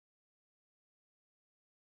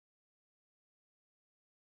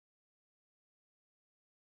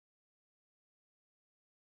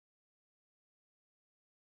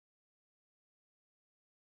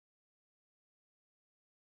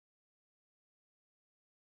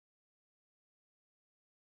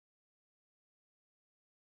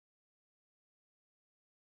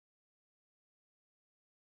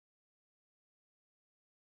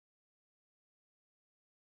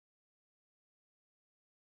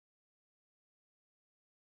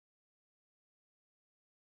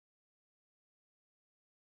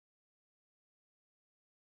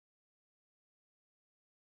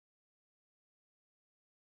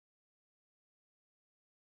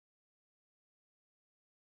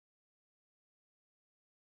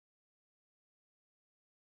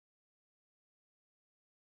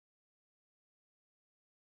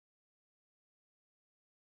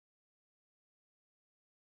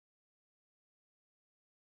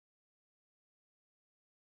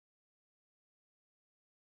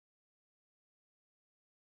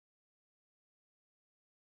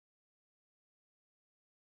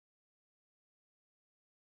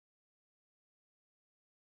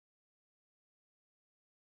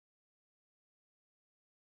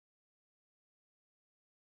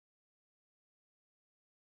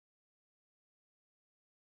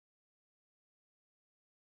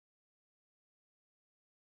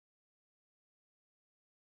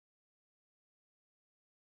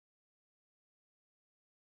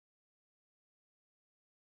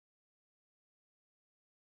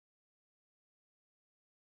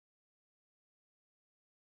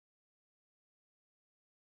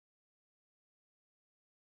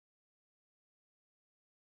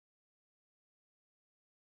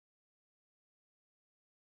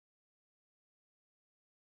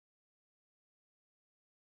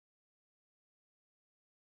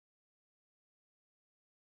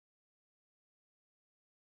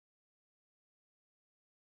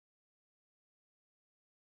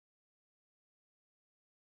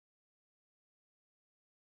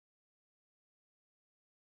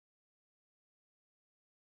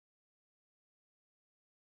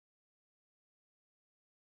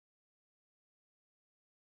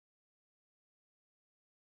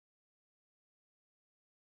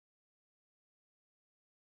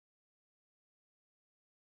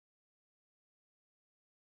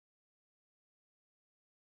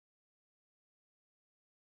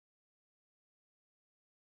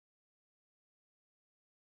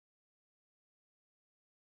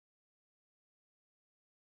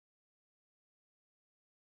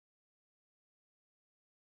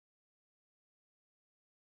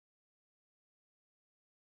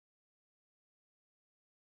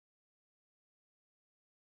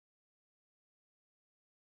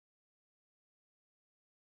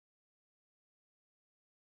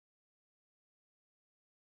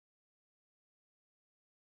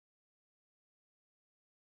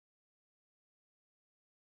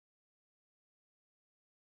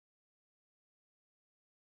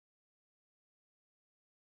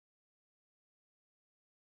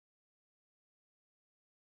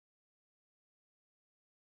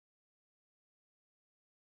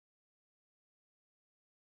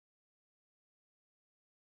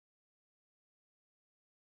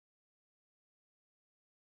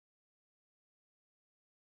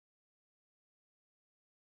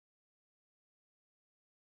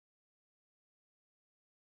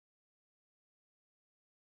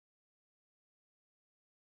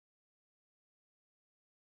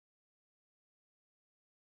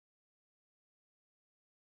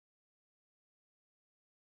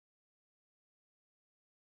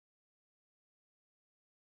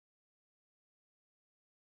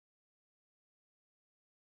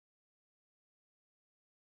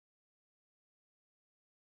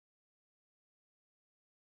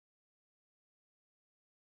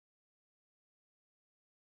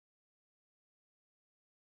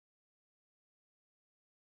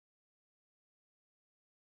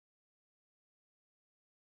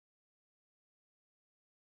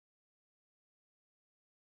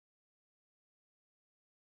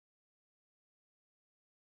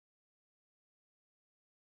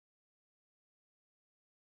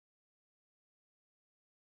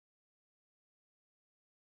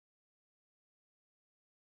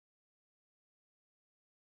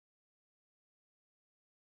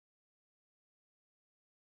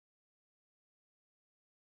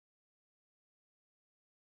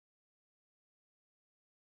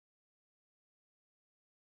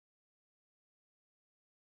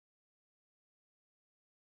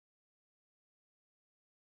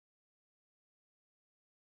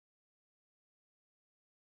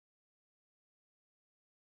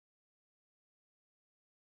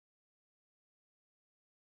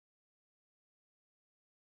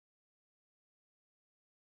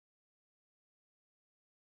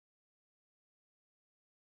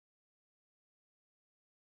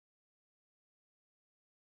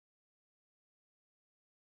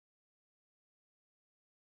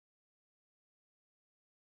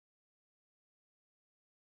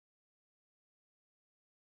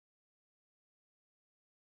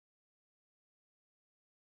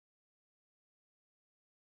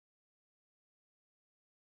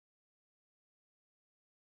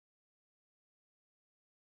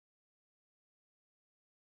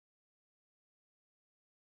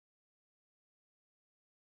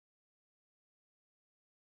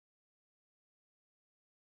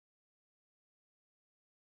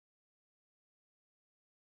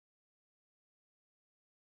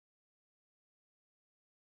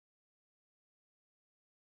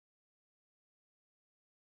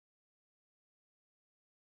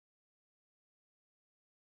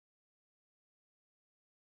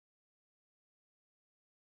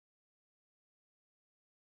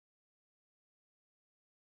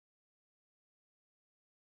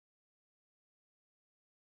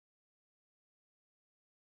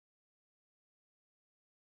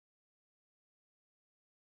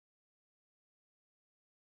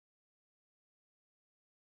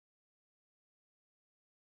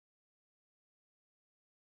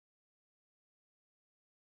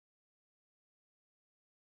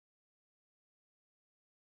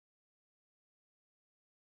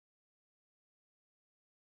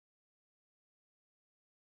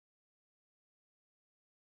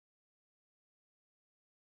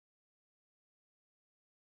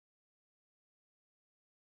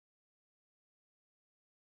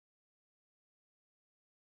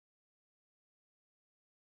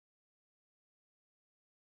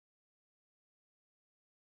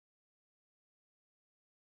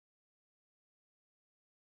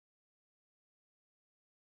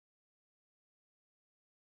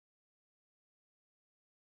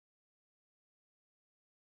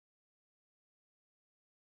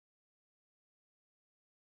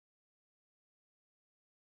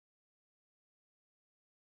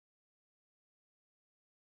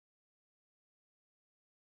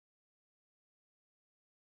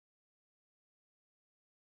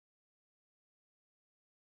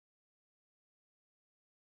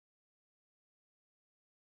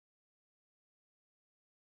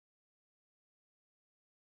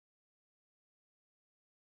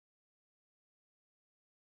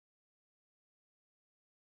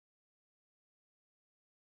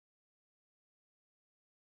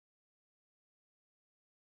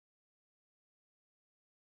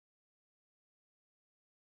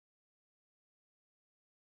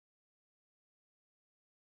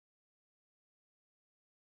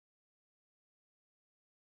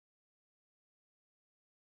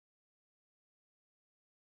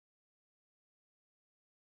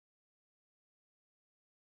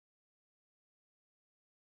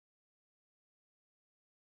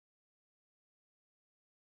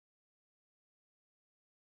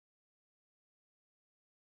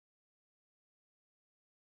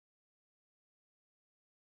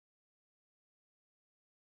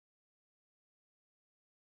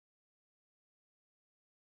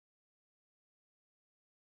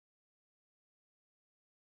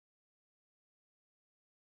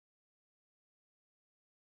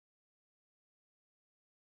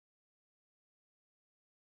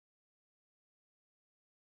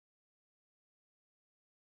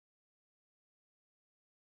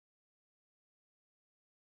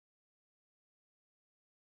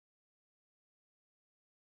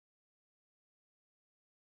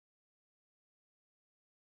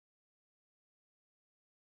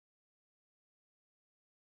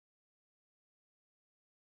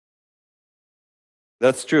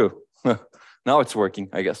That's true. Now it's working,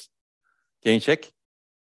 I guess. Can you check?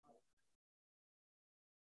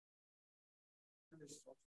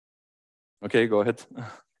 Okay, go ahead.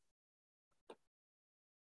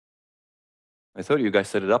 I thought you guys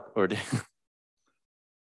set it up already.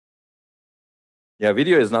 Yeah,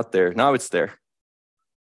 video is not there. Now it's there.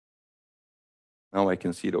 Now I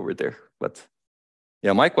can see it over there. But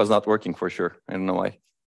yeah, mic was not working for sure. I don't know why.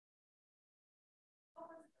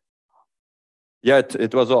 Yeah,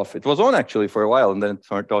 it was off. It was on actually for a while, and then it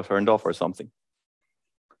turned off or something.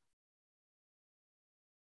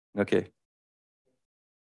 Okay.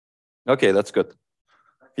 Okay, that's good.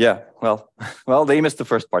 Yeah, well, they missed the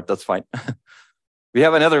first part. That's fine. We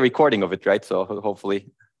have another recording of it, right? So hopefully.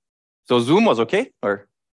 So Zoom was okay, or?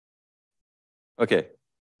 Okay,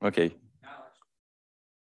 okay.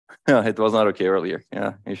 It was not okay earlier.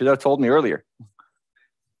 Yeah, you should have told me earlier.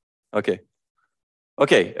 Okay.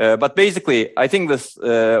 Okay, but basically, I think this,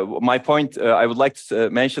 my point, I would like to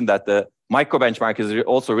mention that the micro benchmark is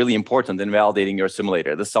also really important in validating your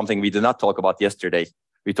simulator. This is something we did not talk about yesterday.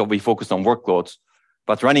 We focused on workloads,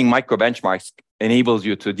 but running micro benchmarks enables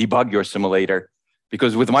you to debug your simulator,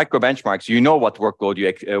 because with micro benchmarks, you know what workload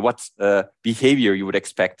what behavior you would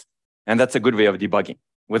expect, and that's a good way of debugging.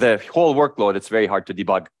 With a whole workload, it's very hard to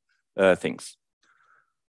debug things.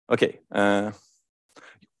 Okay.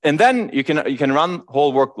 And then you can run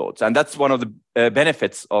whole workloads, and that's one of the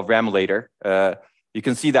benefits of Remulator. You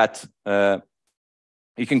can see that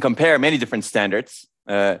you can compare many different standards,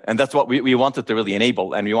 and that's what we wanted to really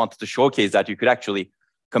enable, and we wanted to showcase that you could actually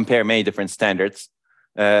compare many different standards.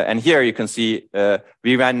 And here you can see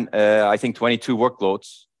we ran, I think, 22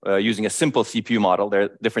 workloads using a simple CPU model. There are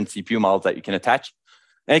different CPU models that you can attach,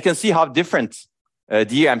 and you can see how different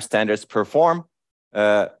DRAM standards perform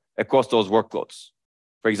across those workloads.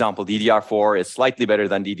 For example, DDR4 is slightly better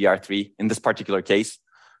than DDR3 in this particular case.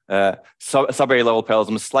 Sub-array level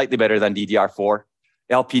parallelism is slightly better than DDR4.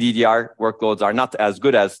 LPDDR workloads are not as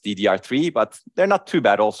good as DDR3, but they're not too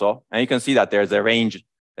bad also. And you can see that there's a range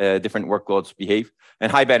different workloads behave.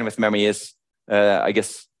 And high bandwidth memory is, I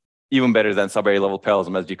guess, even better than sub-array level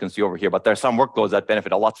parallelism, as you can see over here. But there are some workloads that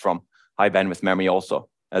benefit a lot from high bandwidth memory also,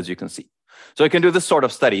 as you can see. So you can do this sort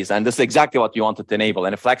of studies, and this is exactly what you wanted to enable.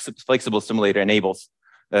 And a flexible simulator enables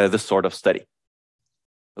this sort of study.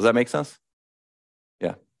 Does that make sense?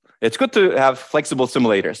 Yeah. It's good to have flexible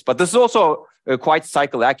simulators, but this is also quite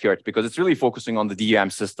cycle accurate because it's really focusing on the DRAM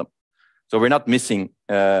system. So we're not missing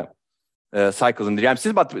cycles in the DRAM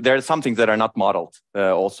system, but there are some things that are not modeled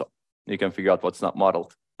also. You can figure out what's not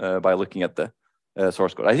modeled by looking at the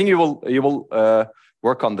source code. I think you will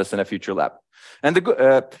work on this in a future lab. And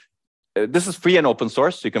this is free and open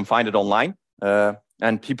source. So you can find it online.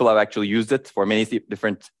 And people have actually used it for many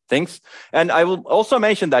different things. And I will also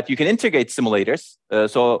mention that you can integrate simulators.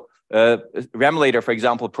 Remulator, for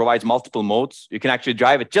example, provides multiple modes. You can actually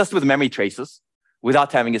drive it just with memory traces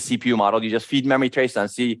without having a CPU model. You just feed memory traces and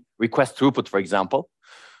see request throughput, for example.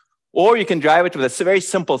 Or you can drive it with a very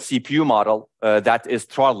simple CPU model that is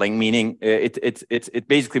throttling, meaning it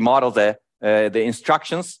basically models the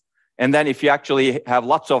instructions. And then if you actually have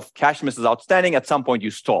lots of cache misses outstanding, at some point you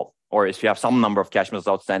stall. Or if you have some number of cache misses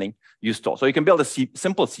outstanding, you stall. So you can build a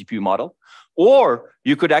simple CPU model, or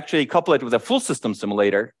you could actually couple it with a full system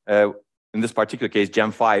simulator. In this particular case,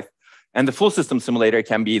 Gen 5, and the full system simulator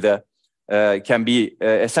can be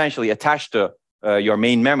essentially attached to your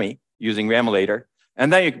main memory using Remulator,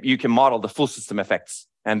 and then you can model the full system effects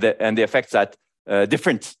and the effects that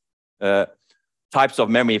different types of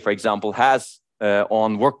memory, for example, has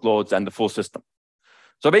on workloads and the full system.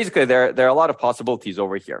 So basically, there are a lot of possibilities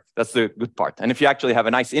over here. That's the good part. And if you actually have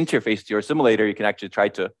a nice interface to your simulator, you can actually try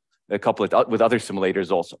to couple it with other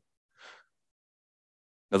simulators also.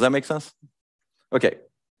 Does that make sense? Okay.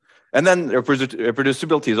 And then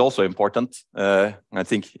reproducibility is also important. I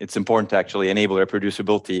think it's important to actually enable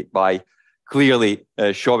reproducibility by clearly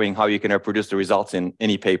showing how you can reproduce the results in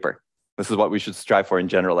any paper. This is what we should strive for in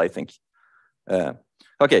general, I think.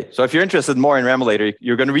 Okay, so if you're interested more in Remulator,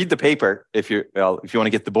 you're going to read the paper if you want to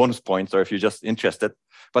get the bonus points, or if you're just interested.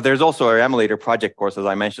 But there's also a Remulator project course, as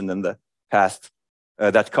I mentioned in the past,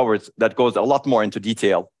 that goes a lot more into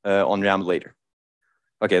detail on Remulator.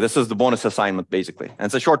 Okay, this is the bonus assignment basically, and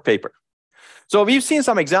it's a short paper. So we've seen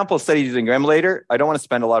some example studies using Remulator. I don't want to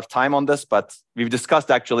spend a lot of time on this, but we've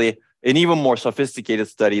discussed actually an even more sophisticated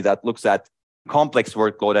study that looks at complex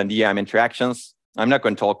workload and DRAM interactions. I'm not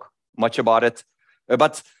going to talk much about it.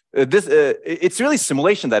 But it's really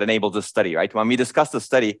simulation that enables this study, right? When we discussed the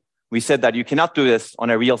study, we said that you cannot do this on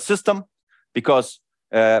a real system because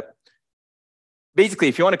basically,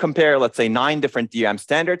 if you want to compare, let's say, 9 different DRAM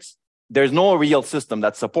standards, there's no real system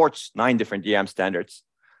that supports 9 different DRAM standards.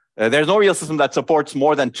 There's no real system that supports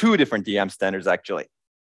more than 2 different DRAM standards, actually.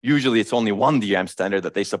 Usually, it's only 1 DRAM standard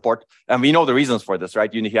that they support. And we know the reasons for this,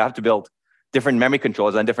 right? You have to build different memory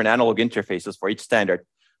controllers and different analog interfaces for each standard.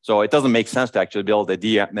 So it doesn't make sense to actually build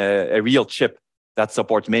a real chip that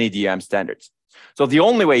supports many DRAM standards. So the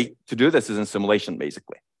only way to do this is in simulation,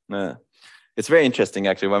 basically. It's very interesting,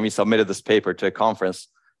 actually, when we submitted this paper to a conference,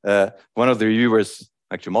 one of the reviewers,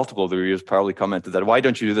 actually multiple of the reviewers probably commented that, why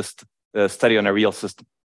don't you do this study on a real system?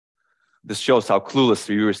 This shows how clueless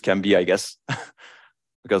reviewers can be, I guess.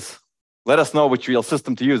 Because let us know which real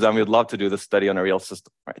system to use, and we'd love to do this study on a real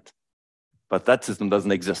system, right? But that system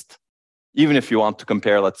doesn't exist. Even if you want to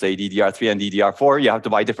compare, let's say, DDR3 and DDR4, you have to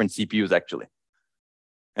buy different CPUs, actually.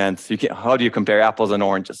 And how do you compare apples and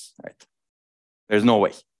oranges, right? There's no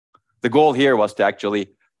way. The goal here was to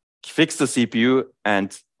actually fix the CPU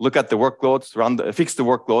and look at the workloads, fix the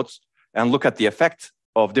workloads, and look at the effect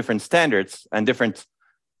of different standards and different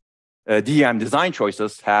DRAM design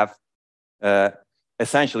choices have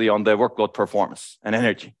essentially on the workload performance and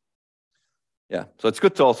energy. Yeah, so it's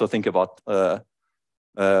good to also think about,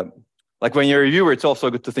 like when you're a reviewer, it's also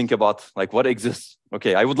good to think about like what exists.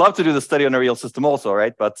 Okay, I would love to do the study on a real system also,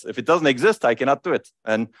 right? But if it doesn't exist, I cannot do it.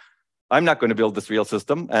 And I'm not going to build this real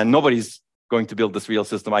system, and nobody's going to build this real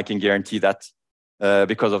system. I can guarantee that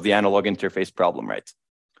because of the analog interface problem, right?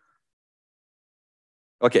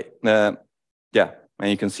 Okay, yeah, and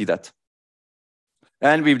you can see that.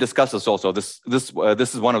 And we've discussed this also. This is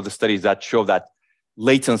one of the studies that show that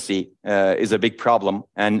latency is a big problem,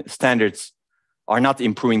 and standards are not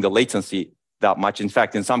improving the latency that much. In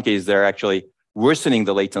fact, in some cases, they're actually worsening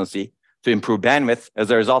the latency to improve bandwidth. As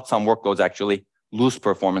a result, some workloads actually lose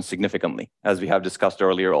performance significantly, as we have discussed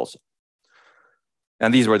earlier also.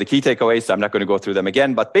 And these were the key takeaways. I'm not going to go through them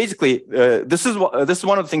again, but basically, this is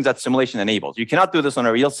one of the things that simulation enables. You cannot do this on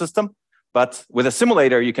a real system, but with a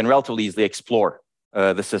simulator, you can relatively easily explore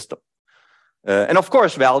the system. And of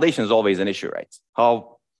course, validation is always an issue, right?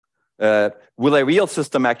 How will a real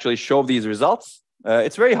system actually show these results?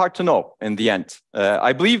 It's very hard to know in the end.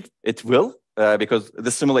 I believe it will, because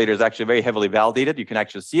the simulator is actually very heavily validated. You can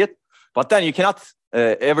actually see it, but then you cannot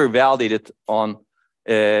ever validate it on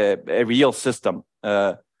a real system.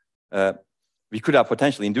 We could have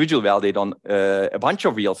potentially individually validate on a bunch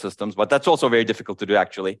of real systems, but that's also very difficult to do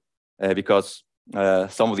actually, because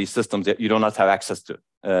some of these systems that you do not have access to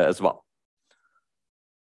as well.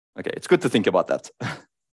 Okay, it's good to think about that.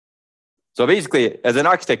 So basically, as an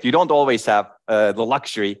architect, you don't always have the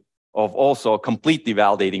luxury of also completely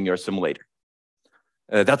validating your simulator.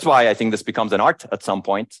 That's why I think this becomes an art at some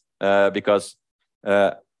point, because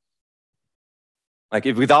like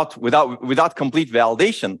if without complete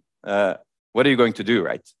validation, what are you going to do,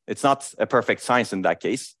 right? It's not a perfect science in that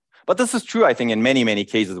case. But this is true, I think, in many, many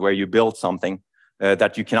cases where you build something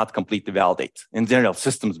that you cannot completely validate. In general,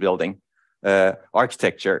 systems building,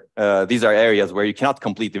 architecture, these are areas where you cannot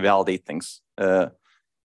completely validate things,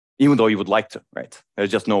 even though you would like to, right?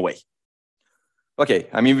 There's just no way. Okay,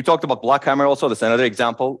 I mean, we talked about RowHammer also. This is another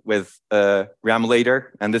example with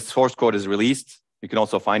RowHammer, and this source code is released. You can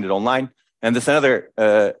also find it online. And this is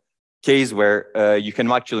another case where you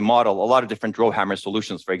can actually model a lot of different RowHammer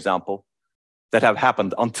solutions, for example, that have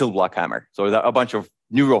happened until RowHammer. So there are a bunch of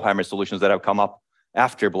new RowHammer solutions that have come up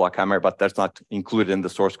after RowHammer, but that's not included in the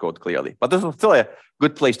source code clearly. But this is still a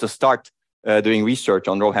good place to start doing research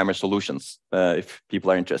on RowHammer solutions if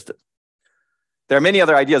people are interested. There are many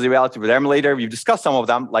other ideas evaluated with emulator. We've discussed some of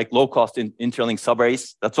them, like low-cost interlink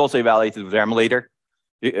subarrays. That's also evaluated with emulator.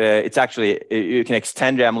 It's actually, you can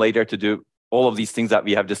extend the emulator to do all of these things that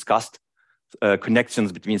we have discussed,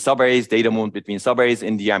 connections between subarrays, data movement between subarrays,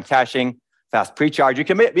 NDM caching, fast pre-charge. You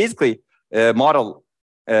can basically model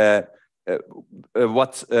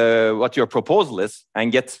what your proposal is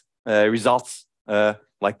and get results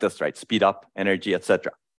like this, right? Speed up, energy,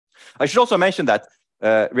 etc. I should also mention that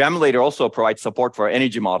RowHammer also provides support for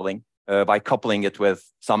energy modeling by coupling it with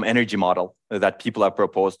some energy model that people have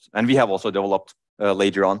proposed, and we have also developed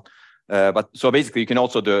later on. But so basically, you can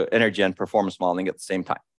also do energy and performance modeling at the same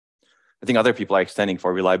time. I think other people are extending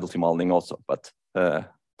for reliability modeling also, but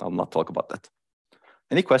I'll not talk about that.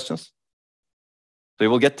 Any questions? So you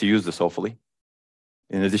will get to use this, hopefully,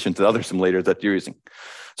 in addition to the other simulators that you're using.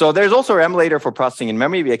 So there's also an emulator for processing in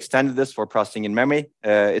memory. We extended this for processing in memory.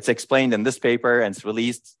 It's explained in this paper and it's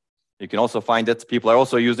released. You can also find it. People are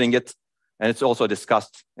also using it, and it's also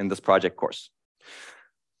discussed in this project course.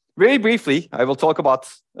 Very briefly, I will talk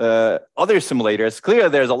about other simulators. Clearly,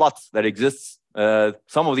 there's a lot that exists.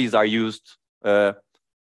 Some of these are used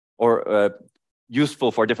or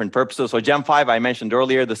useful for different purposes. So Gem5, I mentioned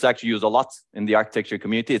earlier, this is actually used a lot in the architecture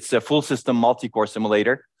community. It's a full system multi-core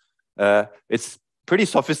simulator. It's pretty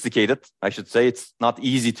sophisticated, I should say. It's not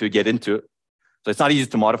easy to get into. So it's not easy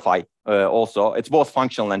to modify also. It's both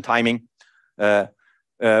functional and timing. For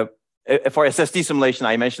SSD simulation,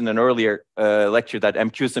 I mentioned in an earlier lecture that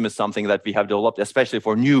MQSim is something that we have developed, especially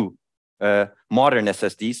for new modern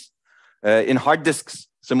SSDs. In hard disk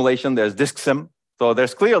simulation, there's DiskSim. So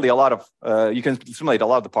there's clearly a lot of, you can simulate a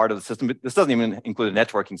lot of the part of the system. This doesn't even include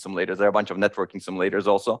networking simulators. There are a bunch of networking simulators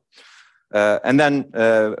also. And then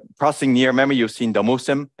processing near memory, you've seen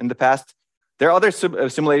DamuSim in the past. There are other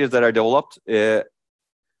simulators that are developed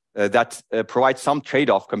that provide some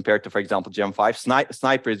trade-off compared to, for example, Gem5.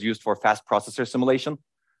 Sniper is used for fast processor simulation.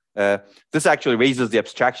 This actually raises the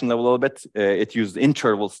abstraction level a little bit. It uses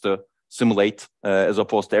intervals to simulate as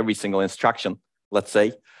opposed to every single instruction, let's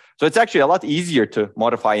say. So it's actually a lot easier to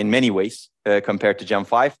modify in many ways compared to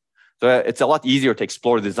Gem5. So it's a lot easier to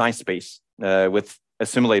explore design space with a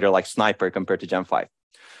simulator like Sniper compared to Gem5.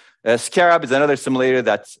 Scarab is another simulator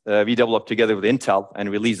that we developed together with Intel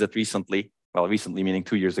and released it recently. Well, recently meaning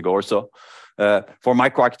 2 years ago or so, for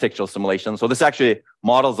microarchitectural simulation. So this actually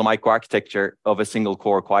models the microarchitecture of a single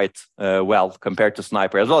core quite well compared to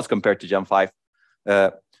Sniper, as well as compared to Gem5.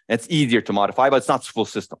 It's easier to modify, but it's not full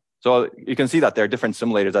system. So you can see that there are different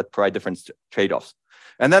simulators that provide different trade-offs.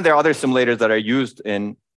 And then there are other simulators that are used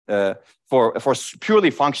in for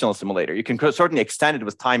purely functional simulator. You can certainly extend it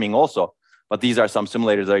with timing also, but these are some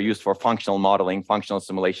simulators that are used for functional modeling, functional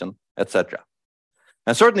simulation, etc.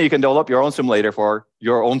 And certainly you can develop your own simulator for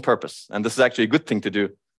your own purpose. And this is actually a good thing to do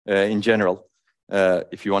in general.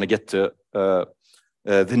 If you want to get to,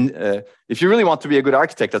 if you really want to be a good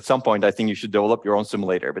architect at some point, I think you should develop your own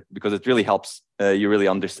simulator, but because it really helps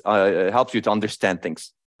helps you to understand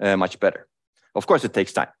things much better. Of course, it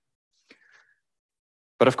takes time.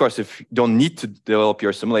 But of course, if you don't need to develop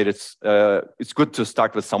your simulator, it's good to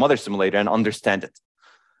start with some other simulator and understand it.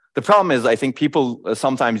 The problem is, I think people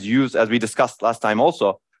sometimes use, as we discussed last time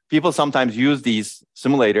also, people sometimes use these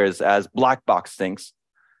simulators as black box things,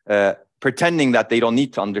 pretending that they don't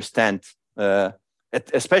need to understand,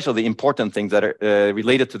 especially the important things that are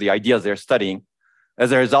related to the ideas they're studying.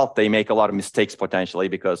 As a result, they make a lot of mistakes potentially,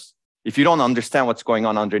 because if you don't understand what's going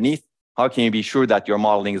on underneath, how can you be sure that your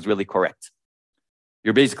modeling is really correct?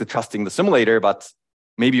 You're basically trusting the simulator, but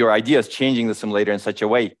maybe your idea is changing the simulator in such a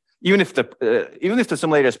way. Even if the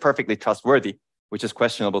simulator is perfectly trustworthy, which is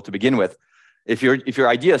questionable to begin with, if your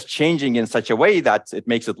idea is changing in such a way that it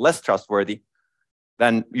makes it less trustworthy,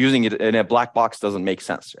 then using it in a black box doesn't make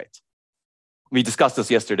sense, right? We discussed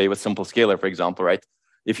this yesterday with Simple Scalar, for example, right?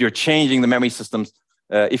 If you're changing the memory systems,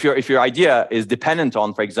 if your idea is dependent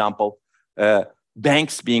on, for example,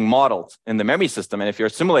 banks being modeled in the memory system, and if your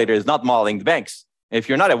simulator is not modeling the banks, if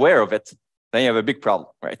you're not aware of it, then you have a big problem,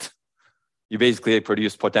 right? You basically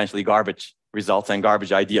produce potentially garbage results and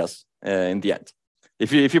garbage ideas in the end.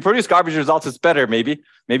 If you produce garbage results, it's better, maybe.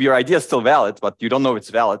 Maybe your idea is still valid, but you don't know it's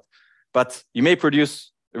valid. But you may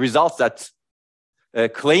produce results that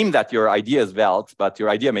claim that your idea is valid, but your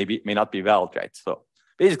idea may not be valid, right? So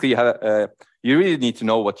basically, you really need to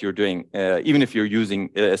know what you're doing, even if you're using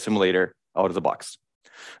a simulator out of the box.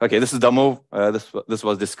 Okay, this is Damu. This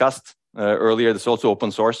was discussed earlier. This is also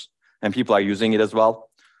open source, and people are using it as well.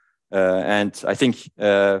 And I think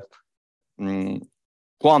Juan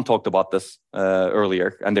talked about this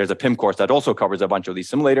earlier, and there's a PIM course that also covers a bunch of these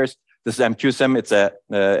simulators. This is MQSim. It's a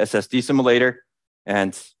SSD simulator,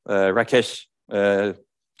 and Rakesh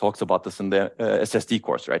talks about this in the SSD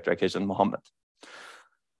course, right? Rakesh and Mohammed.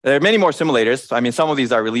 There are many more simulators. I mean, some of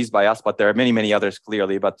these are released by us, but there are many, many others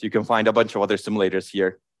clearly, but you can find a bunch of other simulators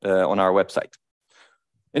here on our website.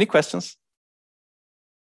 Any questions?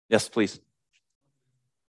 Yes, please.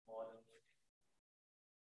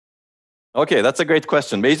 Okay, that's a great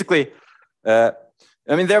question. Basically, I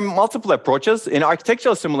mean, there are multiple approaches. In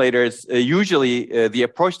architectural simulators, usually the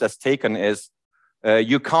approach that's taken is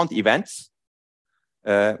you count events.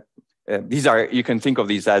 These are, you can think of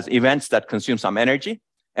these as events that consume some energy.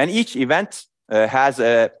 And each event has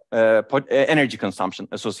a energy consumption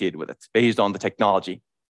associated with it based on the technology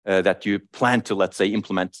that you plan to, let's say,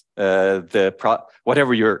 implement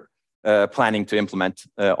whatever you're planning to implement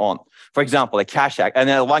on. For example, an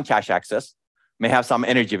L1 cache access may have some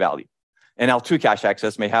energy value. An L2 cache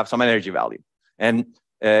access may have some energy value. And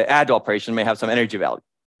add operation may have some energy value.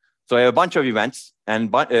 So you have a bunch of events, and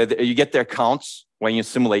you get their counts when you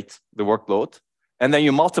simulate the workload. And then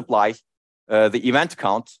you multiply the event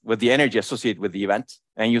count with the energy associated with the event,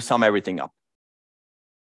 and you sum everything up.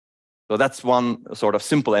 So that's one sort of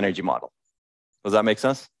simple energy model. Does that make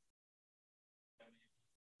sense?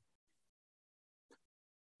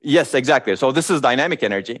 Yes, exactly. So this is dynamic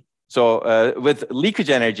energy. So with leakage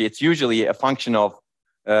energy, it's usually a function of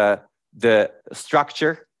the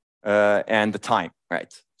structure and the time,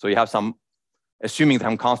 right? So you have some, assuming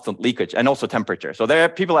some constant leakage and also temperature. So there are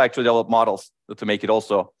people actually develop models to make it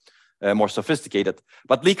also more sophisticated.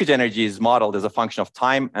 But leakage energy is modeled as a function of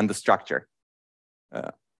time and the structure.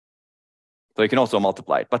 So you can also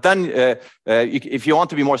multiply it. But then if you want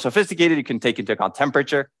to be more sophisticated, you can take into account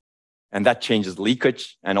temperature, and that changes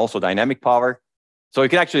leakage and also dynamic power. So you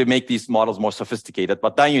can actually make these models more sophisticated,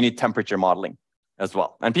 but then you need temperature modeling as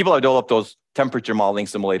well. And people have developed those temperature modeling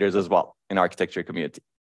simulators as well in architecture community.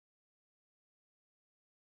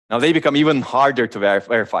 Now they become even harder to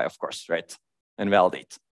verify, of course, right? And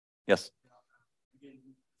validate. Yes.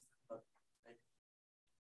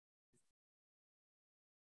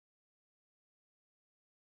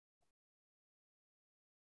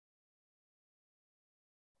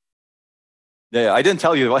 Yeah, I didn't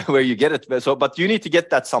tell you where you get it, but you need to get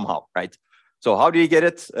that somehow, right? So how do you get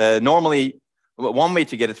it? Normally, one way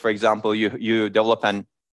to get it, for example, you develop an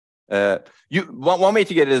one way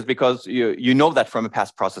to get it is because you know that from a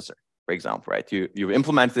past processor, for example, right? You've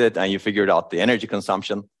implemented it and you figured out the energy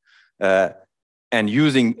consumption, and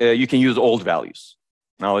you can use old values.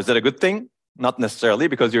 Now, is that a good thing? Not necessarily,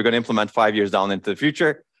 because you're going to implement 5 years down into the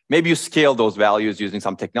future. Maybe you scale those values using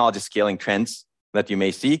some technology scaling trends that you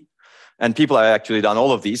may see. And people have actually done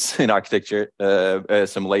all of these in architecture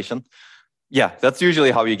simulation. Yeah, that's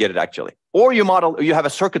usually how you get it actually. Or you have a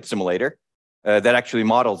circuit simulator that actually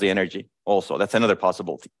models the energy also. That's another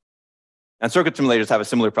possibility. And circuit simulators have a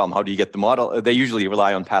similar problem. How do you get the model? They usually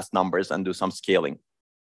rely on past numbers and do some scaling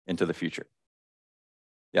into the future.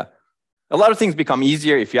 Yeah. A lot of things become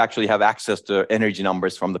easier if you actually have access to energy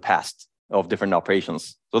numbers from the past of different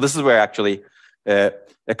operations. So this is where actually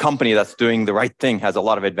a company that's doing the right thing has a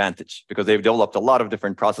lot of advantage, because they've developed a lot of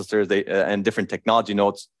different processors and different technology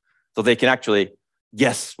nodes, so they can actually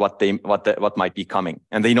guess what might be coming,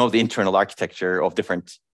 and they know the internal architecture of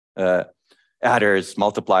different adders,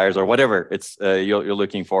 multipliers, or whatever it's you're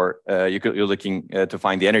looking for. You're looking to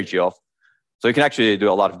find the energy of, so you can actually do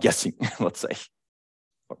a lot of guessing. Let's say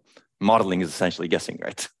modeling is essentially guessing,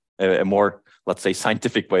 right? A more, let's say,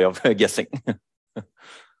 scientific way of guessing.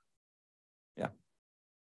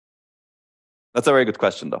 That's a very good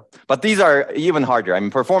question, though. But these are even harder. I mean,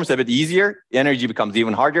 performance is a bit easier. Energy becomes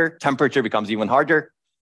even harder. Temperature becomes even harder.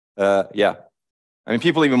 Yeah. I mean,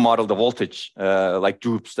 people even model the voltage, like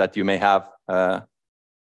droops that you may have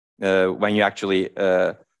when you actually,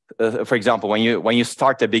 for example, when you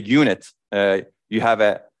start a big unit, you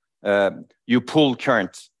have you pull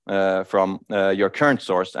current from your current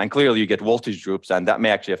source, and clearly you get voltage droops, and that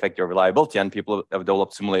may actually affect your reliability. And people have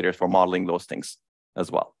developed simulators for modeling those things as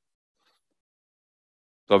well.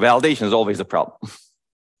 So validation is always a problem.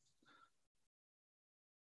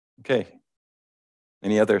 Okay.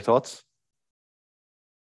 Any other thoughts?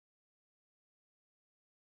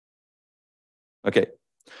 Okay.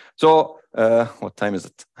 So what time is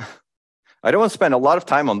it? I don't want to spend a lot of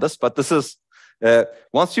time on this, but this is,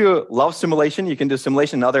 once you love simulation, you can do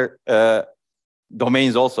simulation in other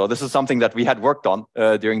domains also. This is something that we had worked on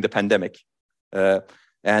during the pandemic.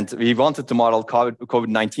 And we wanted to model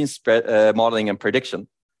COVID-19 spread, modeling and prediction.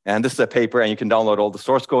 And this is a paper, and you can download all the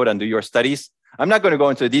source code and do your studies. I'm not going to go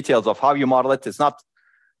into the details of how you model it. It's not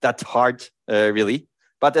that hard, really.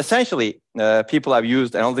 But essentially, people have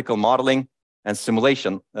used analytical modeling and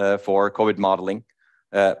simulation for COVID modeling.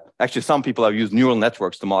 Actually, some people have used neural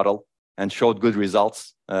networks to model and showed good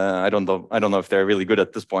results. I don't know if they're really good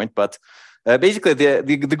at this point, but basically,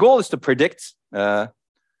 the goal is to predict.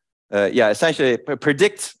 Essentially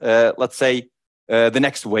predict, let's say, the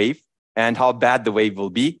next wave and how bad the wave will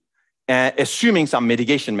be, assuming some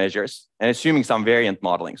mitigation measures and assuming some variant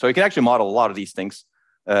modeling. So you can actually model a lot of these things.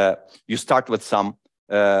 You start with some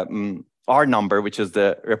R number, which is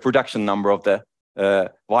the reproduction number of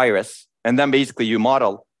the virus. And then basically you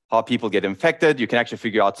model how people get infected. You can actually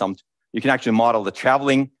figure out you can actually model the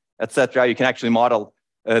traveling, etc. You can actually model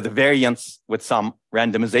the variants with some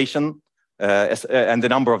randomization and the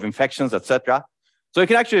number of infections, etc. So you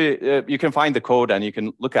can actually, you can find the code and you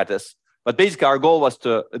can look at this. But basically our goal was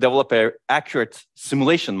to develop an accurate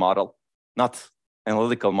simulation model, not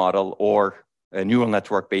analytical model or a neural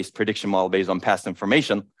network-based prediction model based on past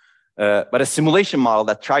information, but a simulation model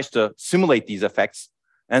that tries to simulate these effects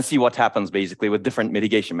and see what happens basically with different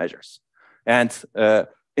mitigation measures. And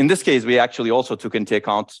in this case, we actually also took into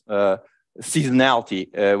account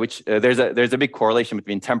seasonality, which there's a big correlation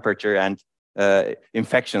between temperature and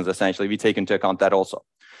infections, essentially. We take into account that also.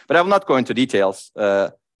 But I will not go into details.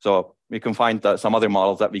 So we can find some other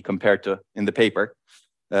models that we compared to in the paper.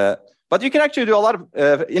 But you can actually do a lot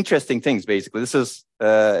of interesting things, basically. This is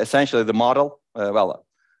essentially the model.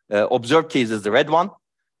 Observed case is the red one,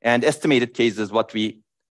 and estimated case is what we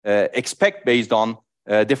expect based on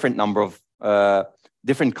different number of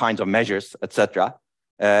different kinds of measures, etc.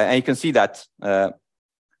 And you can see that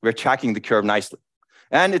we're tracking the curve nicely.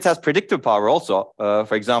 And it has predictive power also.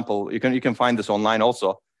 For example, you can find this online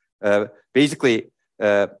also. Basically,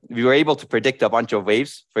 we were able to predict a bunch of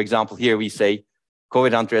waves. For example, here we say,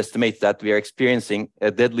 COVID Hunter estimates that we are experiencing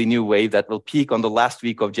a deadly new wave that will peak on the last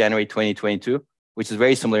week of January 2022, which is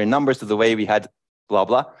very similar in numbers to the way we had blah,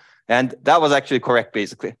 blah. And that was actually correct,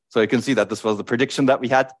 basically. So you can see that this was the prediction that we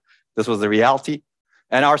had. This was the reality.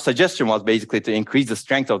 And our suggestion was basically to increase the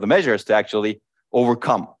strength of the measures to actually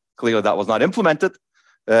overcome. Clearly, that was not implemented,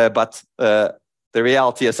 but the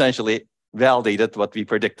reality essentially validated what we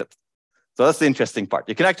predicted. So that's the interesting part.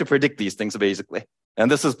 You can actually predict these things, basically. And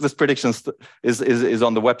this prediction is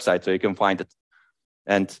on the website, so you can find it.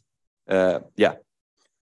 And yeah.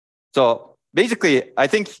 So basically, I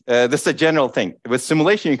think this is a general thing. With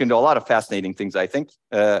simulation, you can do a lot of fascinating things, I think.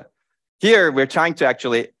 Here, we're trying to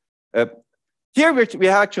actually, here we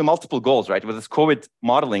have actually multiple goals, right? With this COVID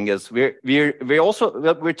modeling is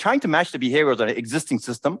we're trying to match the behaviors of an existing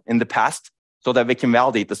system in the past so that we can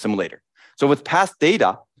validate the simulator. So with past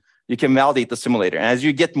data, you can validate the simulator. And as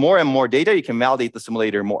you get more and more data, you can validate the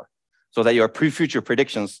simulator more so that your future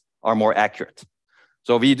predictions are more accurate.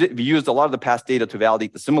 So we used a lot of the past data to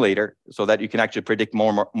validate the simulator so that you can actually predict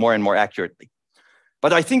more and more accurately.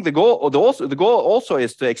 But I think the goal also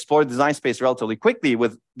is to explore the design space relatively quickly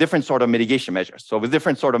with different sort of mitigation measures. So with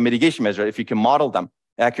different sort of mitigation measures, if you can model them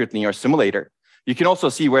accurately in your simulator, you can also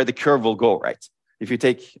see where the curve will go, right? If you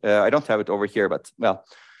take, I don't have it over here, but well,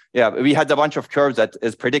 yeah, we had a bunch of curves that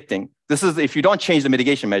is predicting. This is if you don't change the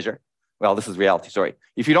mitigation measure. Well, this is reality, sorry.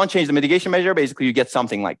 If you don't change the mitigation measure, basically you get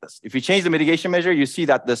something like this. If you change the mitigation measure, you see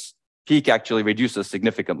that this peak actually reduces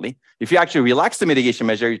significantly. If you actually relax the mitigation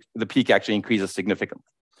measure, the peak actually increases significantly.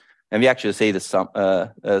 And we actually say this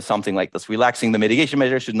something like this. Relaxing the mitigation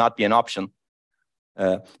measure should not be an option.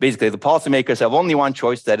 Basically, the policymakers have only one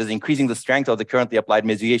choice, that is increasing the strength of the currently applied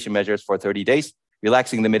mitigation measures for 30 days.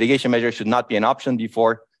 Relaxing the mitigation measure should not be an option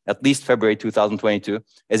before at least February 2022,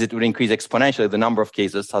 as it would increase exponentially the number of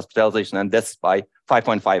cases, hospitalization, and deaths by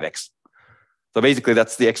 5.5x. So basically,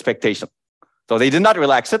 that's the expectation. So they did not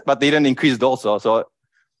relax it, but they didn't increase it also. So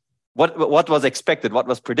what was expected, what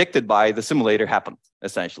was predicted by the simulator happened,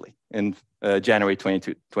 essentially, in January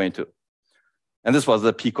 2022. And this was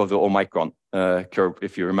the peak of the Omicron curve,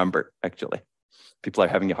 if you remember, actually. People are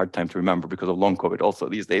having a hard time to remember because of long COVID also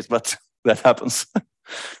these days, but that happens.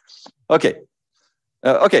 Okay.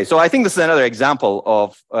 Okay, so I think this is another example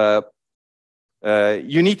of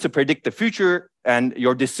you need to predict the future and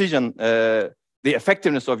your decision, the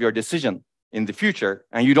effectiveness of your decision in the future,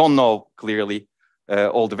 and you don't know clearly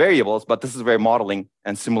all the variables, but this is where modeling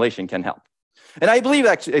and simulation can help. And I believe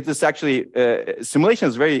actually simulation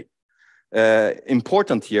is very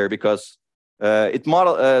important here because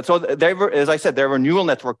so there were, as I said, there were neural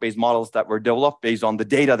network-based models that were developed based on the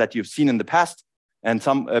data that you've seen in the past. And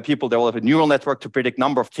some people develop a neural network to predict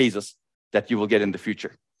number of cases that you will get in the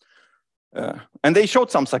future. And they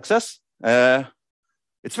showed some success.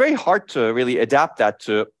 It's very hard to really adapt that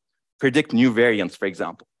to predict new variants, for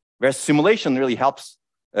example, whereas simulation really helps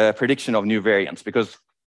prediction of new variants because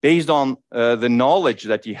based on the knowledge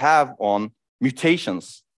that you have on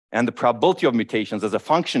mutations and the probability of mutations as a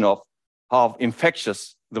function of how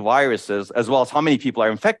infectious the virus is, as well as how many people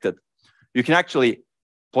are infected, you can actually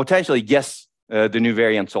potentially guess the new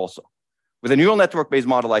variants also. With a neural network-based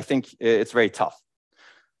model, I think it's very tough.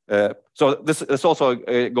 So this also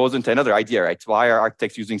goes into another idea, right? Why are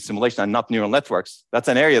architects using simulation and not neural networks? That's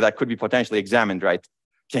an area that could be potentially examined, right?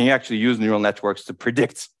 Can you actually use neural networks to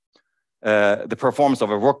predict the performance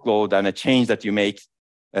of a workload and a change that you make?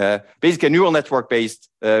 Basically, a neural network-based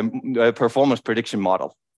performance prediction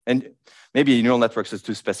model. And maybe neural networks is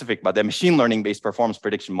too specific, but a machine learning-based performance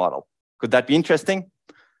prediction model. Could that be interesting?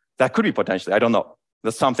 That could be potentially, I don't know.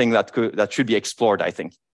 That's something that should be explored, I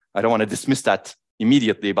think. I don't want to dismiss that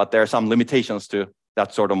immediately, but there are some limitations to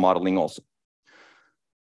that sort of modeling also.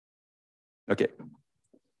 Okay.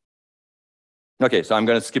 Okay, so I'm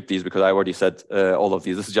going to skip these because I already said all of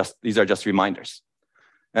these. These are just reminders.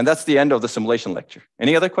 And that's the end of the simulation lecture.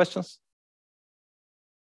 Any other questions?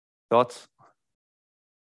 Thoughts?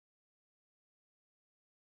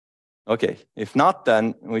 Okay, if not,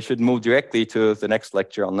 then we should move directly to the next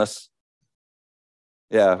lecture unless,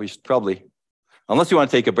 yeah, we should probably, unless you want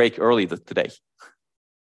to take a break early today.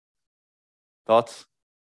 Thoughts?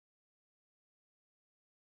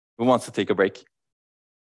 Who wants to take a break?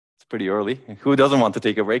 pretty early. Who doesn't want to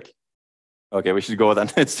take a break? Okay, we should go then.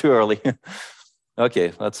 It's too early.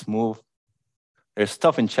 Okay, let's move. There's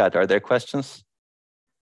stuff in chat. Are there questions?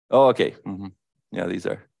 Oh, okay. Yeah, these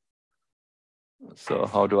are. So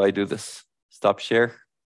how do I do this? Stop share.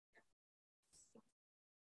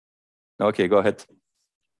 Okay, go ahead.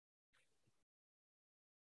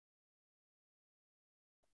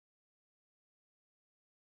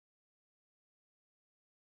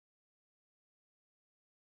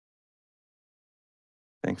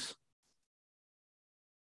 Thanks.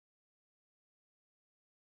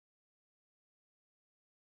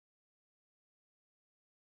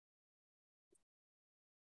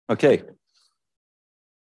 Okay.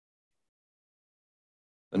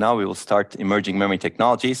 So now we will start emerging memory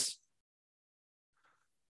technologies.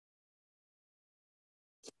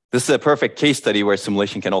 This is a perfect case study where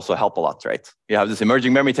simulation can also help a lot, right? You have this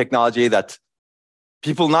emerging memory technology that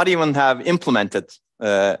people not even have implemented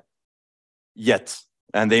yet.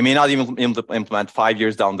 And they may not even implement 5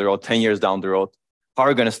 years down the road, 10 years down the road. How are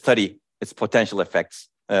we going to study its potential effects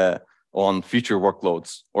on future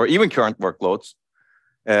workloads or even current workloads?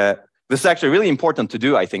 This is actually really important to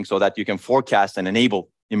do, I think, so that you can forecast and enable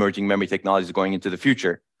emerging memory technologies going into the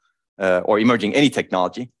future, or emerging any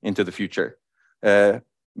technology into the future,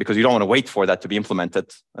 because you don't want to wait for that to be implemented,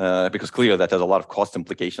 because clearly that has a lot of cost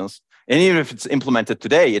implications. And even if it's implemented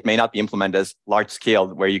today, it may not be implemented as large scale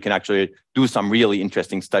where you can actually do some really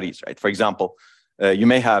interesting studies, right? For example, you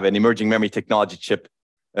may have an emerging memory technology chip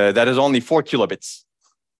that is only 4 kilobits.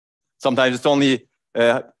 Sometimes it's only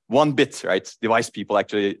 1 bit, right? Device people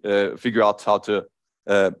actually figure out how to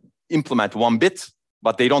implement 1 bit,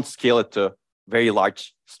 but they don't scale it to very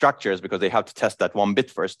large structures because they have to test that 1 bit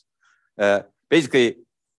first. Basically,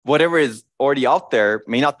 whatever is already out there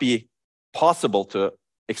may not be possible to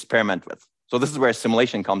experiment with. So this is where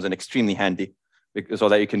simulation comes in extremely handy, so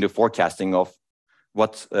that you can do forecasting of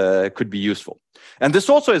what could be useful. And this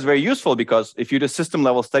also is very useful because if you do system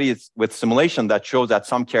level studies with simulation that shows that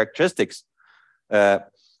some characteristics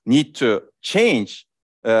need to change,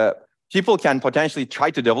 people can potentially try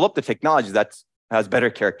to develop the technology that has better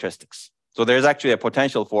characteristics. So there's actually a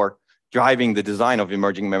potential for driving the design of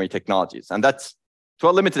emerging memory technologies. And that's, to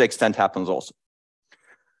a limited extent, happens also.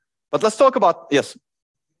 But let's talk about, yes.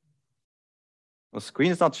 The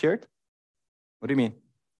screen is not shared? What do you mean?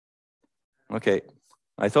 Okay,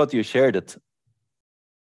 I thought you shared it.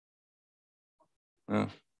 Yeah,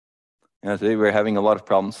 today we're having a lot of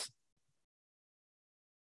problems.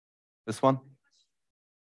 This one?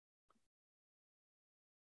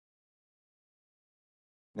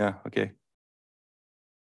 Yeah, okay.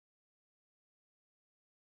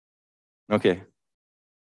 Okay.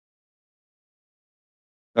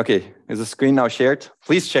 Okay, is the screen now shared?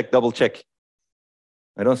 Please check, double check.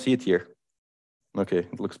 I don't see it here. Okay,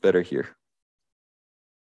 it looks better here.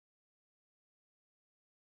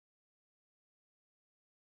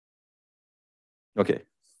 Okay,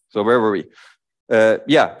 so where were we?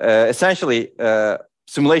 Essentially,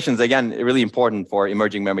 simulations, again, really important for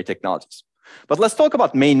emerging memory technologies. But let's talk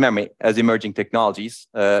about main memory as emerging technologies.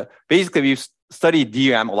 Basically, we've studied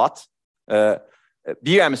DRAM a lot.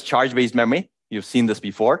 DRAM is charge-based memory. You've seen this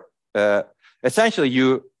before. Essentially,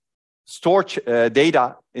 you store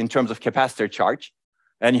data in terms of capacitor charge,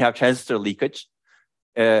 and you have transistor leakage.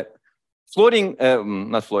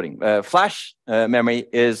 Flash memory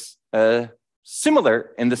is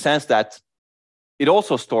similar in the sense that it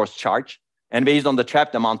also stores charge, and based on the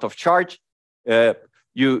trapped amount of charge,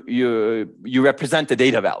 you represent the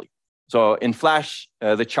data value. So in Flash,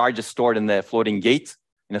 the charge is stored in the floating gate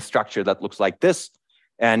in a structure that looks like this,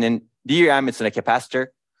 and in DRAM, it's in a capacitor.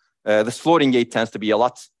 This floating gate tends to be a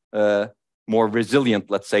lot more resilient,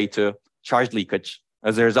 let's say, to charge leakage.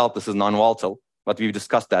 As a result, this is non-volatile, but we've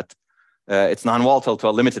discussed that. It's non-volatile to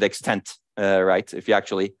a limited extent, right? If you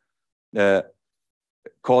actually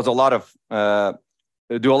cause a lot of,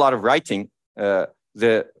 do a lot of writing,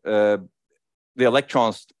 the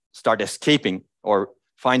electrons start escaping or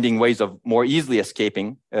finding ways of more easily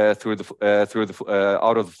escaping out of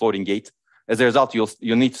the floating gate. As a result,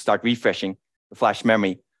 you'll need to start refreshing the flash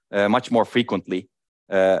memory much more frequently,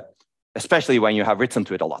 especially when you have written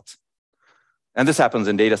to it a lot. And this happens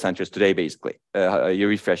in data centers today, basically. You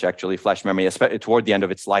refresh actually flash memory toward the end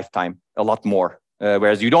of its lifetime a lot more,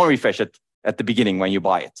 whereas you don't refresh it at the beginning when you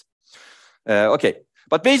buy it. Okay,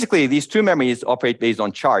 but basically these two memories operate based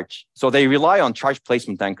on charge. So they rely on charge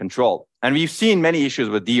placement and control. And we've seen many issues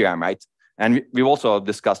with DRAM, right? And we've also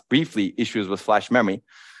discussed briefly issues with flash memory.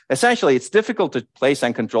 Essentially, it's difficult to place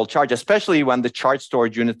and control charge, especially when the charge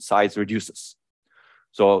storage unit size reduces.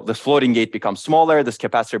 So this floating gate becomes smaller, this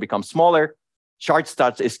capacitor becomes smaller. charge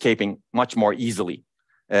starts escaping much more easily.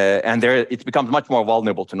 And there it becomes much more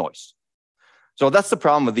vulnerable to noise. So that's the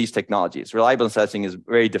problem with these technologies. Reliability testing is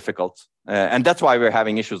very difficult. And that's why we're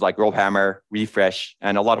having issues like RowHammer, refresh,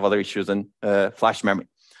 and a lot of other issues in flash memory.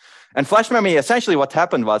 And flash memory, essentially what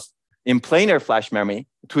happened was in planar flash memory,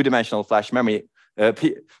 two-dimensional flash memory,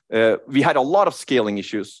 we had a lot of scaling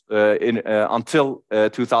issues until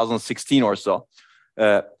 2016 or so,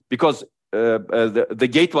 because the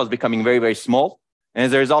gate was becoming very, very small. And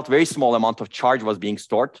as a result, very small amount of charge was being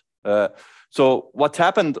stored. So what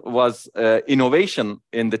happened was innovation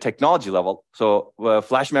in the technology level. So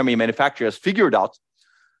flash memory manufacturers figured out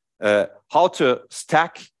how to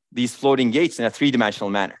stack these floating gates in a three-dimensional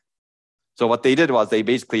manner. So what they did was they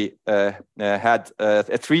basically had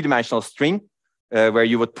a three-dimensional string where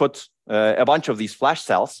you would put a bunch of these flash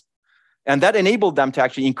cells, and that enabled them to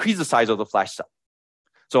actually increase the size of the flash cell.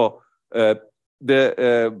 So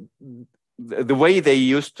the way they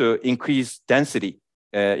used to increase density,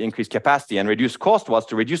 increase capacity, and reduce cost was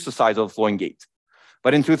to reduce the size of the flowing gate.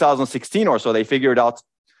 But in 2016 or so, they figured out,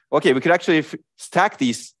 okay, we could actually stack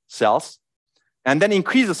these cells and then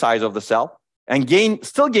increase the size of the cell and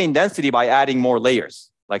still gain density by adding more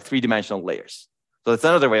layers, like three-dimensional layers. So that's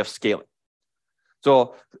another way of scaling.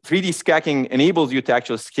 So 3D stacking enables you to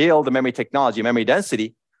actually scale the memory technology, memory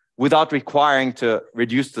density, without requiring to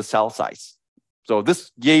reduce the cell size. So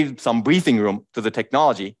this gave some breathing room to the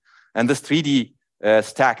technology, and this 3D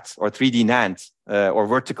stacked or 3D NAND or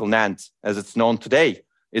vertical NAND, as it's known today,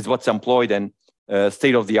 is what's employed in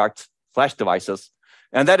state-of-the-art flash devices.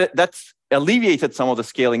 And that's alleviated some of the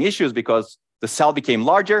scaling issues because the cell became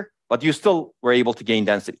larger, but you still were able to gain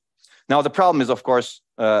density. Now, the problem is, of course,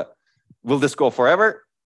 will this go forever?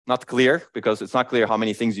 Not clear, because it's not clear how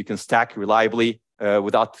many things you can stack reliably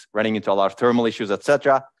without running into a lot of thermal issues,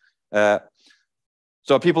 etc.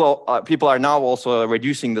 So people are now also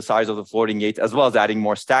reducing the size of the floating gate as well as adding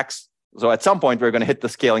more stacks. So at some point, we're going to hit the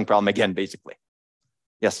scaling problem again, basically.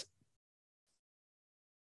 Yes.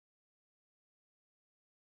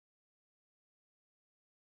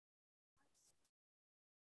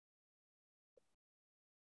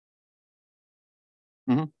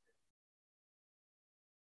 Mm-hmm.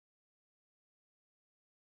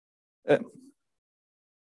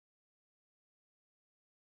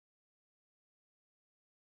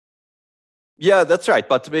 Yeah, that's right.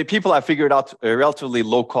 But people have figured out relatively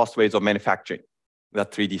low-cost ways of manufacturing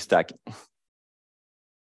that 3D stacking.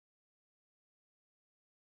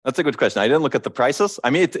 That's a good question. I didn't look at the prices.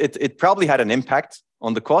 I mean, it probably had an impact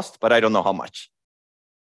on the cost, but I don't know how much.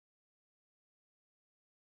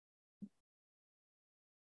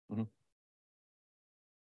 Mm-hmm.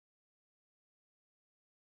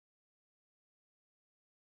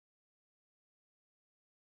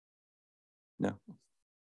 Yeah.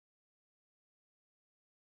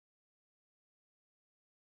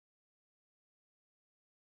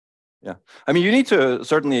 Yeah, I mean, you need to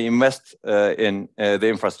certainly invest in the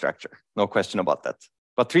infrastructure, no question about that.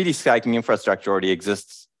 But 3D stacking infrastructure already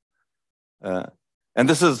exists. And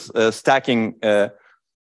this is stacking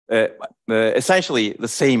essentially the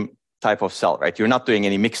same type of cell, right? You're not doing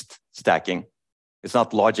any mixed stacking. It's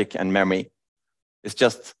not logic and memory. It's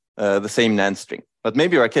just the same NAND string. But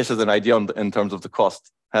maybe Rakesh has an idea in terms of the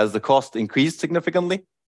cost. Has the cost increased significantly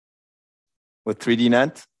with 3D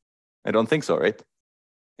NAND? I don't think so, right?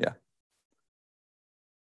 Yeah.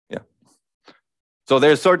 Yeah. So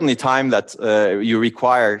there's certainly time that you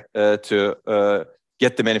require to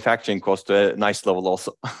get the manufacturing cost to a nice level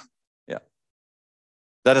also. Yeah.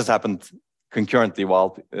 That has happened concurrently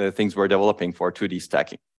while things were developing for 2D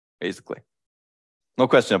stacking, basically. No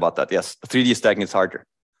question about that. Yes, 3D stacking is harder.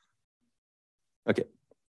 Okay.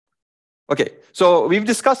 Okay, so we've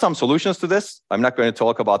discussed some solutions to this. I'm not going to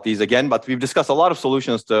talk about these again, but we've discussed a lot of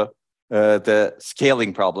solutions to the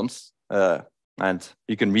scaling problems. And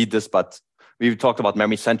you can read this, but we've talked about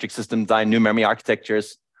memory-centric system design, new memory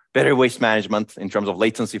architectures, better waste management in terms of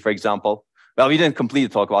latency, for example. Well, we didn't completely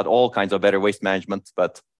talk about all kinds of better waste management,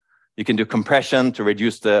 but you can do compression to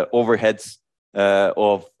reduce the overheads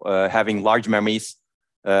of having large memories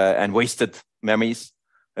and wasted memories.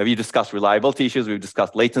 We discussed reliability issues, we've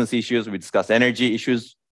discussed latency issues, we discussed energy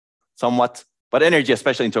issues somewhat, but energy,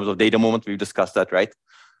 especially in terms of data movement, we've discussed that, right?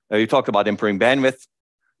 We talked about improving bandwidth.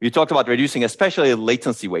 We talked about reducing especially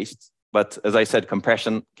latency waste, but as I said,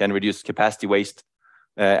 compression can reduce capacity waste,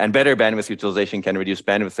 and better bandwidth utilization can reduce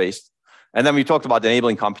bandwidth waste. And then we talked about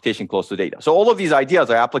enabling computation close to data. So all of these ideas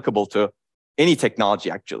are applicable to any technology,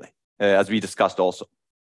 actually, as we discussed also.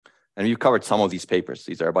 And we've covered some of these papers.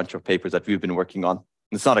 These are a bunch of papers that we've been working on.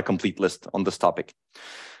 It's not a complete list on this topic.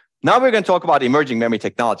 Now we're going to talk about emerging memory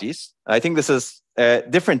technologies. I think this is a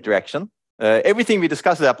different direction. Everything we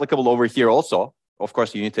discuss is applicable over here also. Of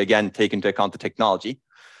course, you need to, again, take into account the technology.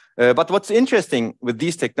 But what's interesting with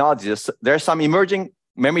these technologies is there are some emerging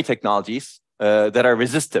memory technologies that are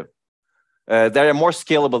resistive, that are more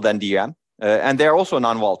scalable than DRAM, and they're also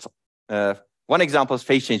non-volatile. One example is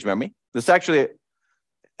phase change memory. This is actually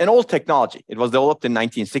an old technology. It was developed in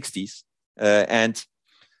 1960s, and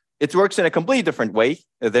it works in a completely different way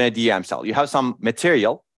than a DRAM cell. You have some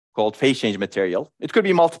material called phase change material. It could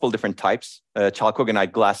be multiple different types.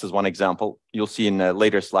 Chalcogenide glass is one example. You'll see in a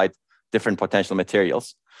later slide different potential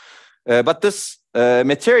materials. But this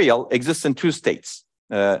material exists in two states,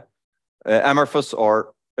 amorphous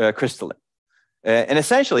or crystalline. And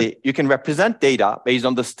essentially, you can represent data based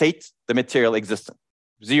on the state the material exists in,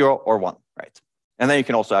 0 or 1, right? And then you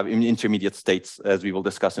can also have intermediate states, as we will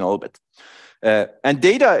discuss in a little bit. And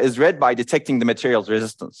data is read by detecting the material's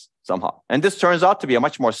resistance somehow. And this turns out to be a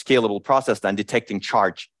much more scalable process than detecting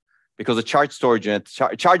charge, because the charge storage unit,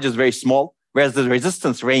 charge is very small, whereas the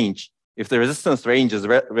resistance range, if the resistance range is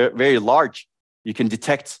very large, you can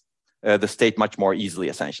detect the state much more easily,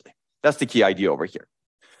 essentially. That's the key idea over here.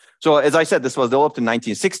 So as I said, this was developed in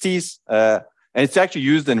 1960s, and it's actually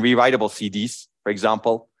used in rewritable CDs, for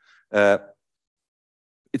example.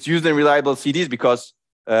 It's used in rewritable CDs because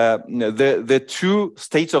the two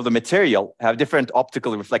states of the material have different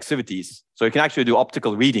optical reflexivities. So you can actually do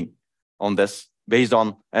optical reading on this based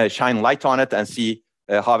on shine light on it and see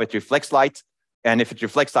how it reflects light. And if it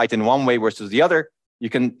reflects light in one way versus the other, you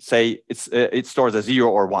can say it stores a 0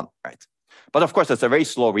 or 1, right? But of course, it's a very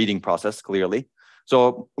slow reading process, clearly.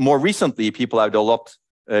 So more recently, people have developed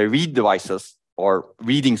read devices or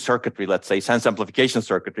reading circuitry, let's say, sense amplification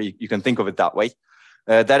circuitry. You can think of it that way.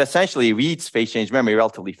 That essentially reads phase change memory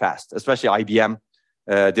relatively fast, especially IBM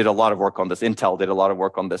did a lot of work on this. Intel did a lot of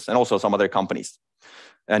work on this, and also some other companies.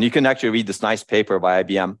 And you can actually read this nice paper by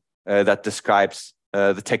IBM that describes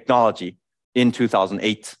the technology in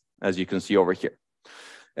 2008, as you can see over here.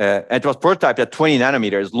 And it was prototyped at 20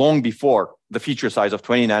 nanometers, long before the feature size of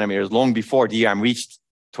 20 nanometers, long before DRAM reached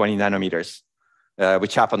 20 nanometers,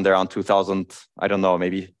 which happened around 2000, I don't know,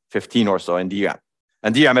 maybe 15 or so in DRAM.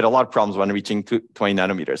 And DRAM had a lot of problems when reaching 20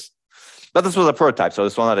 nanometers. But this was a prototype, so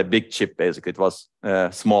this was not a big chip, basically. It was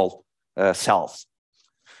small cells.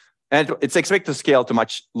 And it's expected to scale to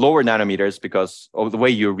much lower nanometers because of the way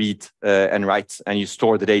you read and write, and you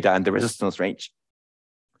store the data and the resistance range.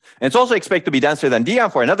 And it's also expected to be denser than DRAM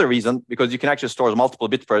for another reason, because you can actually store multiple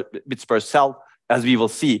bits per cell, as we will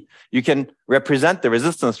see. You can represent the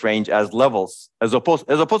resistance range as levels, as opposed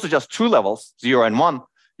to just 2 levels, 0 and 1.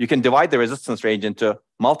 You can divide the resistance range into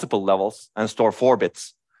multiple levels and store 4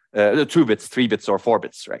 bits, 2 bits, 3 bits, or 4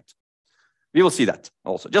 bits, right? We will see that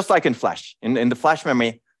also, just like in Flash. In the Flash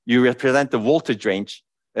memory, you represent the voltage range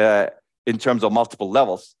in terms of multiple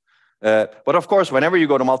levels. But of course, whenever you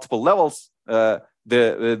go to multiple levels,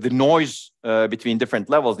 the noise between different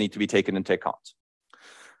levels need to be taken into account.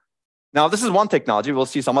 Now, this is one technology. We'll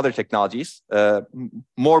see some other technologies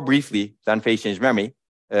more briefly than phase change memory.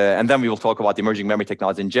 And then we will talk about emerging memory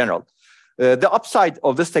technology in general. The upside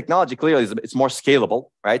of this technology clearly is it's more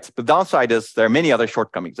scalable, right? The downside is there are many other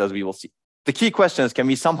shortcomings, as we will see. The key question is, can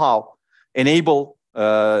we somehow enable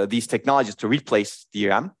these technologies to replace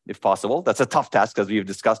DRAM, if possible? That's a tough task, as we've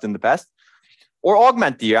discussed in the past. Or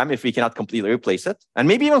augment DRAM if we cannot completely replace it, and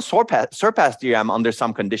maybe even surpass DRAM under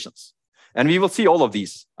some conditions. And we will see all of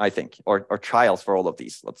these, I think, or trials for all of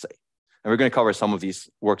these, let's say. And we're going to cover some of these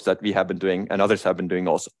works that we have been doing and others have been doing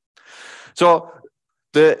also. So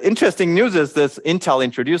the interesting news is this: Intel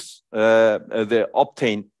introduced the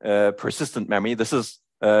Optane persistent memory. This is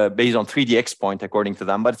based on 3D point, according to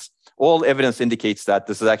them, but all evidence indicates that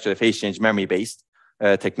this is actually a phase change memory-based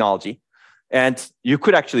technology. And you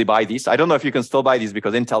could actually buy these. I don't know if you can still buy these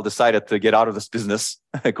because Intel decided to get out of this business,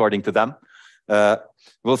 according to them.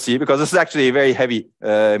 We'll see, because this is actually a very heavy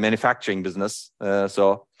manufacturing business.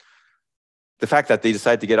 So the fact that they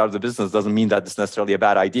decide to get out of the business doesn't mean that it's necessarily a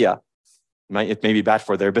bad idea. It may be bad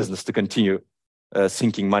for their business to continue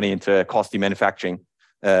sinking money into a costly manufacturing,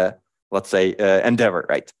 let's say, endeavor,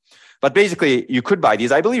 right? But basically, you could buy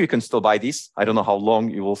these. I believe you can still buy these. I don't know how long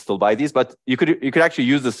you will still buy these, but you could actually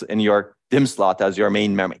use this in your DIMM slot as your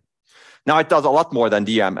main memory. Now, it does a lot more than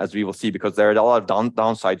DRAM, as we will see, because there are a lot of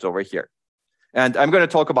downsides over here. And I'm going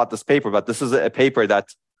to talk about this paper, but this is a paper that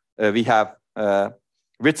we have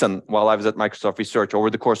written while I was at Microsoft Research. Over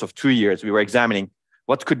the course of 2 years, we were examining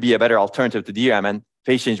what could be a better alternative to DRAM, and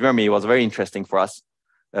phase change memory was very interesting for us.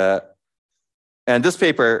 And this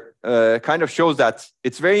paper kind of shows that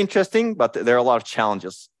it's very interesting, but there are a lot of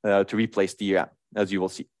challenges to replace DRAM, as you will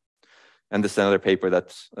see. And this is another paper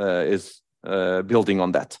that is building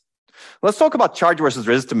on that. Let's talk about charge versus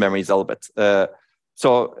resistive memories a little bit.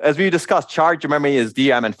 So as we discussed, charge memory is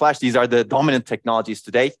DRAM and flash. These are the dominant technologies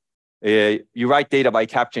today. You write data by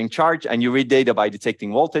capturing charge, and you read data by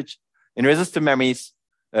detecting voltage. In resistive memories,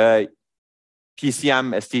 PCM,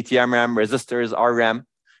 STT-MRAM, resistors, RRAM,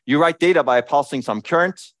 you write data by pulsing some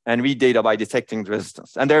current and read data by detecting the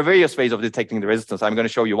resistance. And there are various ways of detecting the resistance. I'm going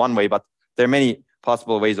to show you one way, but there are many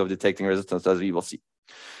possible ways of detecting resistance, as we will see.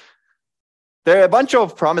 There are a bunch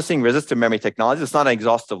of promising resistive memory technologies. It's not an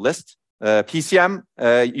exhaustive list. PCM,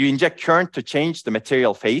 you inject current to change the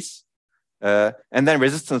material phase, and then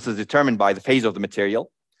resistance is determined by the phase of the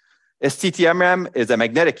material. STT-MRAM is a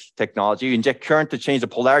magnetic technology. You inject current to change the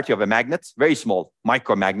polarity of a magnet, very small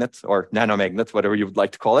micromagnet or nanomagnet, whatever you would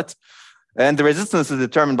like to call it. And the resistance is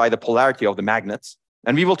determined by the polarity of the magnets.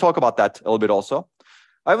 And we will talk about that a little bit also.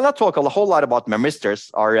 I will not talk a whole lot about memristors,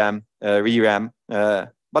 RAM, ReRAM,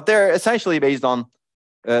 but they're essentially based on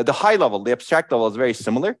the high level. The abstract level is very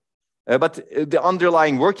similar, but the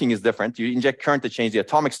underlying working is different. You inject current to change the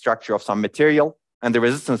atomic structure of some material, and the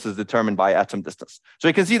resistance is determined by atom distance. So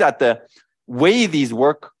you can see that the way these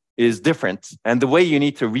work is different, and the way you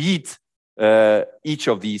need to read each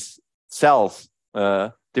of these cells,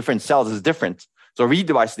 different cells, is different. So read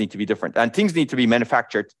devices need to be different, and things need to be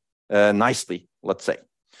manufactured nicely, let's say.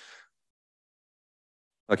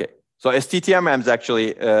 Okay, so STT-MRAM is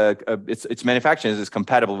actually, its manufacturing is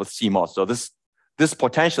compatible with CMOS. So this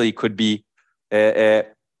potentially could be a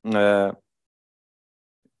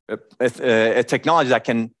technology that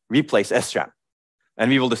can replace SRAM. And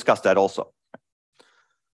we will discuss that also.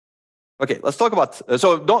 Okay, let's talk about,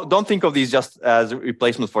 so don't think of these just as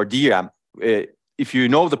replacements for DRAM. If you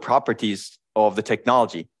know the properties of the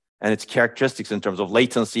technology and its characteristics in terms of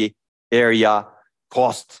latency, area,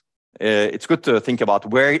 cost, it's good to think about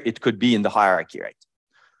where it could be in the hierarchy, right?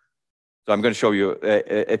 So I'm going to show you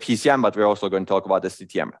a PCM, but we're also going to talk about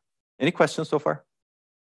STT-MRAM. Any questions so far?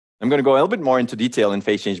 I'm going to go a little bit more into detail in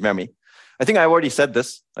phase change memory. I think I already said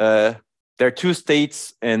this. There are two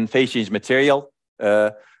states in phase change material.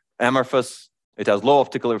 Amorphous, it has low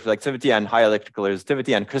optical reflectivity and high electrical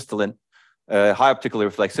resistivity, and crystalline, high optical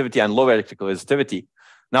reflectivity and low electrical resistivity.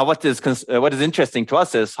 Now, what is interesting to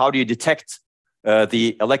us is how do you detect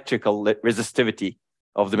the electrical resistivity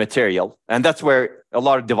of the material? And that's where a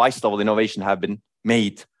lot of device level innovation have been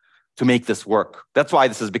made to make this work. That's why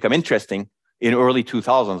this has become interesting in early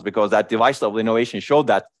 2000s, because that device level innovation showed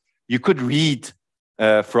that you could read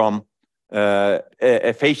from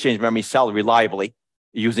a phase change memory cell reliably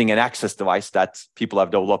using an access device that people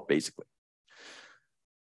have developed, basically.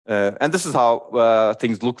 And this is how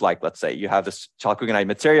things look like. Let's say you have this chalcogenide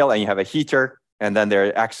material and you have a heater, and then there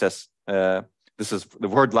are access. This is the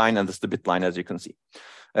word line and this is the bit line, as you can see.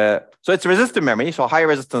 So it's resistive memory. So high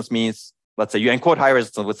resistance means, let's say you encode high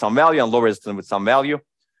resistance with some value and low resistance with some value.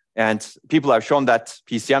 And people have shown that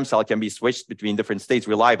PCM cell can be switched between different states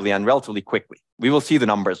reliably and relatively quickly. We will see the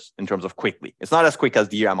numbers in terms of quickly. It's not as quick as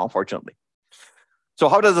DRAM, unfortunately. So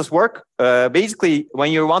how does this work? Basically,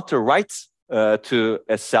 when you want to write to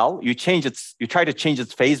a cell, you try to change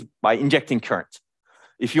its phase by injecting current.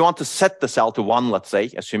 If you want to set the cell to 1, let's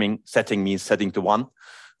say, assuming setting means setting to 1,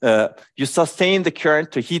 you sustain the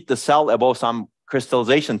current to heat the cell above some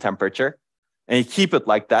crystallization temperature, and you keep it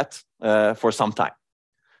like that for some time.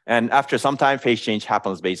 And after some time, phase change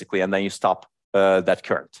happens, basically, and then you stop that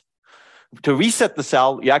current. To reset the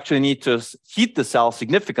cell, you actually need to heat the cell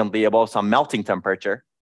significantly above some melting temperature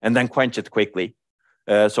and then quench it quickly.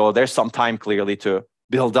 So there's some time, clearly, to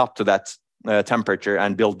build up to that temperature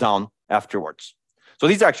and build down afterwards. So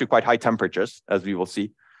these are actually quite high temperatures, as we will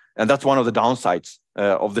see. And that's one of the downsides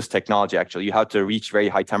of this technology, actually. You have to reach very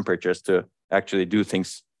high temperatures to actually do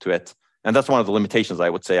things to it. And that's one of the limitations, I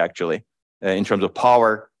would say, actually, in terms of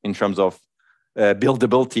power, in terms of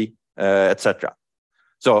buildability, etc.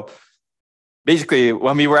 So basically,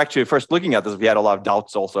 when we were actually first looking at this, we had a lot of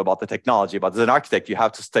doubts also about the technology. But as an architect, you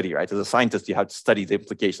have to study, right? As a scientist, you have to study the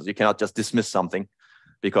implications. You cannot just dismiss something,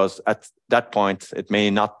 because at that point, it may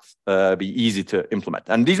not be easy to implement.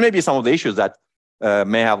 And these may be some of the issues that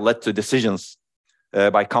may have led to decisions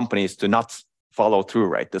by companies to not follow through,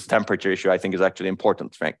 right? This temperature issue, I think, is actually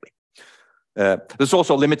important, frankly. This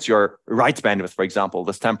also limits your write bandwidth, for example.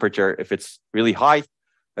 This temperature, if it's really high,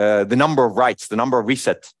 the number of writes, the number of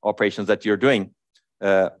reset operations that you're doing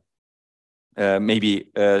may be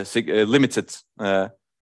limited. The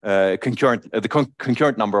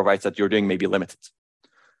concurrent number of writes that you're doing may be limited.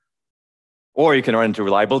 Or you can run into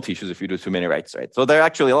reliability issues if you do too many writes, right? So there are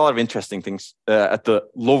actually a lot of interesting things at the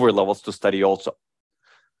lower levels to study also.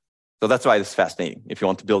 So that's why it's fascinating if you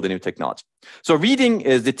want to build a new technology. So reading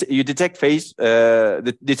is you detect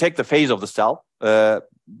the phase of the cell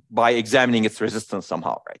by examining its resistance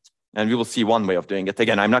somehow, right? And we will see one way of doing it.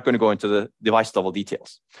 Again, I'm not going to go into the device level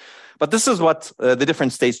details. But this is what the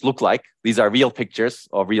different states look like. These are real pictures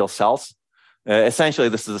of real cells. Essentially,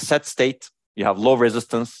 this is a set state. You have low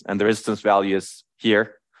resistance, and the resistance value is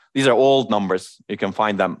here. These are old numbers. You can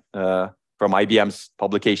find them from IBM's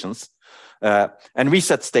publications. And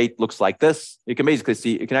reset state looks like this. You can basically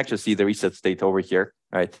see, you can actually see the reset state over here,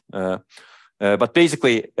 right? But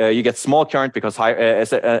basically, you get small current because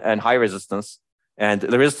and high resistance, and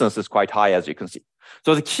the resistance is quite high, as you can see.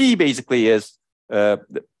 So the key basically is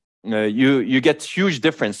you get huge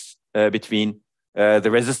difference between the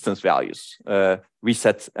resistance values,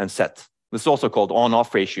 reset and set. This is also called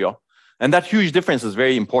on-off ratio. And that huge difference is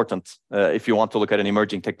very important if you want to look at an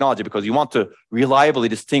emerging technology, because you want to reliably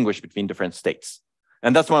distinguish between different states.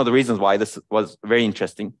 And that's one of the reasons why this was very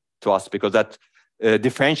interesting to us, because that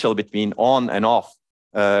differential between on and off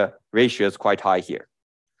ratio is quite high here.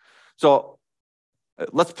 So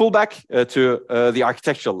let's pull back to the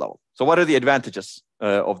architectural level. So what are the advantages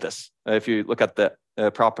of this, if you look at the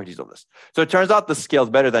properties of this? So it turns out this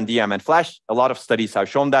scales better than DRAM and flash. A lot of studies have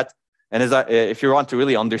shown that. And if you want to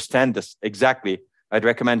really understand this exactly, I'd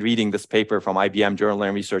recommend reading this paper from IBM Journal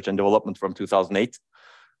of Research and Development from 2008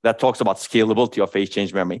 that talks about scalability of phase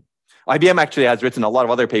change memory. IBM actually has written a lot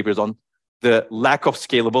of other papers on the lack of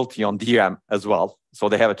scalability on DRAM as well. So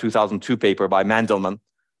they have a 2002 paper by Mandelman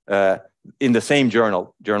in the same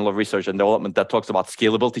journal, Journal of Research and Development, that talks about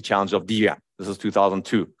scalability challenge of DRAM. This is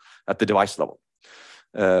 2002 at the device level.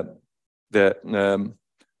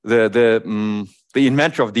 The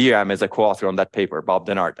inventor of DRAM is a co-author on that paper, Bob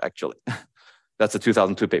Dennard, actually. That's a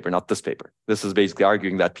 2002 paper, not this paper. This is basically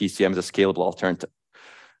arguing that PCM is a scalable alternative.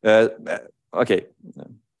 Okay.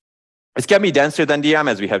 It can be denser than DRAM,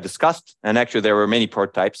 as we have discussed. And actually, there were many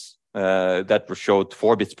prototypes that showed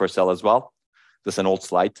 4 bits per cell as well. This is an old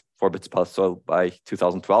slide, 4 bits per cell by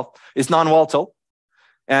 2012. It's non-volatile,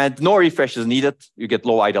 and no refresh is needed. You get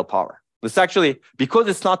low idle power. This actually, because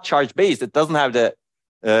it's not charge-based, it doesn't have the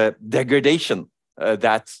degradation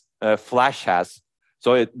that flash has.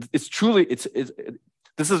 So this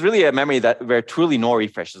is really a memory where truly no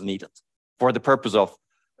refresh is needed for the purpose of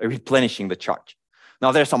replenishing the charge.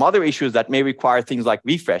 Now, there are some other issues that may require things like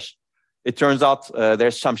refresh. It turns out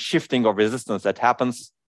there's some shifting of resistance that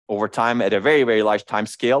happens over time at a very, very large time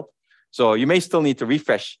scale. So you may still need to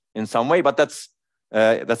refresh in some way, but that's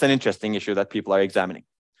an interesting issue that people are examining.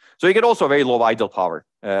 So you get also very low idle power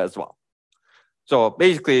as well. So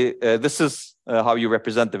basically, this is how you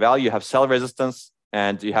represent the value. You have cell resistance,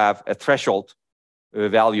 and you have a threshold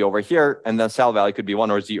value over here, and then cell value could be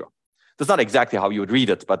 1 or 0. That's not exactly how you would read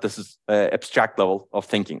it, but this is abstract level of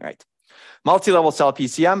thinking, right? Multi-level cell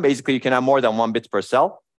PCM, basically, you can have more than 1 bit per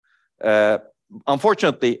cell.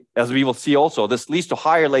 Unfortunately, as we will see also, this leads to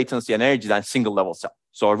higher latency and energy than single-level cell.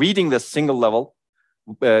 So reading this single level,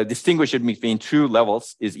 distinguishing between 2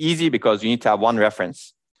 levels is easy because you need to have 1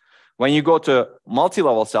 reference. When you go to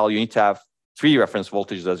multi-level cell, you need to have 3 reference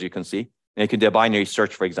voltages, as you can see. And you can do a binary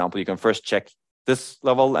search, for example. You can first check this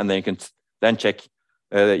level, and then you can then check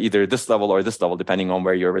either this level or this level, depending on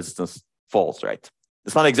where your resistance falls, right?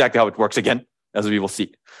 It's not exactly how it works again, as we will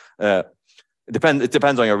see. It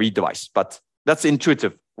depends on your read device, but that's the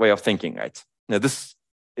intuitive way of thinking, right? Now,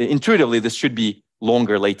 intuitively, this should be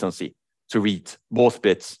longer latency to read both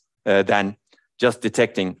bits than just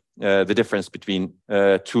detecting the difference between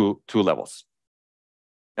two levels.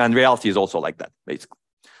 And reality is also like that, basically.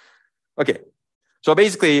 Okay, so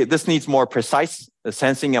basically, this needs more precise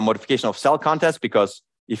sensing and modification of cell contents, because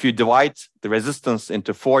if you divide the resistance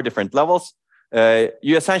into 4 different levels,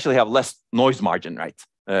 you essentially have less noise margin, right?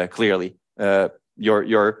 Clearly, the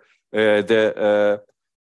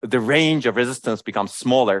range of resistance becomes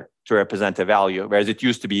smaller to represent a value, whereas it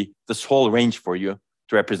used to be this whole range for you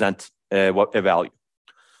to represent a value.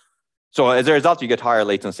 So as a result, you get higher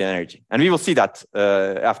latency and energy. And we will see that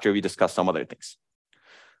after we discuss some other things.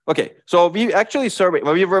 Okay, so we actually surveyed,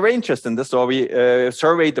 well, we were very interested in this, so we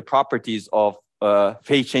surveyed the properties of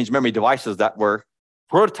phase change memory devices that were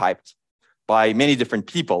prototyped by many different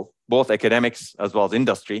people, both academics as well as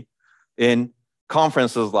industry, in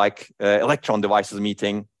conferences like Electron Devices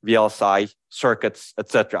Meeting, VLSI, circuits,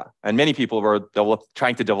 etc. And many people were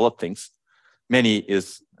trying to develop things. Many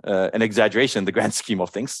is an exaggeration in the grand scheme of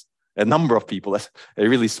things. A number of people, a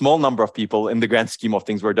really small number of people in the grand scheme of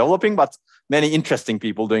things were developing, but many interesting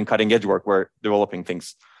people doing cutting edge work were developing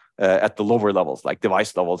things at the lower levels, like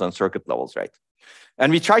device levels and circuit levels, right?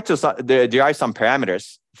 And we tried to derive some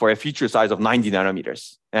parameters for a feature size of 90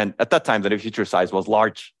 nanometers. And at that time, the feature size was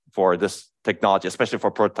large for this technology, especially for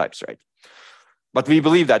prototypes, right? But we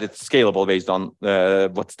believe that it's scalable based on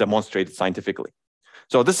what's demonstrated scientifically.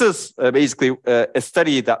 So this is basically a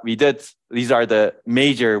study that we did. These are the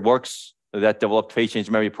major works that developed phase change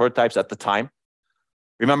memory prototypes at the time.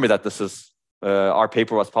 Remember that this is, our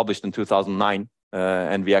paper was published in 2009,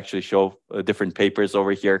 and we actually show different papers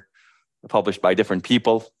over here published by different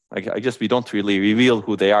people. I guess we don't really reveal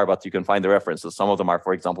who they are, but you can find the references. Some of them are,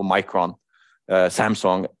 for example, Micron,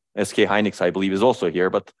 Samsung, SK Hynix, I believe, is also here,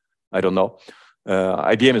 but I don't know.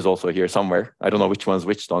 IBM is also here somewhere. I don't know which one's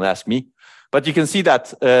which, don't ask me. But you can see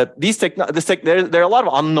that there are a lot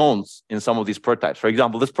of unknowns in some of these prototypes. For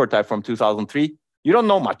example, this prototype from 2003, you don't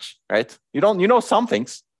know much, right? You know some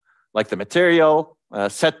things, like the material,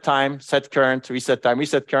 set time, set current, reset time,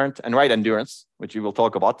 reset current, and write endurance, which we will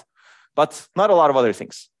talk about, but not a lot of other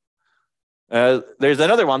things. There's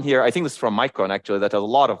another one here, I think this is from Micron actually, that has a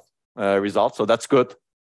lot of results, so that's good.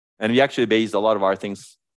 And we actually based a lot of our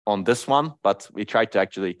things on this one, but we tried to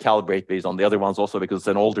actually calibrate based on the other ones also because it's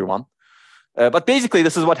an older one. But basically,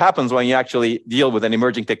 this is what happens when you actually deal with an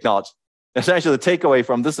emerging technology. Essentially, the takeaway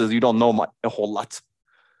from this is you don't know a whole lot.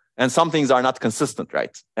 And some things are not consistent,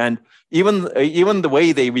 right? And even the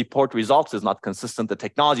way they report results is not consistent. The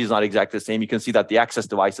technology is not exactly the same. You can see that the access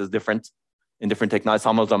device is different in different technologies.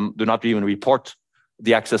 Some of them do not even report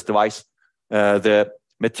the access device. The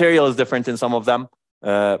material is different in some of them.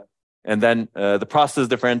 And then the process is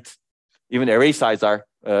different. Even array size are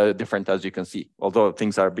different, as you can see, although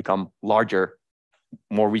things are become larger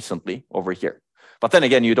more recently over here. But then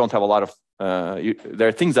again, you don't have a lot of, there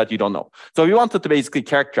are things that you don't know. So we wanted to basically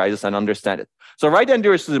characterize this and understand it. So write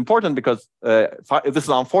endurance is important because this is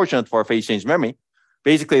unfortunate for phase change memory.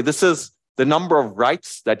 Basically, this is the number of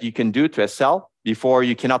writes that you can do to a cell before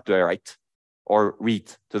you cannot do a write or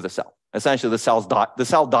read to the cell. Essentially, the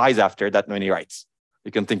cell dies after that many writes.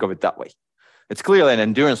 You can think of it that way. It's clearly an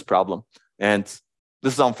endurance problem. And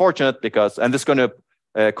this is unfortunate because, and this is going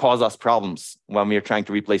to cause us problems when we are trying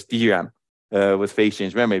to replace DRAM with phase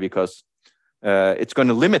change memory because it's going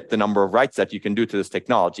to limit the number of writes that you can do to this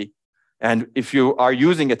technology. And if you are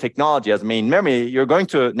using a technology as main memory, you're going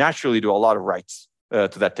to naturally do a lot of writes to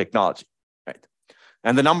that technology, right?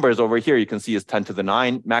 And the numbers over here you can see is 10 to the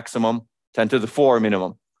 9 maximum, 10 to the 4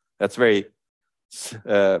 minimum. That's very,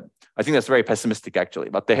 I think that's very pessimistic actually,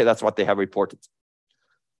 but that's what they have reported.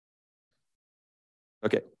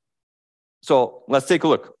 Okay, so let's take a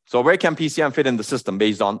look. So where can PCM fit in the system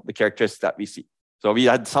based on the characteristics that we see? So we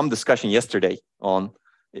had some discussion yesterday on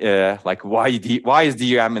like why is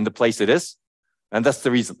DRAM in the place it is? And that's the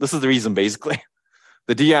reason. This is the reason basically.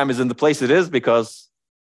 The DRAM is in the place it is because,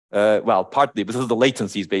 well, partly, but this is the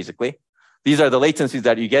latencies basically. These are the latencies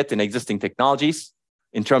that you get in existing technologies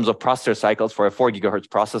in terms of processor cycles for a 4 gigahertz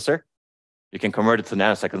processor. You can convert it to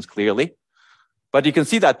nanoseconds clearly. But you can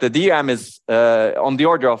see that the DRAM is on the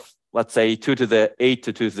order of, let's say, 2 to the 8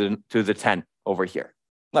 to 2 to the 10 over here.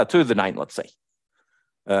 No, 2 to the 9, let's say.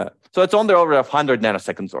 So it's on the order of 100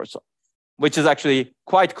 nanoseconds or so, which is actually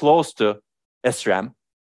quite close to SRAM,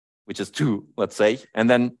 which is 2, let's say. And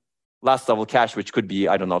then last level cache, which could be,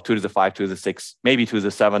 I don't know, 2 to the 5, 2 to the 6, maybe 2 to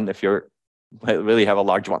the 7 if you really have a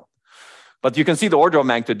large one. But you can see the order of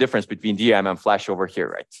magnitude difference between DRAM and flash over here,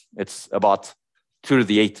 right? It's about 2 to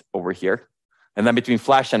the 8 over here. And then between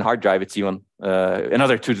flash and hard drive, it's even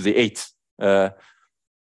another 2 to the 8.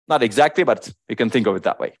 Not exactly, but you can think of it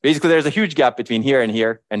that way. Basically, there's a huge gap between here and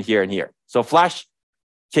here and here and here. So flash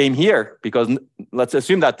came here because let's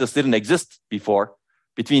assume that this didn't exist before.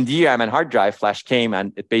 Between DRAM and hard drive, flash came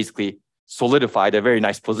and it basically solidified a very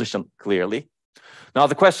nice position clearly. Now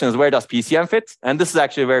the question is, where does PCM fit? And this is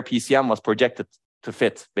actually where PCM was projected to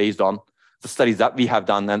fit based on the studies that we have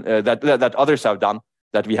done and that others have done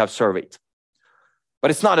that we have surveyed. But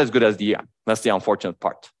it's not as good as DRAM. That's the unfortunate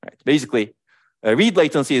part, right? Basically, read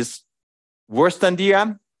latency is worse than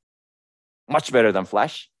DRAM, much better than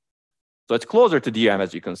flash. So it's closer to DRAM,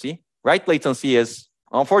 as you can see. Write latency is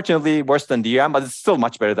unfortunately worse than DRAM, but it's still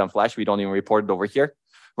much better than flash. We don't even report it over here.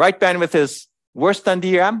 Write bandwidth is worse than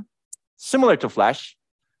DRAM, similar to flash.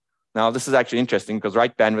 Now, this is actually interesting because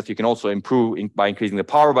write bandwidth you can also improve by increasing the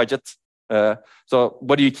power budget. So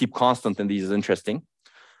what do you keep constant in these is interesting.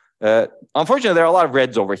 Unfortunately, there are a lot of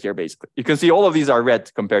reds over here, basically. You can see all of these are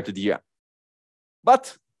red compared to DRAM.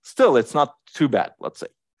 But still, it's not too bad, let's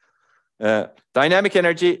say. Dynamic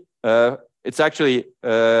energy, it's actually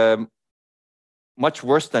much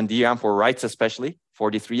worse than DRAM for writes especially,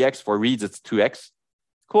 43x. For reads, it's 2x.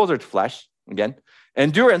 Closer to flash, again.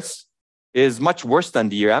 Endurance is much worse than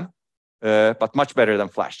DRAM, but much better than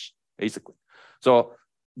flash, basically. So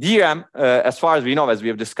DRAM, as far as we know, as we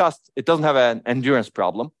have discussed, it doesn't have an endurance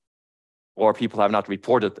problem, or people have not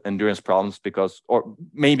reported endurance problems because, or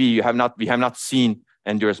maybe we have not seen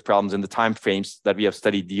endurance problems in the time frames that we have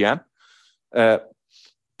studied DRAM.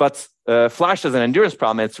 But flash is an endurance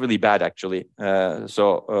problem. It's really bad, actually. As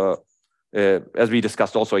we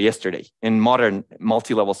discussed also yesterday, in modern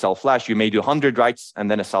multi-level cell flash, you may do 100 writes and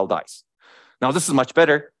then a cell dies. Now, this is much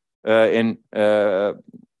better in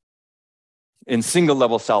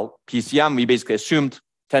single-level cell PCM. We basically assumed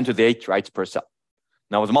 10 to the 8 writes per cell.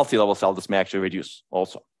 Now, with a multi-level cell, this may actually reduce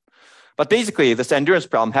also. But basically, this endurance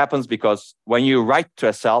problem happens because when you write to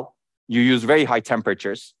a cell, you use very high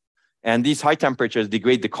temperatures. And these high temperatures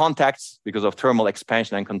degrade the contacts because of thermal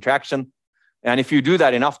expansion and contraction. And if you do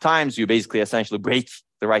that enough times, you basically essentially break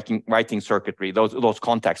the writing circuitry. Those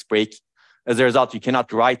contacts break. As a result, you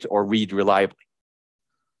cannot write or read reliably.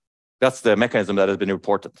 That's the mechanism that has been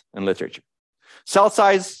reported in literature. Cell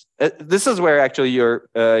size, this is where actually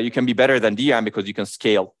you can be better than DRAM because you can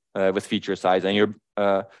scale with feature size. And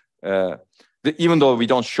even though we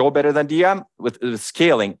don't show better than DRAM, with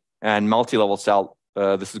scaling and multi-level cell,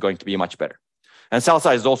 this is going to be much better. And cell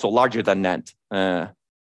size is also larger than NAND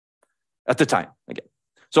at the time, again.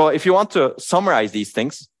 So if you want to summarize these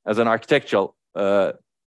things as an architectural, pros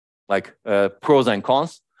and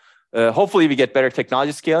cons, hopefully we get better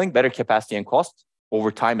technology scaling, better capacity and cost over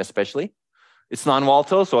time, especially. It's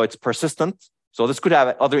non-volatile, so it's persistent. So this could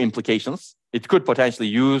have other implications. It could potentially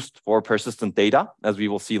be used for persistent data, as we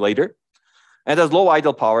will see later. And as low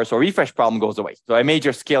idle power, so refresh problem goes away. So a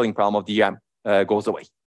major scaling problem of DRAM goes away.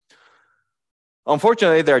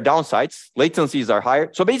 Unfortunately, there are downsides. Latencies are higher.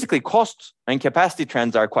 So basically, cost and capacity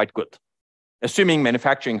trends are quite good. Assuming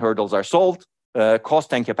manufacturing hurdles are solved,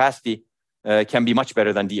 cost and capacity can be much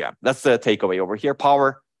better than DRAM. That's the takeaway over here.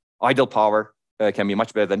 Power, idle power can be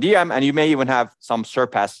much better than DRAM, and you may even have some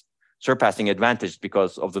surpassing advantage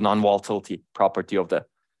because of the non-volatility property of the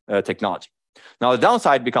technology. Now, the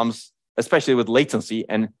downside becomes, especially with latency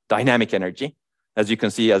and dynamic energy. As you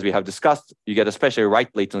can see, as we have discussed, you get especially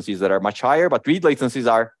write latencies that are much higher, but read latencies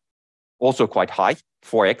are also quite high,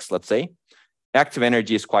 4x, let's say. Active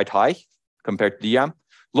energy is quite high compared to DRAM.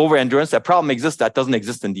 Lower endurance, a problem exists that doesn't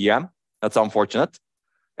exist in DRAM. That's unfortunate.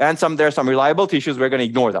 And there are some reliability issues. We're going to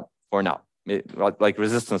ignore them for now, like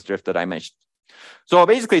resistance drift that I mentioned. So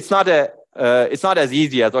basically, it's not as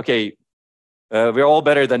easy as, okay, we're all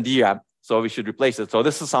better than DRAM, so we should replace it. So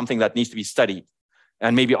this is something that needs to be studied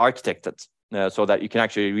and maybe architected so that you can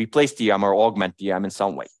actually replace DRAM or augment DRAM in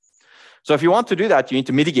some way. So if you want to do that, you need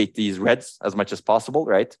to mitigate these reds as much as possible,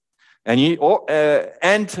 right? And you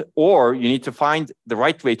need to find the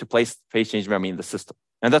right way to place phase change memory in the system.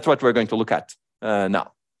 And that's what we're going to look at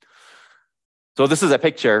now. So this is a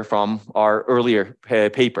picture from our earlier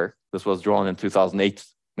paper. This was drawn in 2008,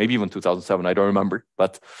 maybe even 2007, I don't remember.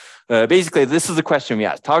 But basically, this is the question we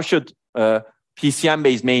asked. How should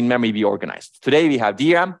PCM-based main memory be organized? Today, we have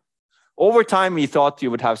DRAM. Over time, we thought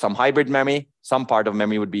you would have some hybrid memory. Some part of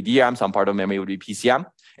memory would be DRAM, some part of memory would be PCM.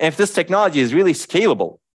 And if this technology is really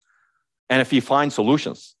scalable, and if we find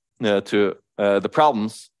solutions to the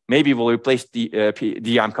problems, maybe we'll replace the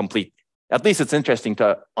DRAM completely. At least it's interesting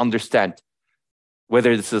to understand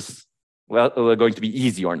whether this is going to be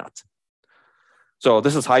easy or not. So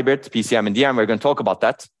this is hybrid, PCM and DRAM. We're going to talk about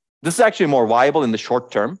that. This is actually more viable in the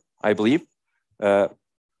short term, I believe.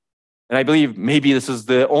 And I believe maybe this is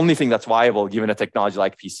the only thing that's viable given a technology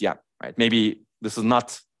like PCM, right? Maybe this is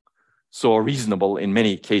not so reasonable in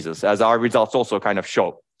many cases, as our results also kind of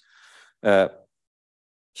show.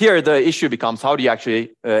 Here, the issue becomes how do you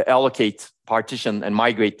actually allocate, partition, and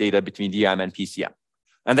migrate data between DRAM and PCM?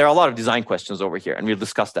 And there are a lot of design questions over here, and we'll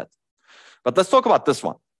discuss that. But let's talk about this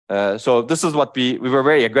one. So this is what we were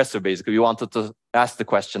very aggressive, basically. We wanted to ask the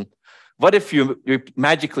question, what if you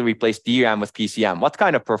magically replace DRAM with PCM? What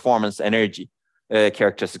kind of performance, energy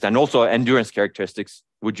characteristics, and also endurance characteristics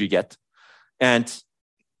would you get? And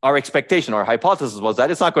our expectation, our hypothesis was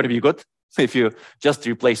that it's not going to be good if you just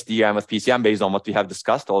replace DRAM with PCM based on what we have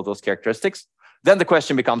discussed, all those characteristics. Then the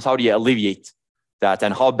question becomes, how do you alleviate that,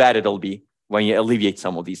 and how bad it'll be when you alleviate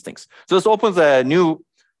some of these things? So this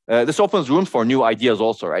opens room for new ideas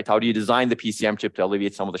also, right? How do you design the PCM chip to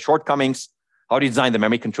alleviate some of the shortcomings? How do you design the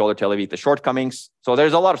memory controller to alleviate the shortcomings? So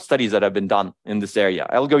there's a lot of studies that have been done in this area.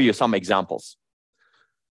 I'll give you some examples.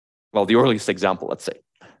 Well, the earliest example, let's say.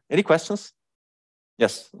 Any questions?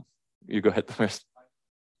 Yes, you go ahead first.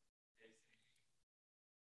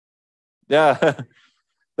 Yeah,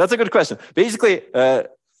 that's a good question. Basically,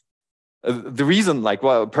 The reason, like,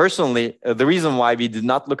 well, personally, the reason why we did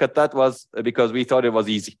not look at that was because we thought it was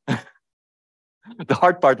easy. The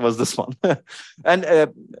hard part was this one.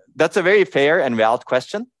 And that's a very fair and valid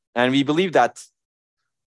question. And we believe that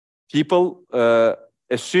people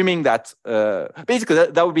assuming that basically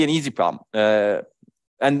that would be an easy problem.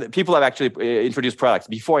 And people have actually introduced products.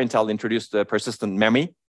 Before Intel introduced the persistent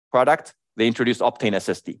memory product, they introduced Optane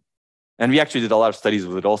SSD. And we actually did a lot of studies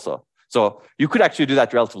with it also. So you could actually do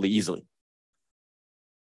that relatively easily.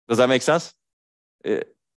 Does that make sense? So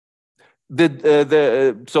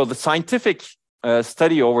the scientific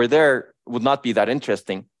study over there would not be that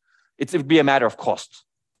interesting. It would be a matter of cost.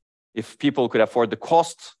 If people could afford the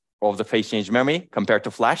cost of the phase change memory compared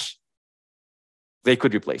to flash, they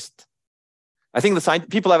could replace it. I think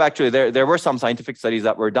people have actually, there were some scientific studies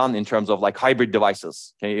that were done in terms of like hybrid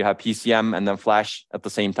devices. Can you have PCM and then flash at the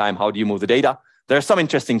same time? How do you move the data? There's some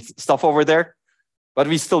interesting stuff over there, but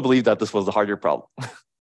we still believe that this was the harder problem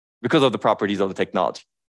because of the properties of the technology.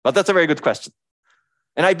 But that's a very good question.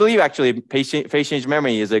 And I believe actually phase change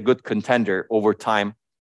memory is a good contender over time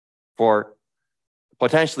for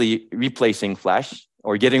potentially replacing flash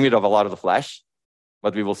or getting rid of a lot of the flash,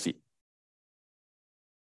 but we will see.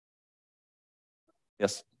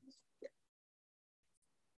 Yes.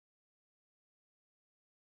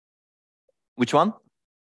 Which one?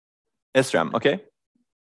 SRAM, okay.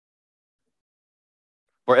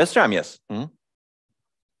 For SRAM, yes. Mm-hmm.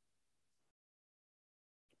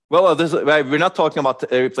 Well, we're not talking about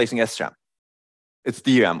replacing SRAM. It's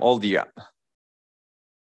DRAM, all DRAM.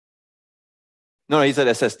 No, he said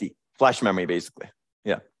SSD, flash memory, basically.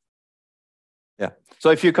 Yeah. Yeah. So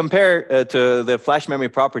if you compare to the flash memory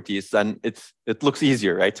properties, then it looks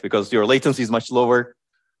easier, right? Because your latency is much lower.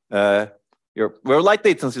 Your light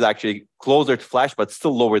latency is actually closer to flash, but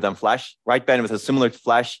still lower than flash. Write bandwidth is similar to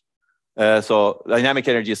flash. So dynamic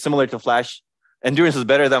energy is similar to flash. Endurance is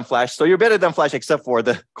better than flash. So you're better than flash except for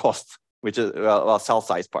the cost, which is well, cell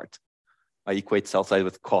size part. I equate cell size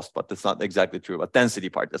with cost, but that's not exactly true. But density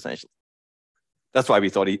part, essentially. That's why we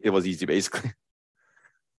thought it was easy, basically.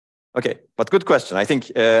 Okay, but good question. I think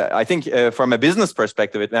from a business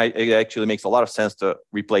perspective, it actually makes a lot of sense to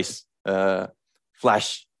replace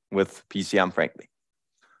flash with PCM, frankly.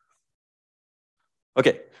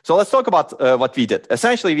 Okay, so let's talk about what we did.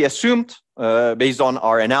 Essentially, we assumed, based on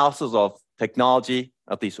our analysis of technology,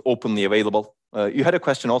 at least openly available. You had a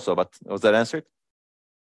question also, but was that answered?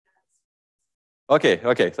 Okay,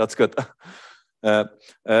 that's good.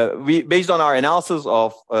 Based on our analysis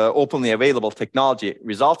of openly available technology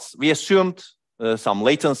results, we assumed some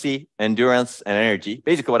latency, endurance, and energy,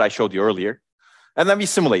 basically what I showed you earlier. And then we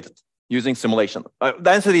simulated using simulation.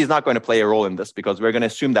 Density is not going to play a role in this because we're going to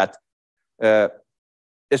assume that,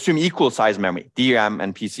 assume equal size memory. DRAM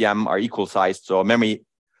and PCM are equal sized, so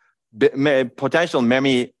potential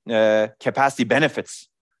memory capacity benefits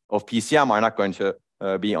of PCM are not going to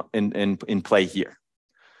be in play here.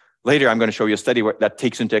 Later, I'm going to show you a study that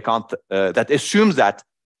takes into account, that assumes that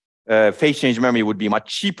phase change memory would be much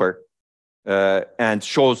cheaper and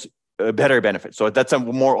shows better benefits. So that's a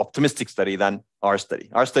more optimistic study than our study.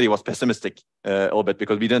 Our study was pessimistic a little bit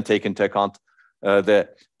because we didn't take into account the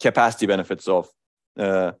capacity benefits of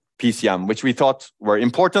PCM, which we thought were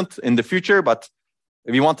important in the future, but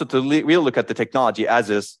we wanted to really look at the technology as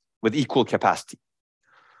is with equal capacity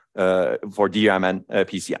for DRAM and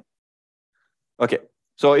PCM. Okay.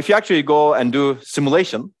 So if you actually go and do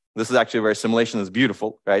simulation, this is actually where simulation is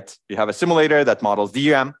beautiful, right? You have a simulator that models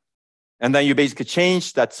DRAM, and then you basically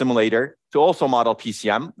change that simulator to also model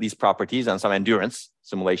PCM, these properties, and some endurance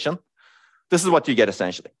simulation. This is what you get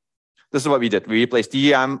essentially. This is what we did. We replaced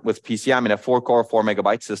DRAM with PCM in a 4-core,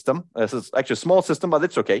 4-megabyte system. This is actually a small system, but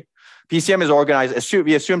it's okay. PCM is organized,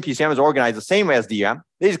 we assume PCM is organized the same way as DRAM.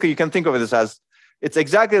 Basically, you can think of this as it's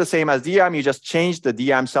exactly the same as DRAM. You just change the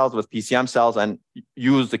DRAM cells with PCM cells and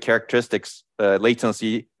use the characteristics,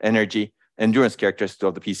 latency, energy, endurance characteristics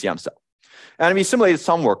of the PCM cell. And we simulated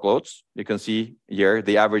some workloads. You can see here,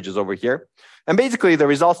 the average is over here. And basically, the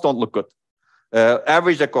results don't look good.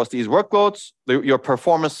 Average across these workloads, your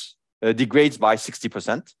performance degrades by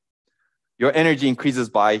 60%. Your energy increases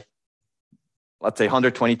by, let's say,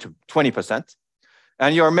 120 to 20%.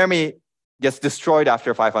 And your memory gets destroyed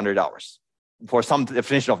after 500 hours. For some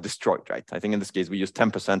definition of destroyed, right? I think in this case, we use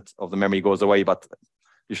 10% of the memory goes away, but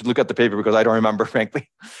you should look at the paper because I don't remember,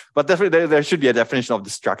 frankly. But definitely there should be a definition of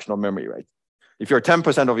destruction of memory, right? If your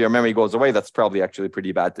 10% of your memory goes away, that's probably actually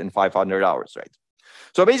pretty bad in 500 hours, right?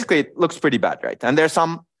 So basically, it looks pretty bad, right? And there's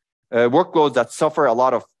some workloads that suffer a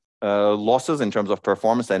lot of losses in terms of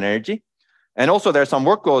performance and energy. And also, there are some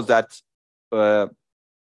workloads that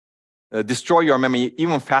destroy your memory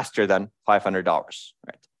even faster than 500 hours,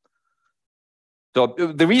 right? So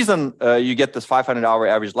the reason you get this 500-hour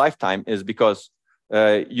average lifetime is because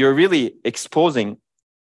you're really exposing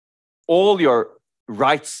all your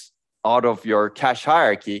writes out of your cache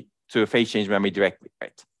hierarchy to phase change memory directly,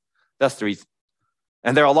 right? That's the reason.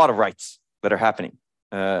 And there are a lot of writes that are happening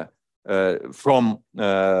from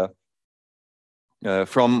your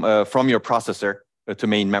processor to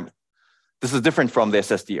main memory. This is different from the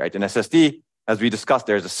SSD, right? In SSD, as we discussed,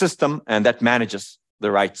 there's a system and that manages the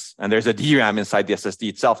writes. And there's a DRAM inside the SSD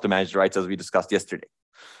itself to manage the writes, as we discussed yesterday.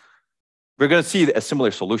 We're going to see a similar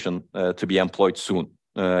solution to be employed soon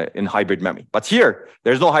in hybrid memory. But here,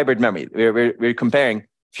 there's no hybrid memory. We're comparing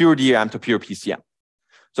pure DRAM to pure PCM.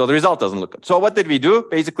 So the result doesn't look good. So what did we do?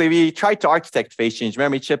 Basically, we tried to architect phase change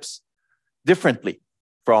memory chips differently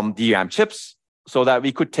from DRAM chips so that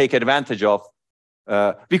we could take advantage of,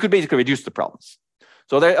 we could basically reduce the problems.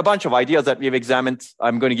 So there are a bunch of ideas that we've examined.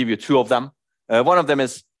 I'm going to give you two of them. One of them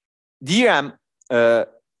is DRAM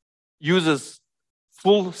uses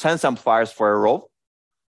full sense amplifiers for a row.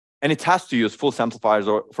 And it has to use full sense amplifiers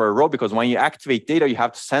for a row because when you activate data, you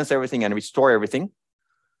have to sense everything and restore everything.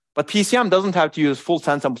 But PCM doesn't have to use full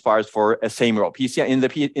sense amplifiers for a same row. In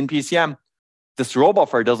PCM, this row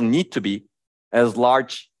buffer doesn't need to be as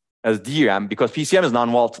large as DRAM because PCM is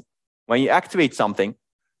non-volatile. When you activate something,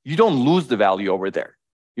 you don't lose the value over there.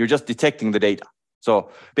 You're just detecting the data. So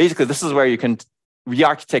basically, this is where you can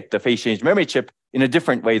re-architect the phase change memory chip in a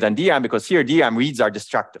different way than DRAM because here DRAM reads are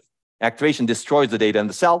destructive. Activation destroys the data in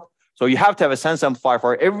the cell. So you have to have a sense amplifier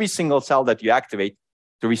for every single cell that you activate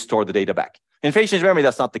to restore the data back. In phase change memory,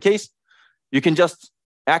 that's not the case. You can just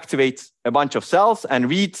activate a bunch of cells and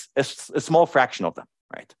read a small fraction of them,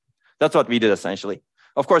 right? That's what we did essentially.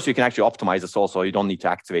 Of course, you can actually optimize this also. You don't need to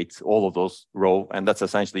activate all of those row, and that's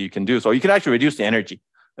essentially you can do. So you can actually reduce the energy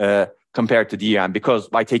compared to DRAM because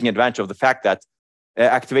by taking advantage of the fact that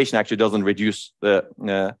activation actually doesn't reduce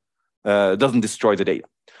the, doesn't destroy the data.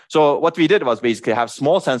 So what we did was basically have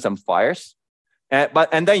small sense amplifiers,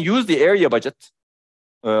 and then use the area budget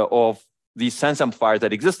of these sense amplifiers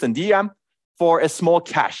that exist in DRAM for a small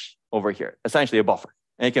cache over here, essentially a buffer.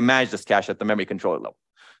 And you can manage this cache at the memory controller level.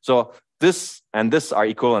 So this and this are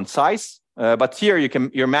equivalent size, but here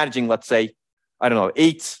you're managing, let's say, I don't know,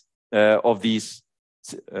 8 of these.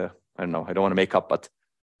 I don't know. I don't want to make up, but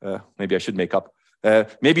maybe I should make up.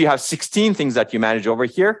 Maybe you have 16 things that you manage over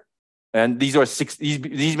here, and these are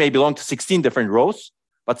these may belong to 16 different rows,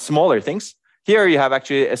 but smaller things. Here you have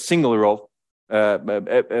actually a single row,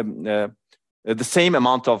 the same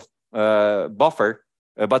amount of buffer,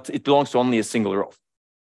 but it belongs to only a single row.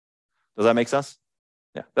 Does that make sense?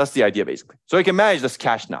 Yeah, that's the idea basically. So you can manage this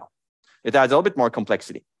cache now. It adds a little bit more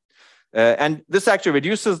complexity. And this actually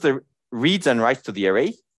reduces the reads and writes to the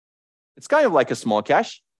array. It's kind of like a small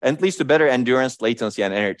cache and leads to better endurance, latency,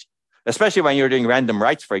 and energy. Especially when you're doing random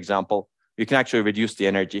writes, for example, you can actually reduce the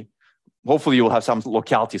energy. Hopefully you will have some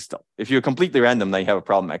locality still. If you're completely random, then you have a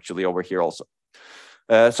problem actually over here also.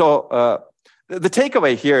 The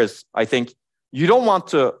takeaway here is, I think, you don't want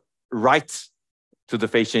to write to the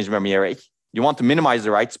phase change memory array. You want to minimize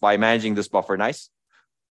the writes by managing this buffer nice.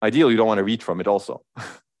 Ideally, you don't want to read from it also,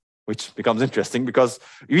 which becomes interesting because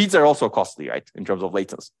reads are also costly, right, in terms of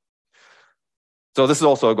latency. So this is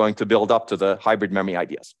also going to build up to the hybrid memory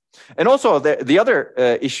ideas. And also the other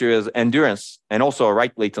issue is endurance and also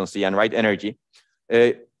write latency and write energy.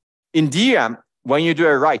 In DRAM, when you do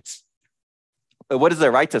a write, what is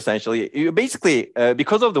a write essentially? You basically,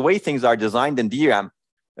 because of the way things are designed in DRAM,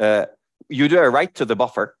 you do a write to the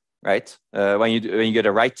buffer, right? When you get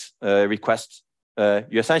a write request,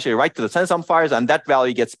 you essentially write to the sense amplifiers, and that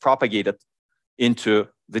value gets propagated into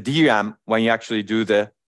the DRAM when you actually do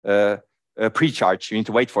the pre-charge. You need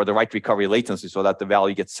to wait for the write recovery latency so that the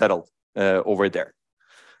value gets settled over there.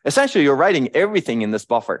 Essentially, you're writing everything in this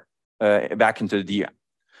buffer back into the DRAM.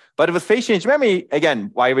 But with phase change memory, again,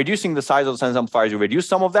 by reducing the size of the sense amplifiers, you reduce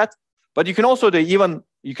some of that. But you can also do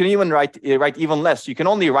write even less. You can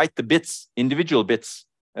only write the bits, individual bits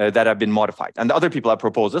that have been modified. And the other people have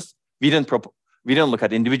proposed this. We didn't look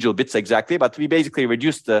at individual bits exactly, but we basically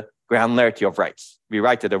reduced the granularity of writes. We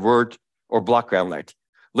write at a word or block granularity.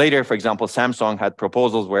 Later, for example, Samsung had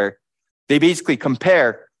proposals where they basically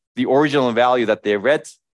compare the original value that they read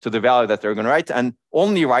to the value that they're going to write and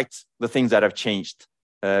only write the things that have changed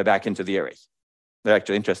back into the array. They're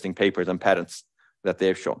actually interesting papers and patents that they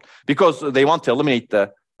have shown because they want to eliminate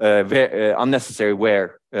the unnecessary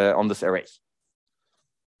wear on this array.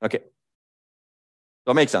 Okay.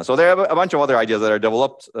 So it makes sense. So there are a bunch of other ideas that are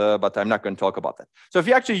developed, but I'm not going to talk about that. So if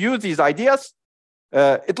you actually use these ideas,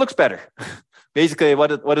 it looks better. basically, what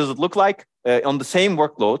does it look like? On the same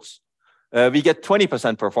workloads, we get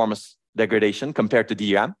 20% performance degradation compared to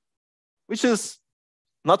DRAM, which is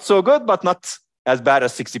not so good, but not as bad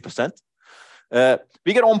as 60%.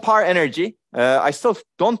 We get on-par energy. I still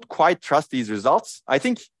don't quite trust these results. I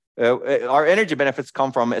think our energy benefits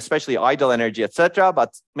come from especially idle energy, etc.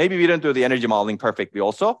 But maybe we didn't do the energy modeling perfectly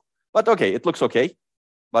also. But okay, it looks okay.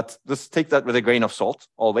 But just take that with a grain of salt,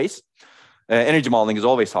 always. Energy modeling is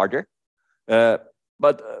always harder. But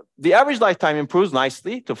the average lifetime improves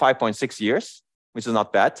nicely to 5.6 years, which is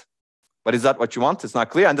not bad. But is that what you want? It's not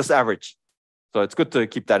clear. And this is average. So it's good to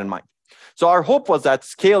keep that in mind. So our hope was that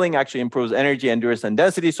scaling actually improves energy, endurance, and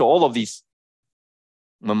density. So all of these,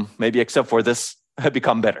 maybe except for this,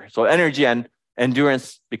 become better. So energy and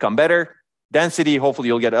endurance become better. Density, hopefully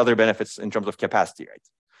you'll get other benefits in terms of capacity, right?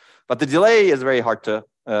 But the delay is very hard to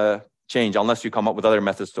change unless you come up with other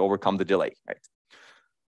methods to overcome the delay, right?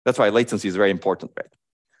 That's why latency is very important, right?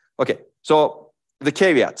 Okay, so the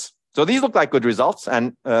caveats. So these look like good results,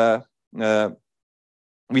 and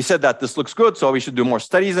we said that this looks good, so we should do more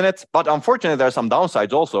studies in it. But unfortunately, there are some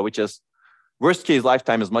downsides also, which is worst case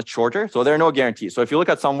lifetime is much shorter, so there are no guarantees. So if you look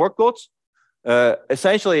at some workloads,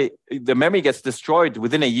 essentially the memory gets destroyed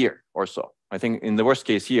within a year or so. I think in the worst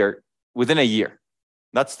case here, within a year.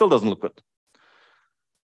 That still doesn't look good.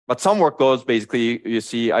 But some workloads, basically, you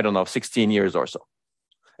see, I don't know, 16 years or so.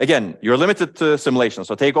 Again, you're limited to simulation.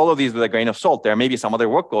 So take all of these with a grain of salt. There may be some other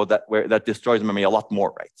workload that destroys memory a lot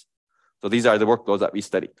more, right? So these are the workloads that we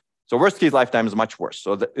studied. So worst case lifetime is much worse.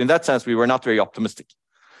 So in that sense, we were not very optimistic.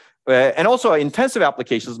 And also intensive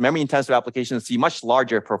applications, memory intensive applications see much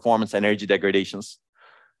larger performance and energy degradations.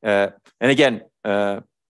 And again,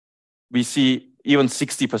 we see even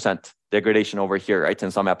 60% degradation over here, right?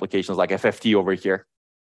 In some applications like FFT over here.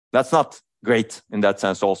 That's not great in that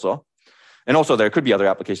sense also. And also there could be other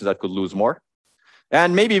applications that could lose more.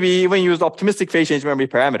 And maybe we even used optimistic phase change memory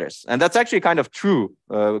parameters. And that's actually kind of true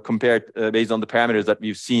compared based on the parameters that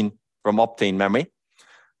we've seen from Optane memory.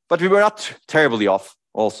 But we were not terribly off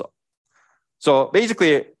also. So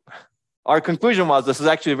basically, our conclusion was this is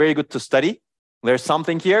actually very good to study. There's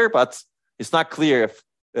something here, but it's not clear if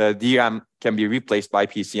DRAM can be replaced by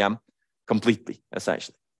PCM completely,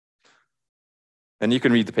 essentially. And you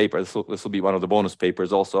can read the paper. This will be one of the bonus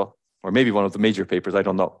papers also, or maybe one of the major papers. I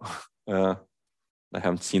don't know. I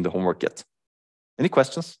haven't seen the homework yet. Any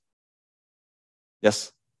questions?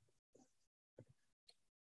 Yes.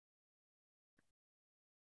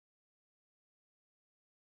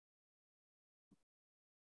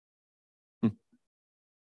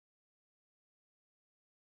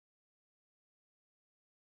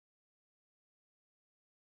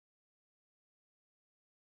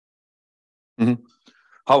 Mm-hmm.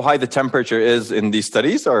 How high the temperature is in these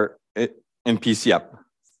studies or in PCM?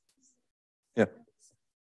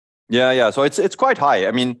 Yeah. So it's quite high.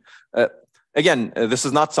 I mean, again, this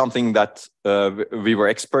is not something that we were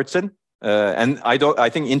experts in, and I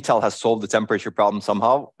think Intel has solved the temperature problem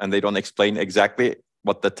somehow, and they don't explain exactly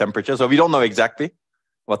what the temperature is. So we don't know exactly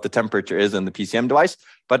what the temperature is in the PCM device,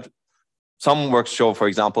 but some works show, for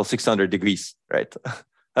example, 600 degrees, right?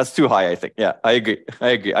 That's too high, I think. Yeah, I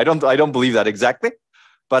agree. I don't believe that exactly,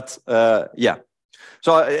 but yeah.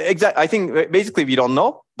 So I think basically we don't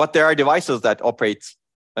know, but there are devices that operate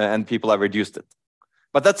and people have reduced it.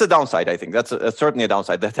 But that's a downside, I think. That's certainly a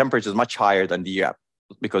downside. The temperature is much higher than DRAM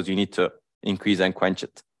because you need to increase and quench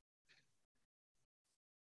it.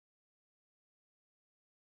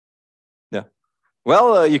 Yeah.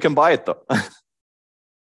 Well, you can buy it though.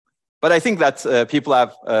 But I think that people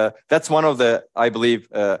have, that's one of the, I believe,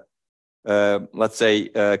 let's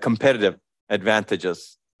say, competitive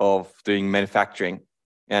advantages of doing manufacturing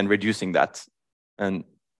and reducing that. And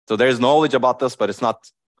so there's knowledge about this, but it's not,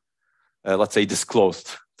 let's say,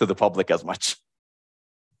 disclosed to the public as much.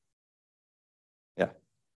 Yeah.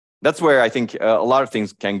 That's where I think a lot of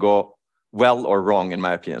things can go well or wrong, in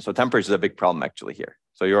my opinion. So temperature is a big problem actually here.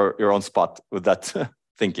 So you're on spot with that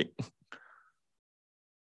thinking.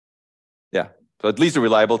 Yeah, so at least the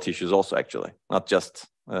reliability issues also actually, not just,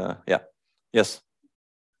 yeah. Yes.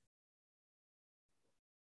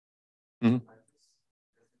 Mm-hmm.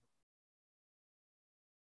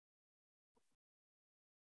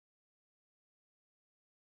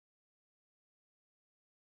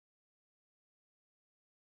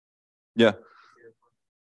 Yeah.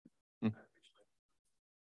 Mm.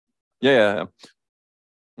 Yeah.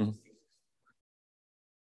 Mm.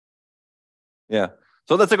 Yeah.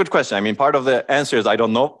 So that's a good question. I mean, part of the answer is I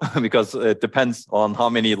don't know because it depends on how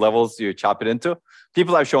many levels you chop it into.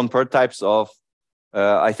 People have shown prototypes of,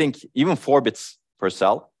 I think, even 4 bits per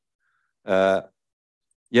cell.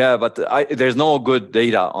 Yeah, but there's no good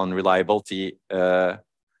data on reliability.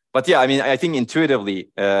 But yeah, I mean, I think intuitively,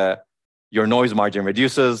 your noise margin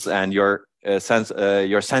reduces and your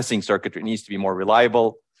sensing circuitry needs to be more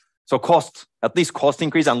reliable. So at least cost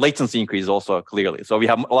increase and latency increase also clearly. So we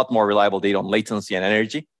have a lot more reliable data on latency and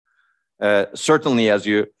energy. Certainly, as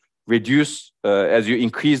you increase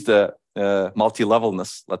the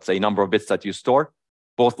multi-levelness, let's say number of bits that you store,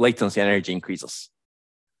 both latency and energy increases.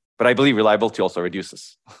 But I believe reliability also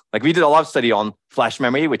reduces. Like we did a lot of study on flash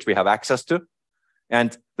memory, which we have access to.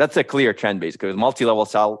 And that's a clear trend basically. With multi-level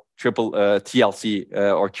cell, triple TLC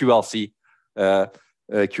or QLC,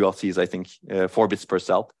 QLC is I think 4 bits per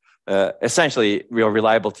cell. Essentially, your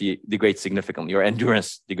reliability degrades significantly. Your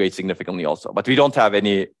endurance degrades significantly also. But we don't have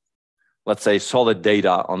any, let's say, solid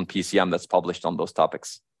data on PCM that's published on those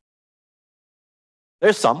topics.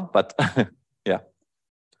 There's some, but yeah.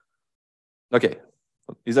 Okay,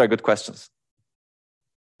 these are good questions.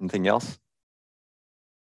 Anything else?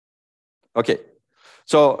 Okay,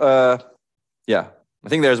 so yeah, I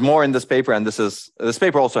think there's more in this paper, and this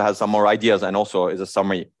paper also has some more ideas and also is a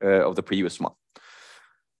summary of the previous one.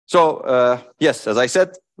 So yes, as I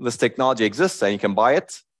said, this technology exists and you can buy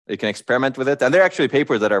it. You can experiment with it. And there are actually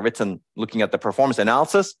papers that are written looking at the performance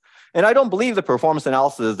analysis. And I don't believe the performance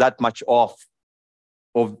analysis is that much off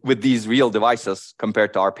with these real devices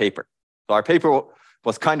compared to our paper. So our paper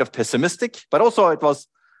was kind of pessimistic, but also it was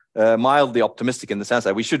mildly optimistic in the sense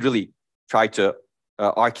that we should really try to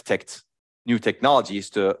architect new technologies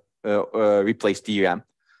to replace DRAM.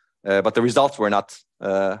 But the results were not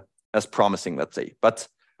as promising, let's say. But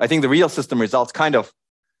I think the real system results kind of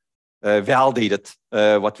validated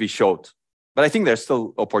what we showed. But I think there's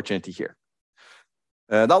still opportunity here.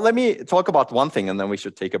 Now let me talk about one thing and then we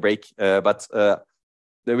should take a break. But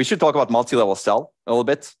we should talk about multi-level cell a little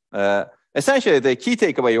bit. Essentially, the key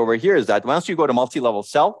takeaway over here is that once you go to multi-level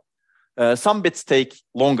cell, some bits take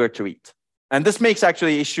longer to read. And this makes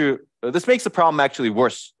the problem actually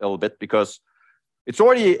worse a little bit because it's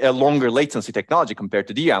already a longer latency technology compared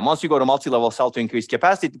to DRAM. Once you go to multi-level cell to increase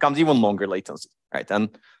capacity, it becomes even longer latency, right?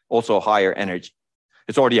 And also higher energy.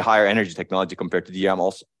 It's already a higher energy technology compared to DRAM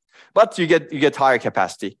also. But you get higher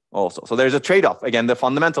capacity also. So there's a trade-off. Again, the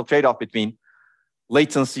fundamental trade-off between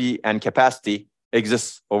latency and capacity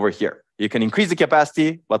exists over here. You can increase the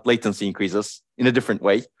capacity, but latency increases in a different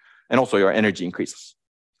way. And also your energy increases.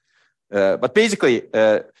 But basically,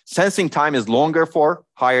 sensing time is longer for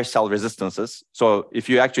higher cell resistances. So if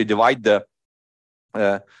you actually divide the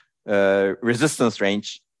resistance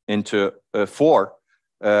range into 4,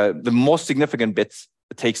 the most significant bits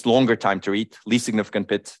takes longer time to read, least significant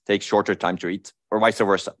bit takes shorter time to read, or vice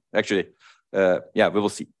versa. Actually, yeah, we will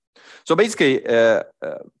see. So basically,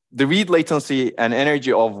 the read latency and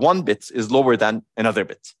energy of one bit is lower than another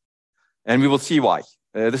bit. And we will see why.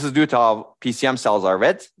 This is due to how PCM cells are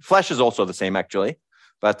read. Flash is also the same, actually.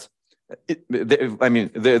 But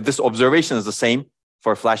this observation is the same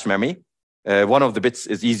for flash memory. One of the bits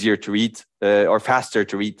is easier to read or faster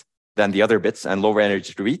to read than the other bits and lower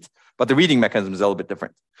energy to read. But the reading mechanism is a little bit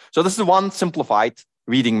different. So this is one simplified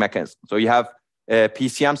reading mechanism. So you have a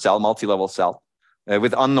PCM cell, multi-level cell,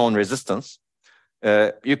 with unknown resistance.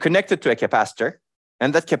 You connect it to a capacitor,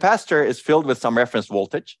 and that capacitor is filled with some reference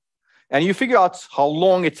voltage. And you figure out how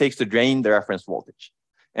long it takes to drain the reference voltage.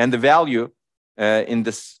 And the value in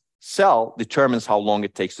this cell determines how long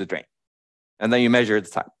it takes to drain. And then you measure the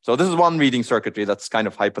time. So this is one reading circuitry that's kind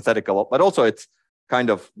of hypothetical, but also it's kind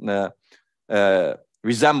of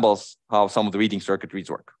resembles how some of the reading circuitries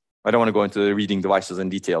work. I don't want to go into the reading devices in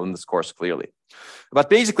detail in this course clearly. But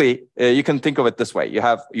basically, you can think of it this way.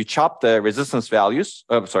 You chop the resistance values,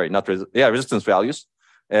 resistance values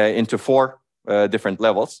into 4 different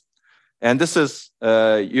levels. And this is,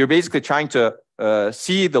 you're basically trying to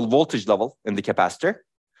see the voltage level in the capacitor.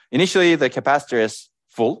 Initially, the capacitor is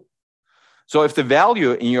full. So if the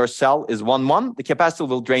value in your cell is 1,1, the capacitor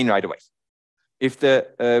will drain right away. If the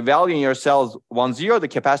value in your cell is 1,0, the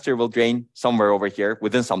capacitor will drain somewhere over here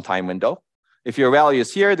within some time window. If your value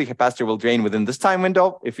is here, the capacitor will drain within this time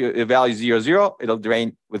window. If your value is 0,0, it'll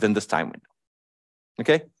drain within this time window.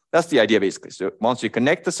 Okay, that's the idea basically. So once you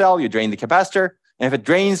connect the cell, you drain the capacitor. And if it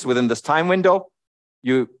drains within this time window,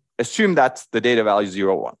 you assume that the data value is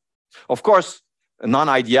 0,1. Of course,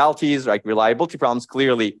 non-idealities like reliability problems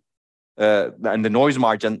clearly, and the noise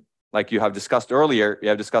margin, like you have discussed earlier,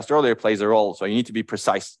 plays a role. So you need to be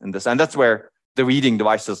precise in this. And that's where the reading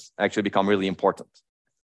devices actually become really important.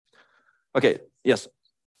 Okay, yes.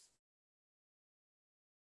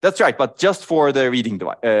 That's right, but just for the reading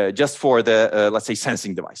device, just for the, let's say,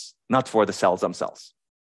 sensing device, not for the cells themselves.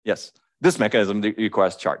 Yes. This mechanism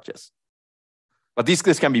requires charges. But this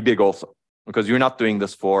can be big also, because you're not doing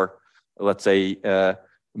this for, let's say,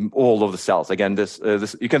 all of the cells. Again, this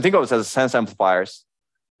you can think of it as sense amplifiers.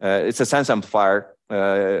 It's a sense amplifier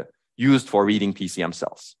used for reading PCM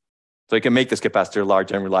cells. So you can make this capacitor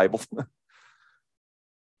large and reliable.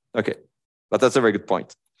 Okay, but that's a very good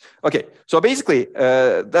point. Okay, so basically,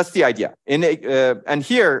 that's the idea. And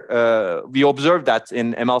here, we observed that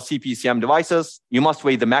in MLC PCM devices, you must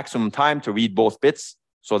wait the maximum time to read both bits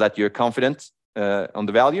so that you're confident on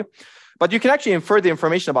the value. But you can actually infer the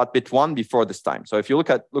information about bit 1 before this time. So if you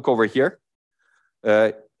look over here,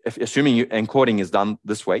 assuming encoding is done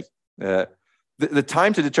this way, the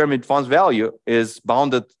time to determine bit 1's value is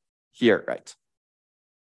bounded here, right?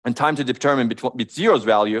 And time to determine bit 0's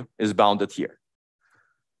value is bounded here.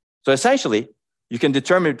 So essentially, you can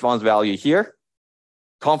determine bit 1's value here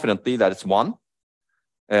confidently that it's 1.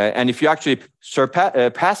 And if you actually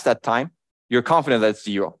pass that time, you're confident that it's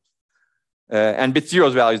 0. And bit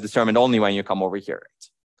 0's value is determined only when you come over here. Right?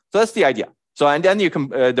 So that's the idea. So, and then you can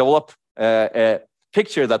develop a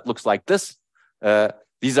picture that looks like this.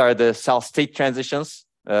 These are the cell state transitions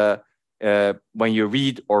when you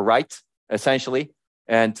read or write, essentially.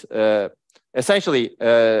 And essentially,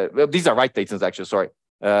 well, these are write latencies, actually, sorry.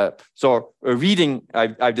 So reading,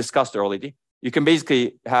 I've discussed already. You can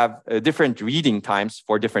basically have different reading times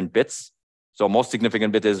for different bits. So most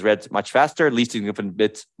significant bit is read much faster, least significant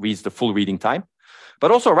bit reads the full reading time.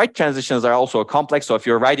 But also write transitions are also complex. So if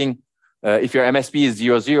you're writing, if your MSB is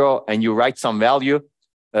 00 and you write some value,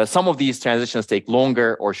 some of these transitions take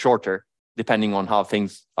longer or shorter, depending on how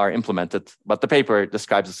things are implemented. But the paper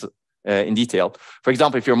describes this in detail. For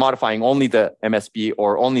example, if you're modifying only the MSB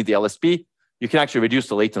or only the LSB, you can actually reduce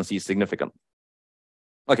the latency significantly.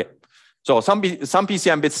 Okay. So some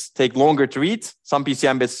PCM bits take longer to read, some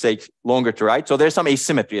PCM bits take longer to write. So there's some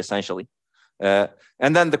asymmetry essentially.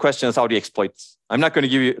 And then the question is, how do you exploit this? I'm not going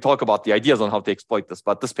to talk about the ideas on how to exploit this,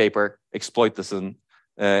 but this paper exploits this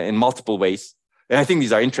in multiple ways. And I think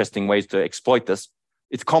these are interesting ways to exploit this.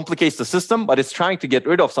 It complicates the system, but it's trying to get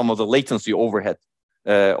rid of some of the latency overhead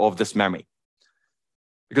of this memory.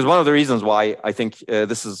 Because one of the reasons why I think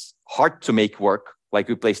this is hard to make work, like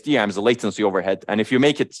we place DRAM, is the latency overhead. And if you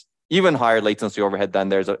make it even higher latency overhead, then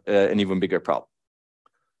there's an even bigger problem.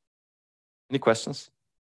 Any questions?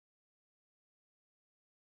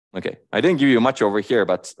 Okay, I didn't give you much over here,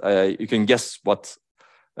 but you can guess what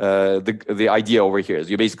the idea over here is.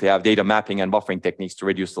 You basically have data mapping and buffering techniques to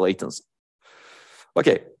reduce the latency.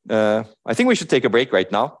 Okay, I think we should take a break right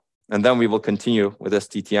now, and then we will continue with this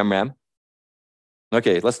TTM RAM.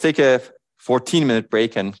 Okay, let's take a 14-minute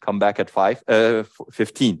break and come back at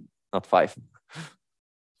 15, not 5.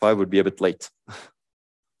 5 would be a bit late.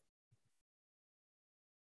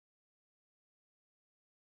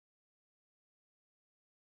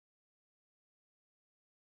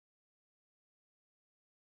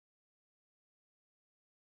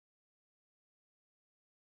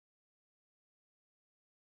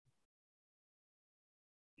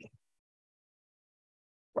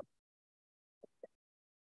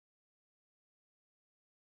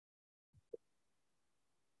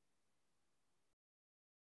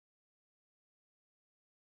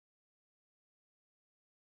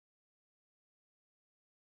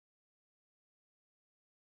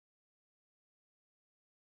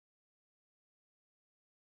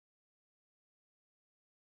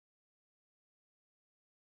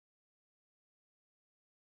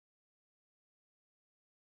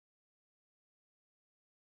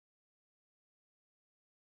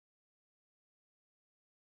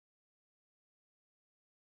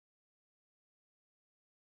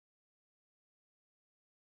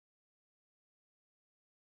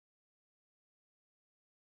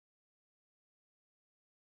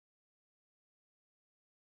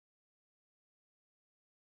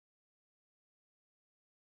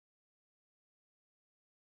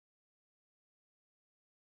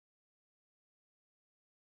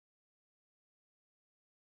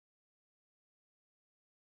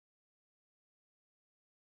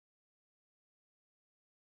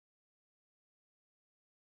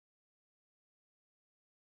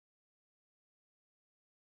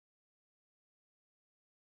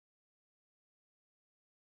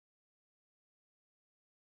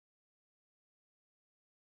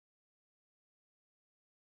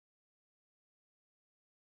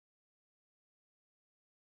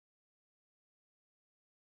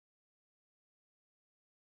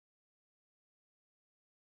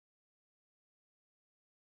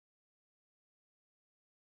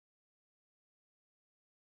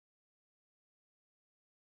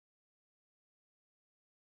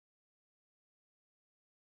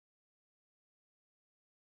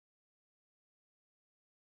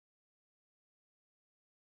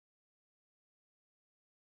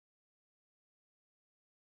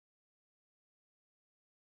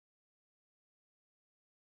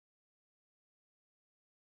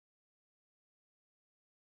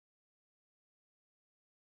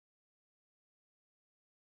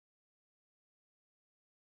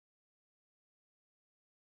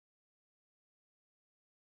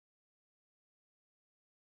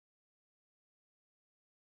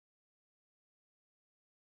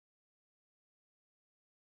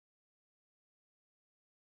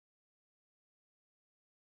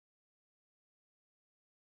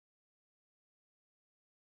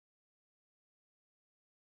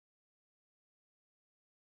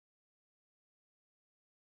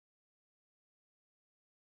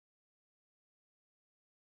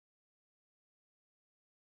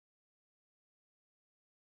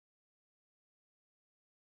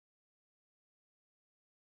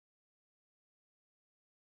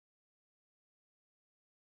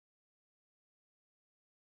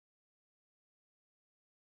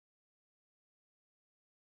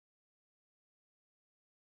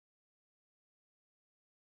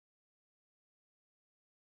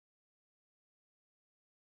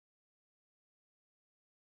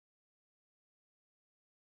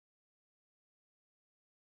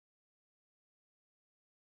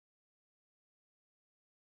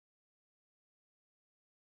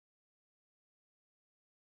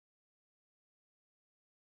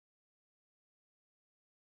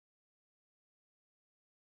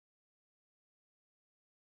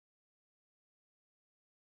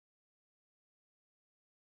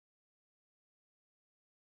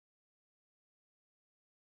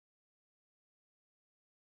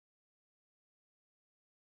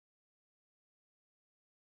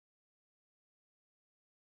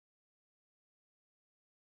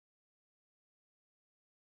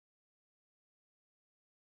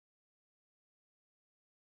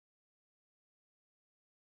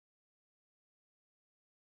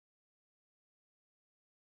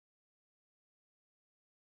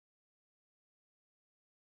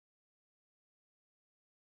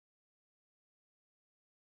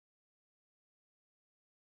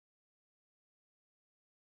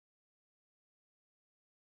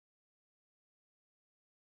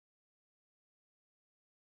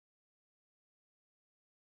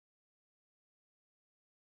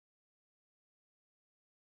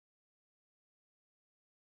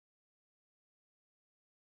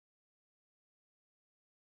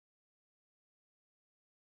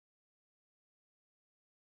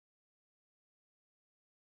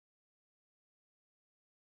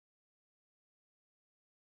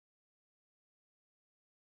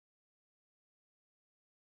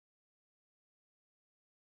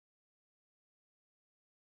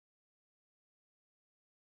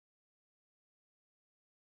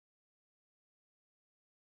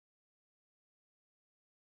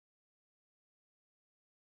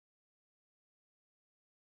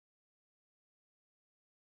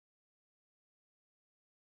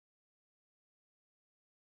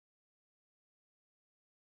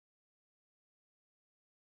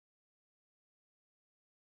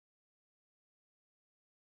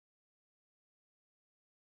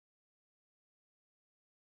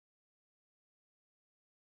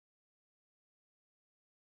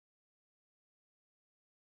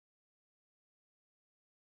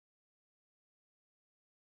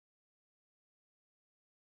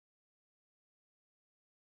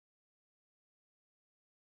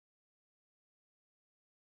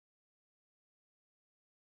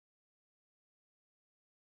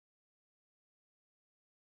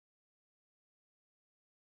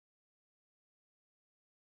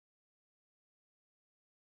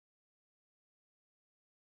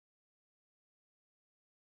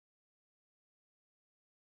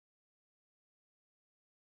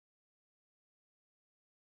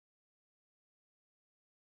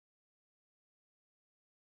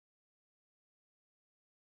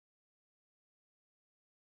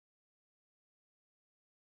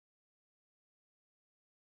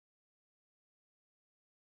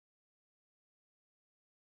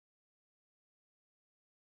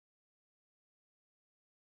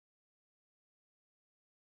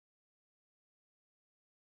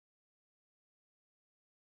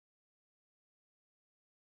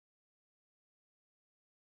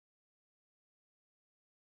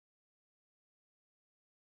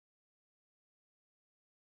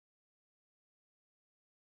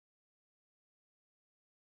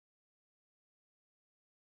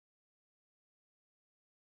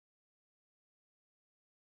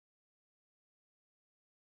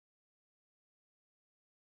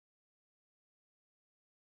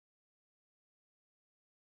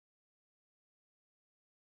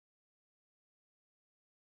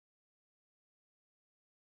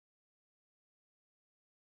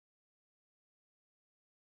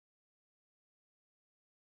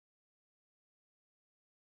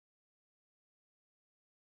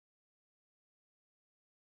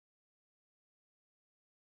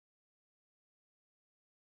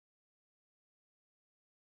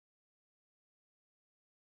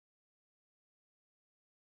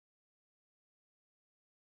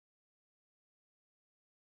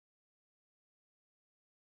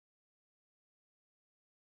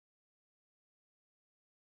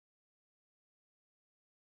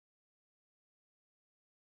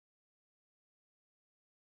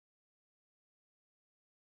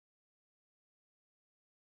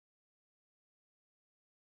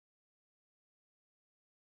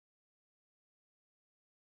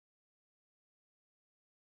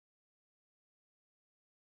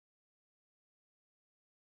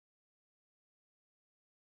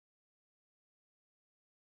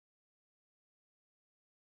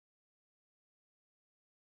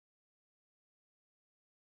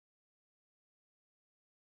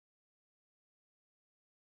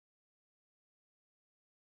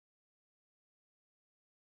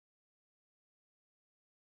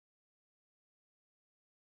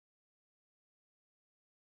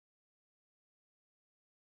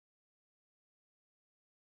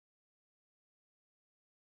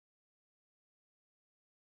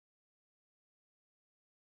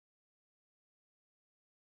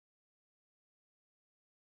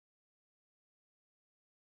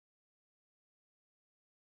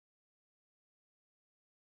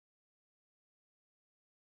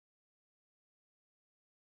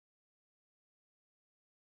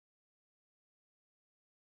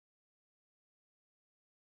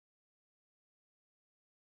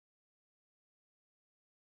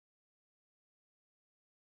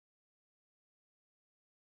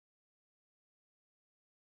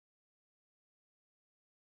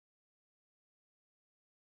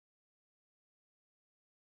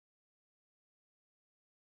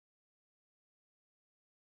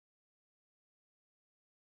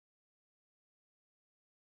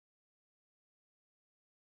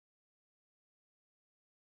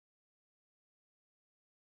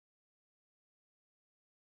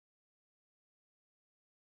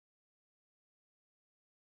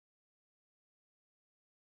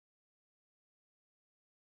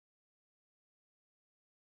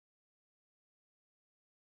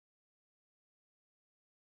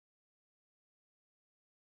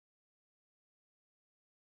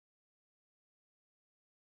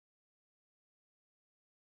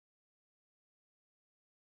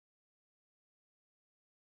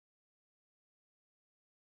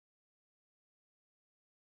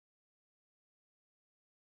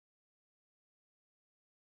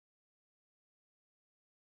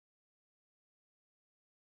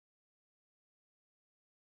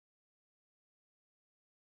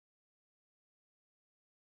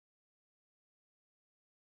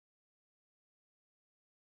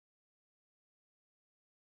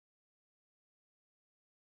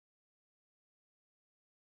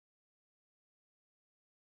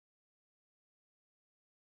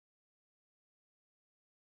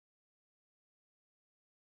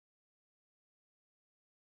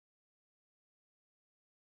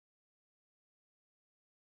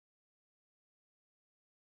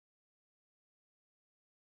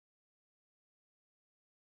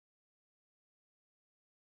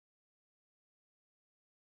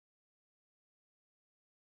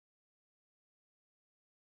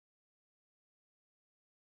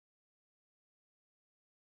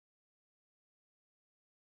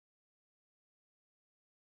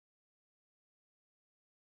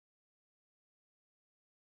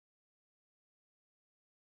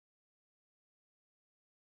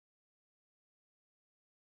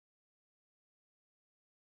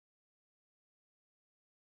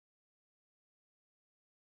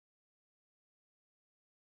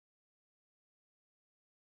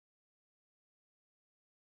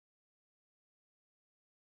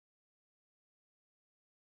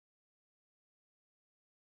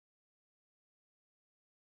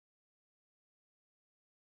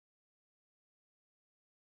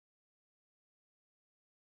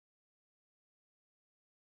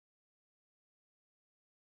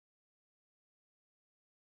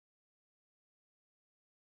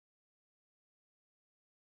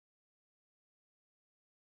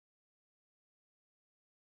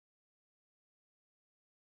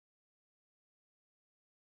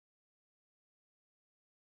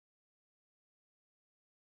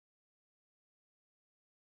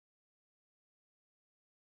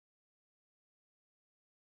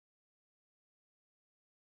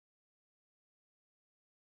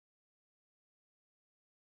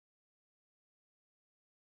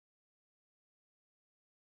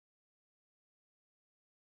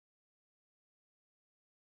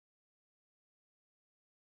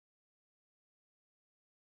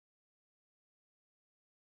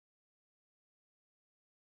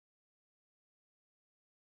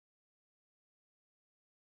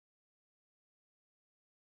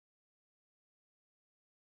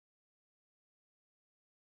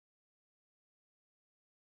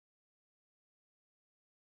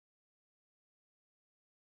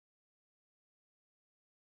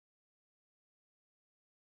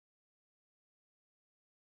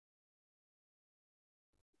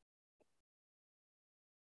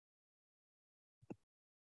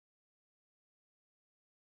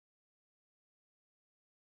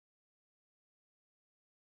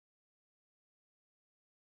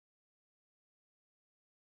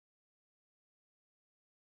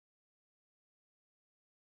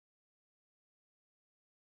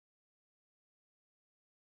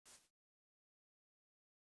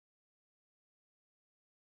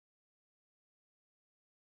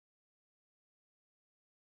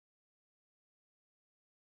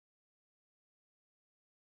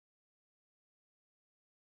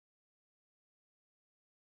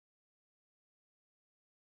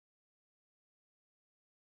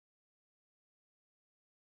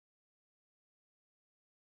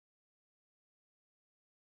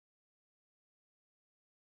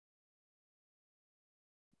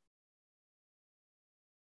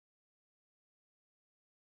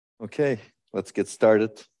 Okay, let's get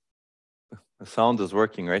started. The sound is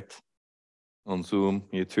working, right? On Zoom,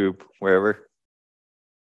 YouTube, wherever.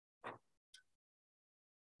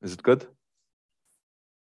 Is it good?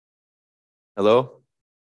 Hello?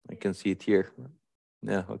 I can see it here.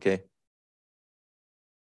 Yeah, okay.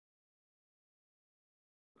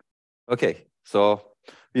 Okay, so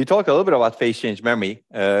we talk a little bit about phase change memory,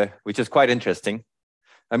 which is quite interesting.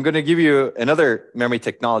 I'm going to give you another memory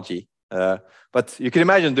technology, but you can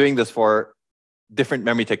imagine doing this for different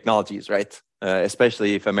memory technologies, right?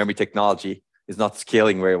 Especially if a memory technology is not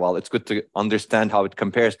scaling very well. It's good to understand how it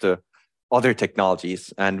compares to other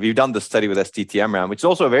technologies. And we've done the study with STT-MRAM, which is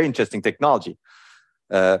also a very interesting technology.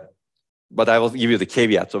 But I will give you the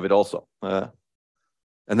caveats of it also.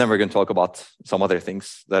 And then we're going to talk about some other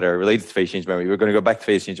things that are related to phase change memory. We're going to go back to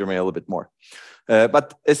phase change memory a little bit more.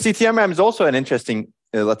 But STT-MRAM is also an interesting,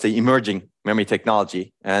 let's say, emerging memory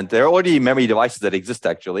technology. And there are already memory devices that exist,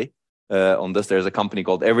 actually. On this, there's a company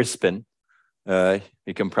called Everspin.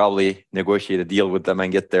 You can probably negotiate a deal with them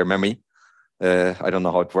and get their memory. I don't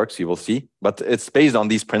know how it works, you will see. But it's based on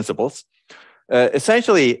these principles.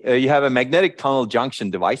 Essentially, you have a magnetic tunnel junction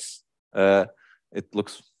device. It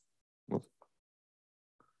looks...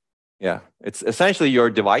 Yeah, it's essentially your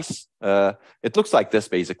device. It looks like this,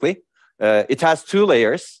 basically. It has two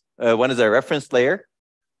layers. One is a reference layer,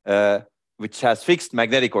 which has fixed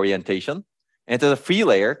magnetic orientation. And there's a free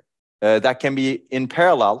layer that can be in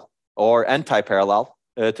parallel or anti-parallel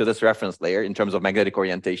to this reference layer in terms of magnetic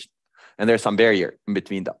orientation. And there's some barrier in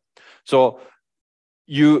between them. So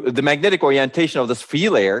the magnetic orientation of this free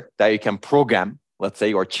layer that you can program, let's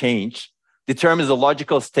say, or change, determines the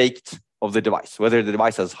logical state of the device, whether the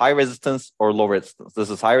device has high resistance or low resistance.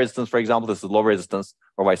 This is high resistance, for example, this is low resistance,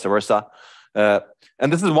 or vice versa.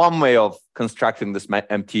 And this is one way of constructing this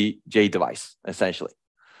MTJ device, essentially.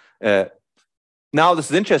 Now,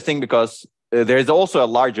 this is interesting because there is also a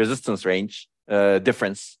large resistance range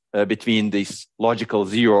difference between these logical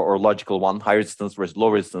 0 or logical 1, high resistance versus low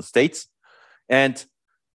resistance states. And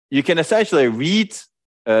you can essentially read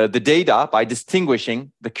the data by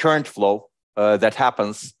distinguishing the current flow that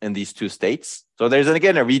happens in these two states. So there's,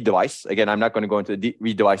 again, a read device. Again, I'm not going to go into the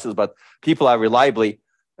read devices, but people have reliably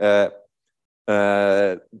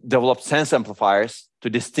developed sense amplifiers to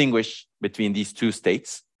distinguish between these two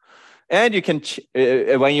states. And you can,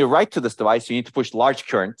 when you write to this device, you need to push large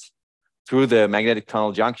current through the magnetic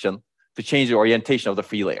tunnel junction to change the orientation of the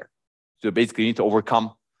free layer. So basically, you need to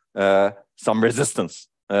overcome some resistance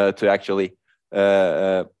to actually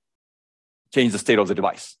change the state of the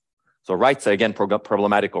device. So writes are, again,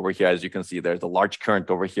 problematic over here. As you can see, there's a large current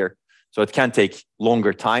over here. So it can take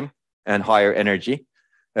longer time and higher energy.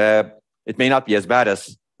 It may not be as bad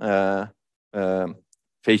as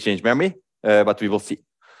phase change memory, but we will see.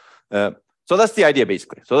 So that's the idea,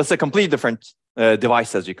 basically. So that's a completely different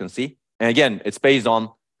device, as you can see. And again, it's based on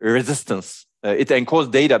resistance. It encodes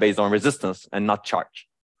data based on resistance and not charge.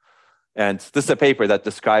 And this is a paper that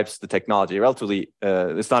describes the technology relatively.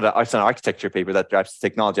 It's an architecture paper that describes the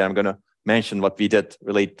technology. I'm going to mention what we did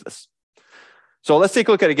related to this. So let's take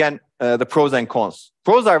a look at, again, the pros and cons.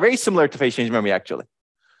 Pros are very similar to phase change memory, actually.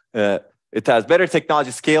 It has better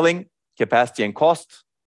technology scaling, capacity, and cost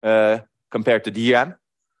compared to DRAM,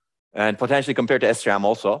 and potentially compared to SRAM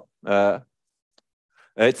also.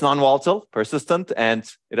 It's non-volatile, persistent, and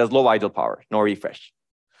it has low idle power, no refresh.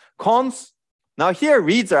 Cons. Now here,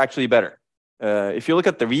 reads are actually better. If you look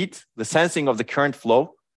at the read, the sensing of the current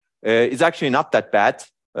flow is actually not that bad.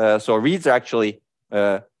 So reads are actually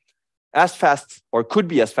as fast, or could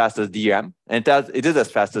be as fast as DRAM. And it is as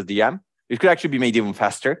fast as DRAM. It could actually be made even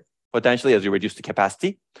faster, potentially, as you reduce the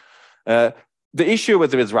capacity. The issue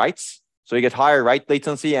with it is writes. So you get higher write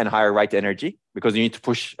latency and higher write energy because you need to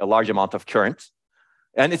push a large amount of current.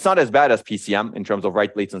 And it's not as bad as PCM in terms of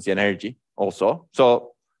write latency and energy also.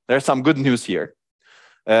 So there's some good news here.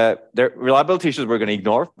 There reliability issues we're going to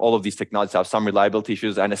ignore. All of these technologies have some reliability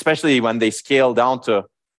issues, and especially when they scale down to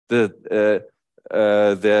the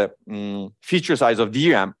feature size of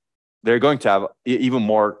DRAM, they're going to have even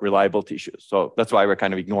more reliability issues. So that's why we're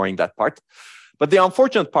kind of ignoring that part. But the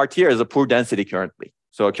unfortunate part here is a poor density currently.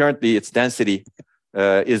 So currently its density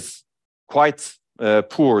is quite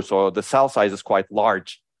poor. So the cell size is quite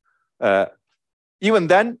large. Even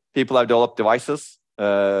then, people have developed devices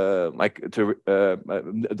like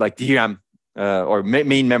DRAM or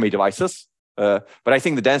main memory devices. But I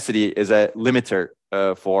think the density is a limiter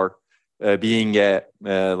for being a,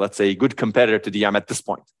 let's say, good competitor to DRAM at this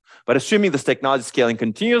point. But assuming this technology scaling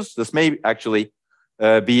continues, this may actually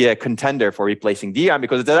be a contender for replacing DRAM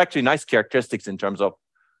because it has actually nice characteristics in terms of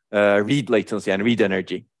read latency and read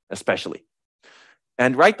energy, especially.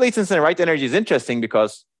 And write latency and write energy is interesting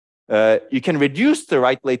because you can reduce the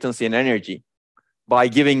write latency and energy by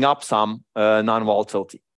giving up some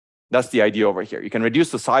non-volatility. That's the idea over here. You can reduce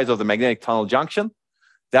the size of the magnetic tunnel junction.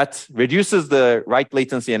 That reduces the write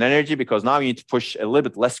latency and energy because now you need to push a little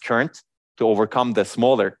bit less current to overcome the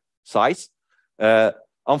smaller size.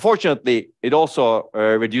 Unfortunately, it also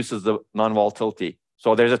reduces the non-volatility.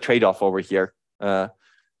 So there's a trade-off over here,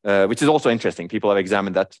 which is also interesting. People have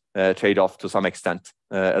examined that trade-off to some extent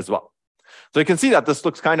as well. So you can see that this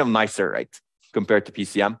looks kind of nicer, right, compared to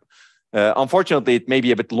PCM. Unfortunately, it may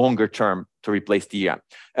be a bit longer term to replace DRAM.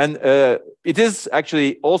 And it is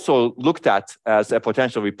actually also looked at as a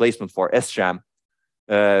potential replacement for SRAM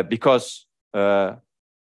because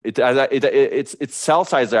its cell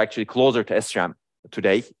size are actually closer to SRAM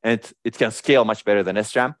today, and it can scale much better than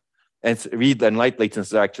SRAM. And its read and write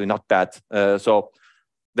latencies are actually not bad. So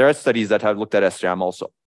there are studies that have looked at SRAM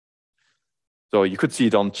also. So you could see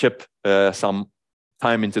it on chip some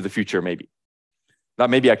time into the future, maybe. That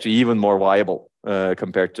may be actually even more viable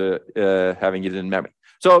compared to having it in memory.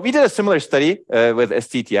 So we did a similar study with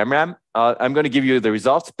STT-MRAM. I'm going to give you the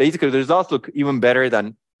results. Basically, the results look even better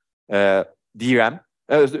than DRAM,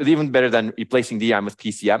 even better than replacing DRAM with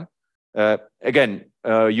PCM. Again,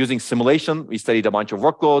 using simulation, we studied a bunch of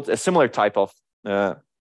workloads, a similar type of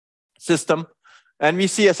system. And we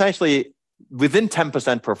see essentially within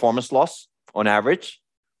 10% performance loss on average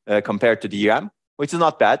compared to DRAM, which is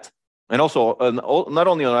not bad. And also, not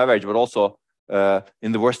only on average, but also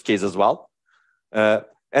in the worst case as well.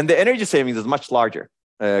 And the energy savings is much larger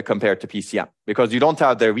compared to PCM because you don't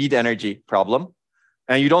have the read energy problem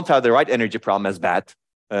and you don't have the write energy problem as bad.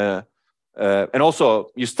 And also,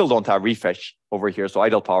 you still don't have refresh over here. So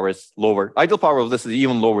idle power is lower. Idle power of this is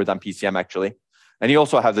even lower than PCM, actually. And you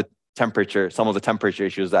also have the temperature, some of the temperature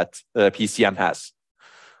issues that PCM has.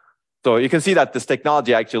 So you can see that this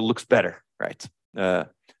technology actually looks better, right?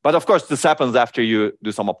 But of course, this happens after you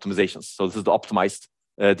do some optimizations. So this is the optimized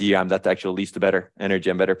DRAM that actually leads to better energy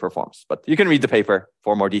and better performance. But you can read the paper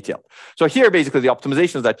for more detail. So here, basically, the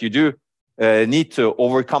optimizations that you do need to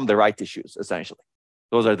overcome the write issues, essentially.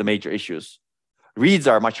 Those are the major issues. Reads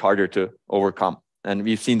are much harder to overcome. And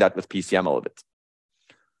we've seen that with PCM a little bit.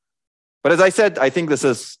 But as I said, I think this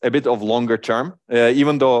is a bit of longer term,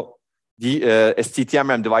 even though the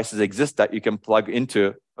STT-MRAM devices exist that you can plug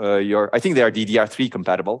into I think they are DDR3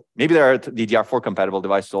 compatible. Maybe there are DDR4 compatible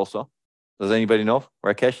devices also. Does anybody know,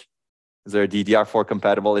 Rakesh? Is there a DDR4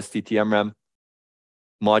 compatible STT-MRAM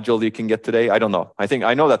module you can get today? I don't know.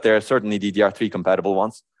 I know that there are certainly DDR3 compatible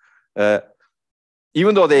ones.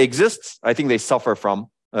 Even though they exist, I think they suffer from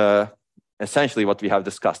essentially what we have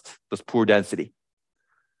discussed, this poor density.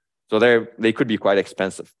 So they could be quite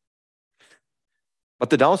expensive. But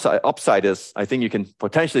the upside is, I think you can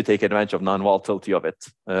potentially take advantage of non-volatility of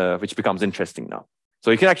it, which becomes interesting now. So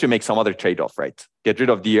you can actually make some other trade-off, right? Get rid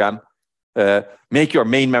of DRAM, make your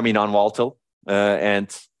main memory non-volatile, and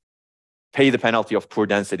pay the penalty of poor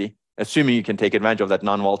density, assuming you can take advantage of that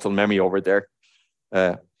non-volatile memory over there.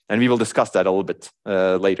 And we will discuss that a little bit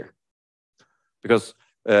later. Because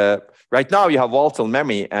right now you have volatile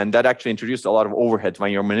memory, and that actually introduced a lot of overhead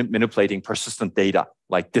when you're manipulating persistent data,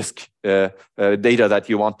 like disk data that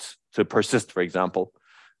you want to persist, for example.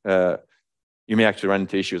 You may actually run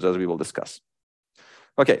into issues, as we will discuss.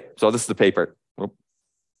 Okay, so this is the paper,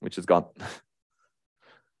 which is gone.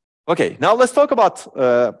 Okay, now let's talk about,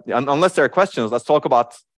 unless there are questions, let's talk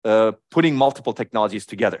about putting multiple technologies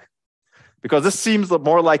together. Because this seems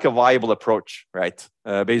more like a viable approach, right?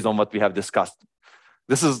 Based on what we have discussed.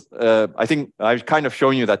 This is, I think I've kind of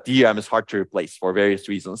shown you that DRAM is hard to replace for various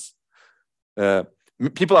reasons.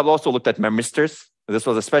 People have also looked at memristors. This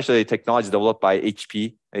was especially a technology developed by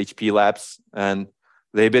HP Labs, and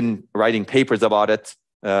they've been writing papers about it.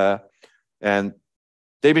 And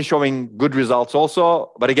they've been showing good results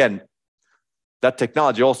also. But again, that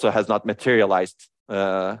technology also has not materialized.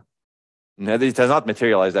 It has not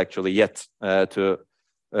materialized actually yet to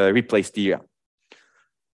replace DRAM.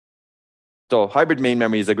 So hybrid main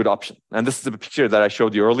memory is a good option. And this is the picture that I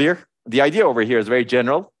showed you earlier. The idea over here is very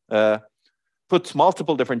general. Put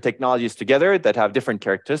multiple different technologies together that have different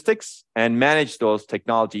characteristics and manage those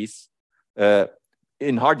technologies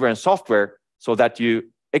in hardware and software so that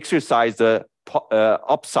you exercise the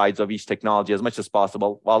upsides of each technology as much as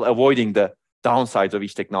possible while avoiding the downsides of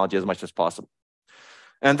each technology as much as possible.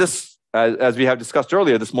 And this, as we have discussed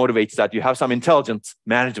earlier, this motivates that you have some intelligent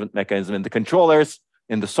management mechanism in the controllers,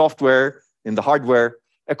 in the software, in the hardware,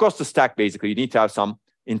 across the stack, basically. You need to have some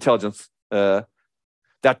intelligence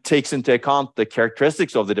that takes into account the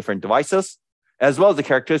characteristics of the different devices, as well as the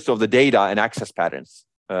characteristics of the data and access patterns.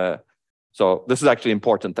 So this is actually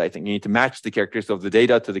important, I think. You need to match the characteristics of the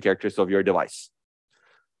data to the characteristics of your device.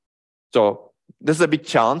 So this is a big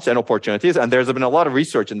challenge and opportunities, and there's been a lot of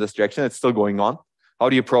research in this direction. It's still going on. How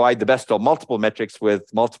do you provide the best of multiple metrics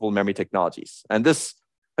with multiple memory technologies? And this,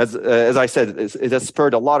 as I said, it has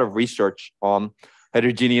spurred a lot of research on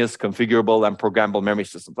heterogeneous, configurable, and programmable memory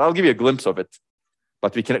systems. I'll give you a glimpse of it,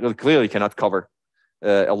 but we clearly cannot cover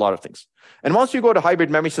a lot of things. And once you go to hybrid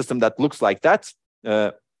memory system that looks like that,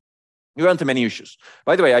 you run into many issues.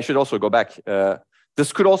 By the way, I should also go back.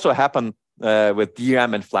 This could also happen with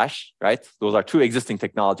DRAM and flash, right? Those are two existing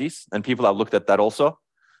technologies, and people have looked at that also.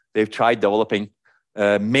 They've tried developing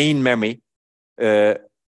main memory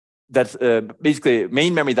that's basically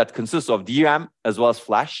main memory that consists of DRAM as well as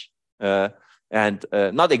flash, and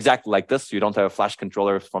not exactly like this. You don't have a flash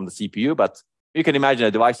controller from the CPU, but you can imagine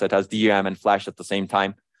a device that has DRAM and flash at the same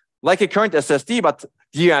time, like a current SSD, but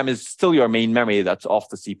DRAM is still your main memory that's off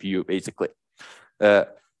the CPU, basically.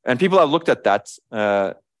 And people have looked at that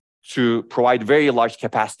to provide very large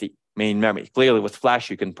capacity main memory. Clearly, with flash,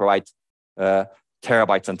 you can provide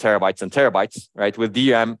terabytes and terabytes and terabytes, right? With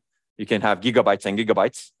DRAM, you can have gigabytes and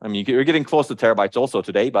gigabytes. I mean, you're getting close to terabytes also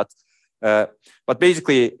today, but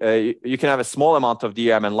basically, you can have a small amount of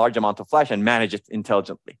DRAM and large amount of flash and manage it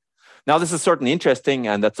intelligently. Now, this is certainly interesting,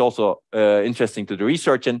 and that's also interesting to the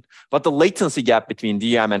research in, but the latency gap between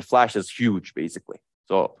DRAM and flash is huge, basically.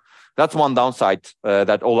 So that's one downside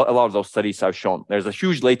that a lot of those studies have shown. There's a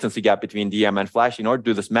huge latency gap between DRAM and flash. In order to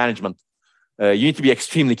do this management, you need to be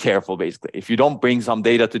extremely careful, basically. If you don't bring some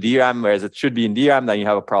data to DRAM, whereas it should be in DRAM, then you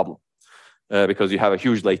have a problem because you have a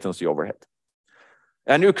huge latency overhead.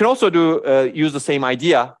 And you can also use the same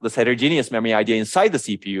idea, this heterogeneous memory idea inside the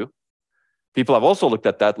CPU. People have also looked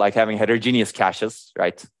at that, like having heterogeneous caches,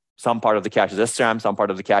 right? Some part of the cache is SRAM, some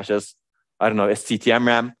part of the cache is, I don't know, STT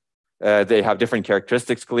MRAM. They have different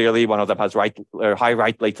characteristics, clearly. One of them has high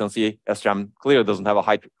write latency. SRAM clearly doesn't have a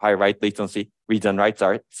high write latency. Reads and writes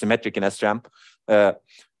are symmetric in SRAM.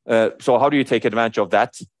 So how do you take advantage of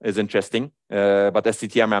that is interesting. But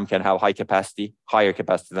STT MRAM can have higher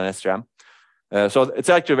capacity than SRAM. So it's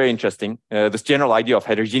actually very interesting. This general idea of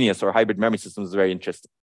heterogeneous or hybrid memory systems is very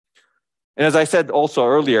interesting. And as I said also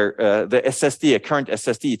earlier, the SSD, a current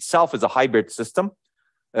SSD itself is a hybrid system.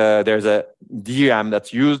 There's a DRAM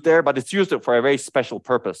that's used there, but it's used for a very special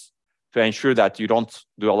purpose to ensure that you don't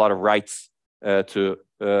do a lot of writes to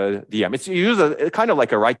DRAM. It's used as kind of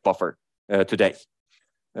like a write buffer today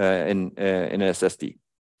in an SSD.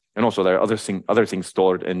 And also there are other things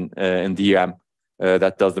stored in DRAM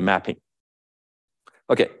that does the mapping.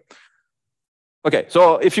 Okay.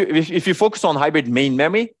 So if you focus on hybrid main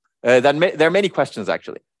memory, then there are many questions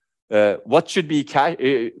actually. What should be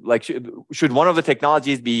should one of the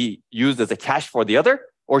technologies be used as a cache for the other,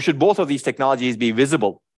 or should both of these technologies be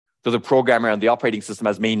visible to the programmer and the operating system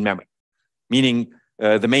as main memory? Meaning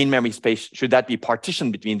the main memory space, should that be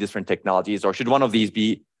partitioned between different technologies, or should one of these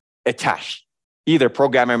be a cache, either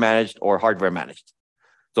programmer managed or hardware managed?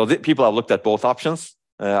 So people have looked at both options.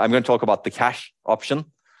 I'm going to talk about the cache option,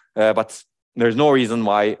 but there's no reason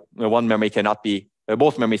why both memories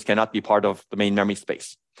cannot be part of the main memory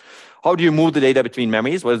space. How do you move the data between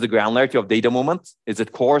memories? What is the granularity of data movement? Is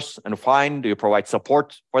it coarse and fine? Do you provide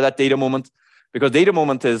support for that data movement? Because data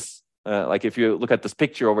movement is, like if you look at this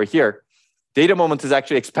picture over here, data movement is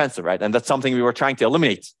actually expensive, right? And that's something we were trying to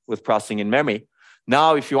eliminate with processing in memory.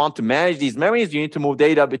 Now, if you want to manage these memories, you need to move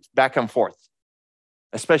data back and forth.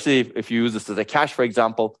 Especially if you use this as a cache, for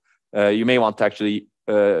example, you may want to actually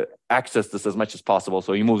access this as much as possible.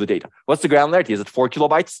 So you move the data. What's the granularity? Is it 4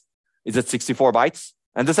 kilobytes? Is it 64 bytes?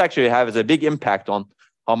 And this actually has a big impact on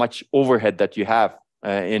how much overhead that you have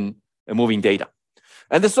in moving data.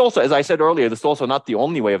 And this is also, as I said earlier, this is also not the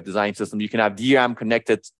only way of designing systems. You can have DRAM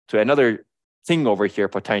connected to another thing over here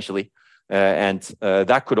potentially. And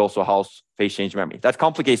that could also house phase change memory. That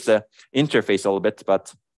complicates the interface a little bit,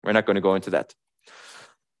 but we're not going to go into that.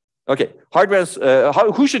 Okay,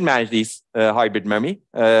 who should manage these hybrid memory?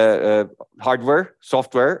 Hardware,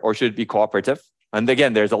 software, or should it be cooperative? And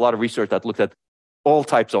again, there's a lot of research that looked at all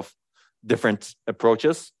types of different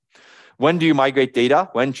approaches. When do you migrate data?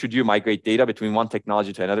 When should you migrate data between one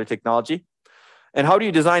technology to another technology? And how do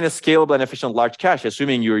you design a scalable and efficient large cache,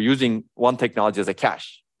 assuming you're using one technology as a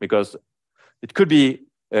cache? Because it could be,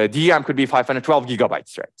 DRAM could be 512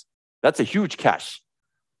 gigabytes, right? That's a huge cache.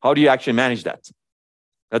 How do you actually manage that?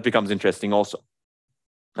 That becomes interesting also.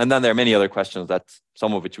 And then there are many other questions that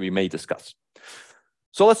some of which we may discuss.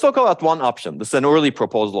 So let's talk about one option. This is an early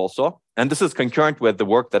proposal also. And this is concurrent with the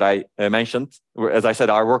work that I mentioned. As I said,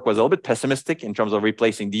 our work was a little bit pessimistic in terms of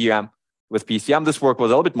replacing DRAM with PCM. This work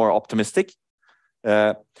was a little bit more optimistic.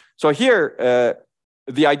 So here,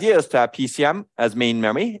 the idea is to have PCM as main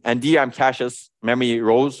memory and DRAM caches memory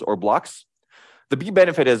rows or blocks. The big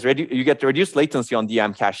benefit is you get reduced latency on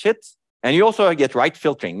DRAM cache hits, and you also get write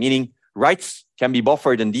filtering, meaning writes can be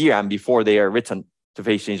buffered in DRAM before they are written to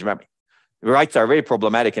phase change memory. Writes are very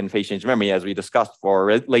problematic in phase change memory, as we discussed,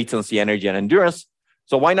 for latency, energy, and endurance.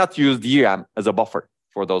 So why not use DRAM as a buffer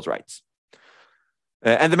for those writes?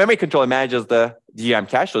 And the memory controller manages the DRAM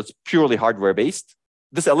cache, so it's purely hardware-based.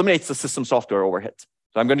 This eliminates the system software overhead.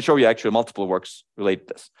 So I'm going to show you actually multiple works related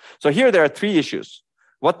to this. So here there are three issues.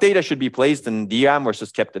 What data should be placed in DRAM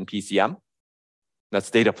versus kept in PCM? That's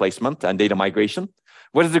data placement and data migration.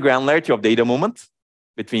 What is the granularity of data movement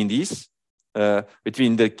between these,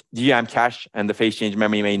 between the DRAM cache and the phase change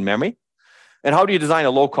memory main memory? And how do you design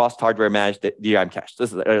a low-cost hardware-managed DRAM cache?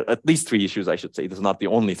 This is at least three issues, I should say. This is not the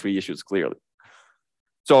only three issues, clearly.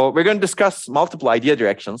 So we're going to discuss multiple idea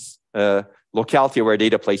directions, locality-aware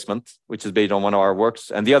data placement, which is based on one of our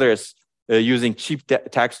works, and the other is using cheap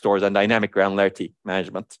tag stores and dynamic granularity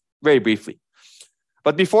management, very briefly.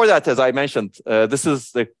 But before that, as I mentioned, this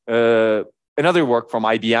is another work from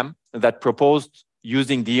IBM that proposed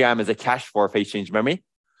using DRAM as a cache for phase change memory.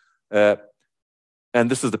 And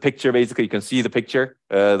this is the picture, basically. You can see the picture.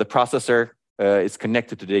 The processor is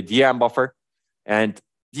connected to the DRAM buffer, and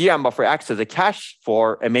DRAM buffer acts as a cache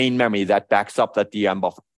for a main memory that backs up that DRAM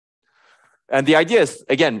buffer. And the idea is,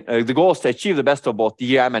 again, the goal is to achieve the best of both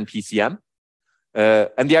DRAM and PCM.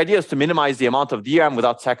 And the idea is to minimize the amount of DRAM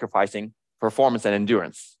without sacrificing performance and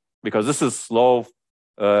endurance, because this is slow.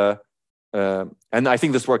 And I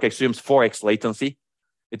think this work assumes 4x latency.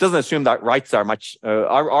 It doesn't assume that writes are much,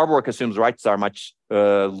 our work assumes writes are much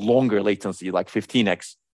longer latency, like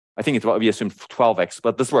 15x. I think we assume 12x,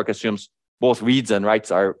 but this work assumes both reads and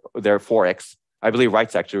writes are there 4x. I believe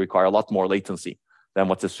writes actually require a lot more latency than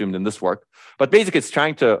what's assumed in this work. But basically, it's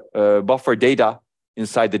trying to buffer data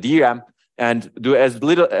inside the DRAM and do as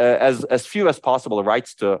little as few as possible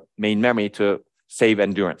writes to main memory to save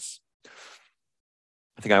endurance.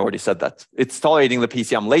 I think I already said that. It's tolerating the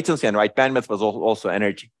PCM latency and write bandwidth, but also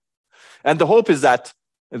energy. And the hope is that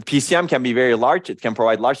PCM can be very large. It can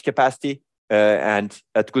provide large capacity and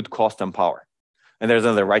at good cost and power. And there's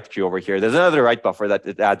another write queue over here. There's another write buffer that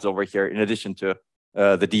it adds over here in addition to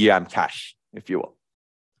the DRAM cache, if you will.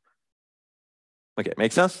 Okay,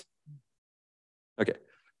 make sense? Okay.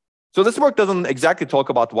 So this work doesn't exactly talk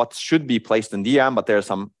about what should be placed in DRAM, but there's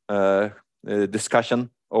some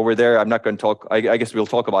discussion over there. I'm not going to talk, I guess we'll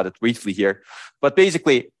talk about it briefly here. But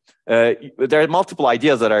basically, there are multiple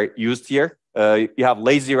ideas that are used here. You have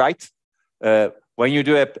lazy write. When you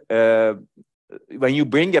do when you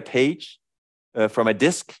bring a page from a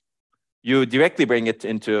disk, you directly bring it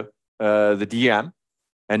into the DRAM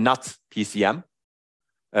and not PCM.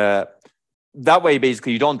 That way,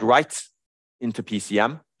 basically, you don't write into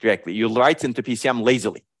PCM directly. You write into PCM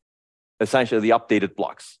lazily, essentially the updated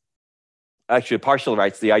blocks. Actually, partial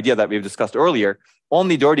writes, the idea that we've discussed earlier,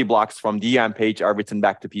 only dirty blocks from DRAM page are written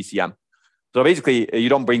back to PCM. So basically, you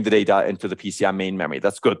don't bring the data into the PCM main memory.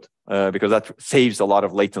 That's good, because that saves a lot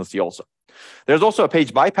of latency also. There's also a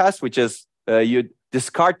page bypass, which is you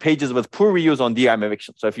discard pages with poor reuse on DRAM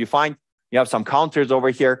eviction. So if you find you have some counters over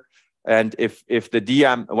here, and if the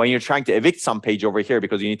DRAM, when you're trying to evict some page over here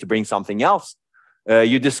because you need to bring something else,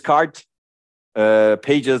 you discard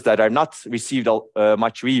pages that are not received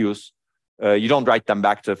much reuse. You don't write them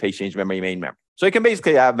back to phase change memory main memory. So you can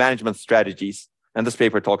basically have management strategies, and this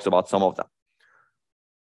paper talks about some of them.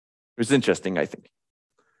 It's interesting, I think.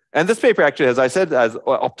 And this paper actually, as I said, has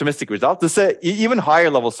optimistic results. This is even higher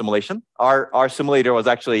level simulation. Our simulator was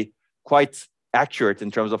actually quite accurate in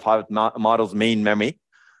terms of how it models main memory.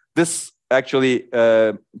 This actually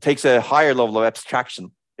takes a higher level of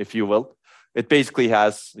abstraction, if you will. It basically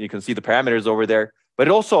has, you can see the parameters over there, but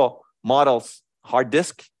it also models hard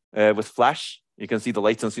disk with flash. You can see the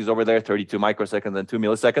latencies over there, 32 microseconds and 2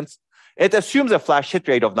 milliseconds. It assumes a flash hit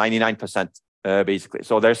rate of 99%, basically.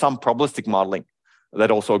 So there's some probabilistic modeling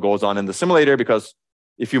that also goes on in the simulator, because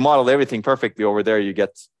if you model everything perfectly over there, you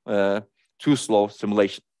get too slow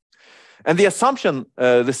simulation. And the assumption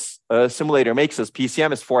this simulator makes is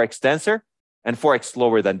PCM is 4x denser and 4x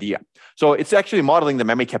slower than DRAM. So it's actually modeling the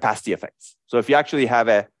memory capacity effects. So if you actually have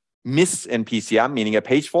a miss in PCM, meaning a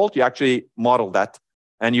page fault, you actually model that,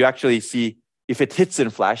 and you actually see if it hits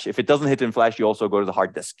in flash. If it doesn't hit in flash, you also go to the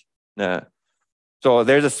hard disk. So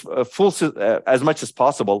there's a full, as much as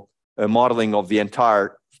possible, modeling of the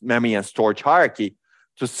entire memory and storage hierarchy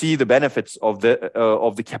to see the benefits of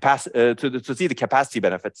the capacity, to see the capacity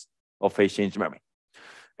benefits of phase change memory.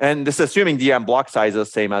 And this is assuming DRAM block size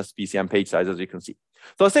is same as PCM page size, as you can see.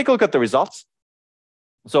 So let's take a look at the results.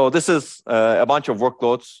 So this is a bunch of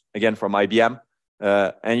workloads, again, from IBM.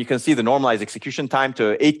 And you can see the normalized execution time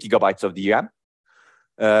to 8 gigabytes of DRAM.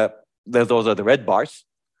 Those are the red bars.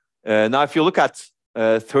 Now, if you look at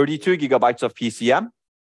 32 gigabytes of PCM,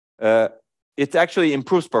 it actually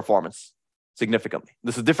improves performance significantly.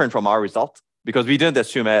 This is different from our result because we didn't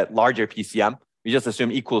assume a larger PCM. We just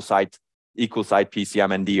assume equal side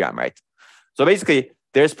PCM and DRAM, right? So basically,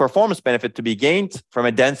 there's performance benefit to be gained from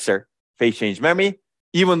a denser phase change memory,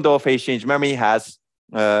 even though phase change memory has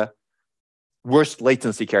worse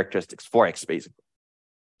latency characteristics, 4x basically.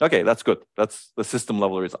 Okay, that's good. That's the system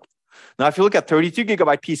level result. Now, if you look at 32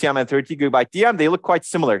 gigabyte PCM and 30 gigabyte DRAM, they look quite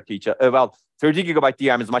similar to each other. Well, 30 gigabyte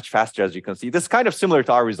DRAM is much faster, as you can see. This is kind of similar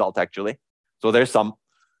to our result, actually. So there's some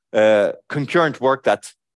concurrent work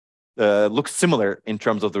that looks similar in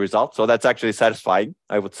terms of the result. So that's actually satisfying,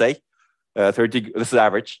 I would say. This is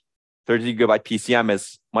average. 30 gigabyte PCM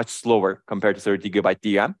is much slower compared to 30 gigabyte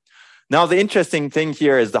DRAM. Now, the interesting thing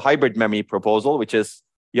here is the hybrid memory proposal, which is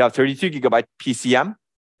you have 32 gigabyte PCM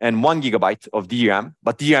and 1 gigabyte of DRAM,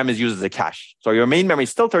 but DRAM is used as a cache. So your main memory is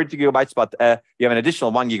still 32 gigabytes, but you have an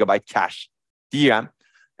additional 1 gigabyte cache DRAM.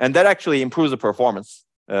 And that actually improves the performance,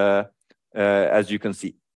 as you can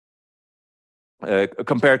see,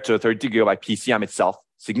 compared to 32 gigabyte PCM itself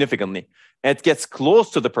significantly. And it gets close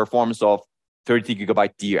to the performance of 30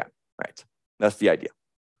 gigabyte DRAM, right? That's the idea.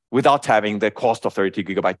 Without having the cost of 30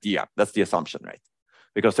 gigabyte DRAM. That's the assumption, right?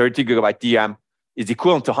 Because 30 gigabyte DRAM is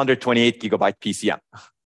equivalent to 128 gigabyte PCM,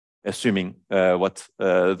 assuming what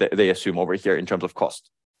they assume over here in terms of cost.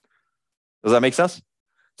 Does that make sense?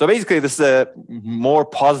 So basically, this is a more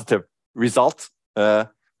positive result.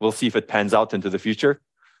 We'll see if it pans out into the future.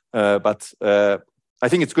 But I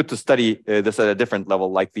think it's good to study this at a different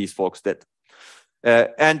level like these folks did.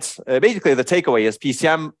 Basically, the takeaway is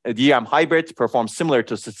PCM DRAM hybrid performs similar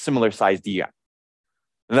to similar size DRAM.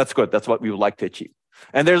 And that's good. That's what we would like to achieve.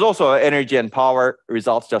 And there's also energy and power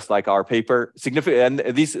results, just like our paper. And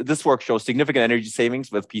this work shows significant energy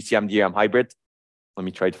savings with PCM DRAM hybrid. Let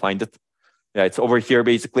me try to find it. Yeah, it's over here,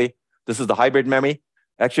 basically. This is the hybrid memory.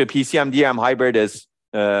 Actually, PCM DRAM hybrid is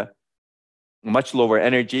much lower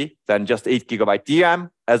energy than just 8 gigabyte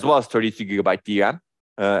DRAM, as well as 32 gigabyte DRAM,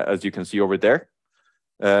 as you can see over there.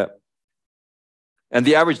 And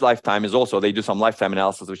the average lifetime is also, they do some lifetime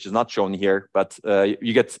analysis, which is not shown here, but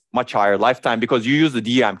you get much higher lifetime because you use the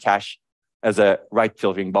DRAM cache as a write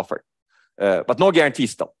filtering buffer. But no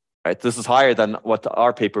guarantees still, right? This is higher than what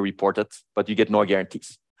our paper reported, but you get no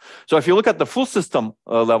guarantees. So if you look at the full system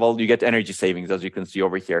level, you get energy savings, as you can see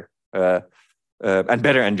over here, and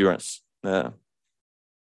better endurance.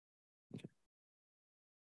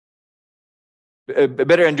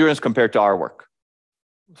 Better endurance compared to our work.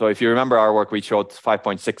 So if you remember our work, we showed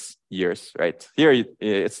 5.6 years, right? Here,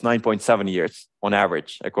 it's 9.7 years on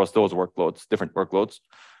average across those workloads, different workloads,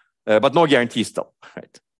 but no guarantees still,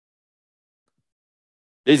 right?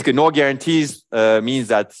 Basically, no guarantees means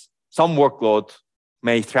that some workload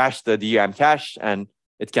may thrash the DRAM cache, and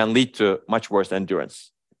it can lead to much worse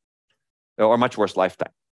endurance or much worse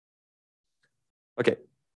lifetime. Okay,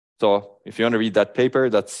 so if you want to read that paper,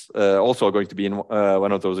 that's also going to be in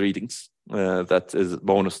one of those readings. That is a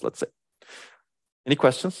bonus, let's say. Any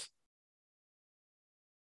questions?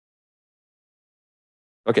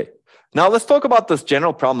 Okay, now let's talk about this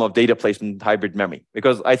general problem of data placement in hybrid memory,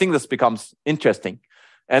 because I think this becomes interesting.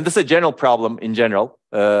 And this is a general problem in general,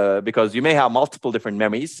 because you may have multiple different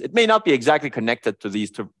memories. It may not be exactly connected to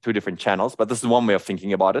these two different channels, but this is one way of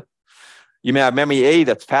thinking about it. You may have memory A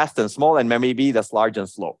that's fast and small, and memory B that's large and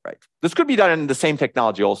slow, right? This could be done in the same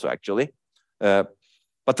technology also, actually.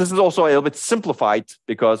 But this is also a little bit simplified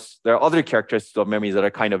because there are other characteristics of memories that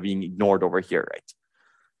are kind of being ignored over here, right?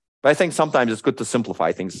 But I think sometimes it's good to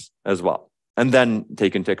simplify things as well, and then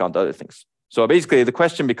take into account other things. So basically, the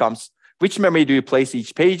question becomes, which memory do you place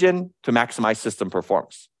each page in to maximize system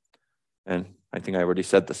performance? And I think I already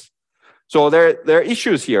said this. So there are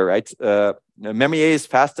issues here, right? Memory A is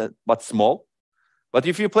fast but small. But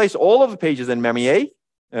if you place all of the pages in memory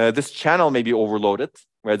A, this channel may be overloaded,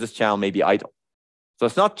 whereas this channel may be idle. So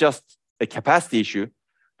it's not just a capacity issue,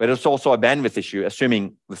 but it's also a bandwidth issue,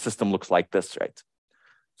 assuming the system looks like this, right?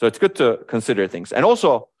 So it's good to consider things. And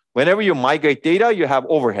also, whenever you migrate data, you have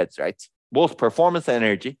overheads, right? Both performance and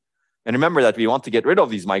energy. And remember that we want to get rid of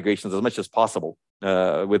these migrations as much as possible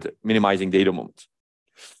with minimizing data movement.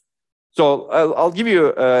 So I'll give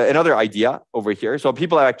you another idea over here. So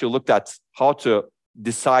people have actually looked at how to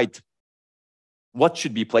decide what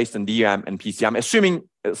should be placed in DRAM and PCM,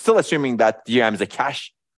 still assuming that DRAM is a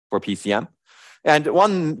cache for PCM. And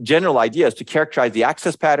one general idea is to characterize the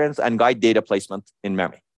access patterns and guide data placement in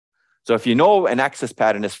memory. So if you know an access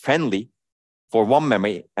pattern is friendly for one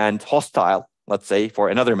memory and hostile, let's say, for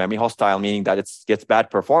another memory, hostile meaning that it gets bad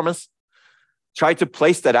performance, try to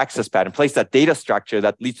place that access pattern, place that data structure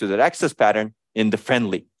that leads to that access pattern in the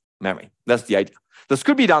friendly memory. That's the idea. This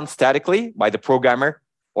could be done statically by the programmer,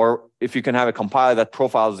 or if you can have a compiler that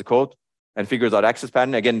profiles the code and figures out access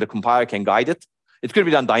pattern, again, the compiler can guide it. It could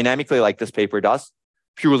be done dynamically like this paper does,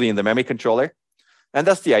 purely in the memory controller. And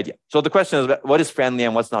that's the idea. So the question is, what is friendly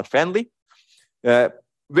and what's not friendly?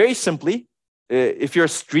 Very simply, if you're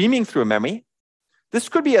streaming through a memory, this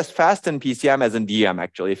could be as fast in PCM as in DRAM,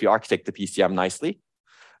 actually, if you architect the PCM nicely.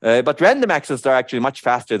 But random accesses are actually much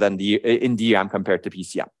faster than in DRAM compared to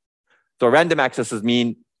PCM. So random accesses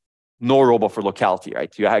mean no robuffer locality,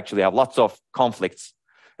 right? You actually have lots of conflicts.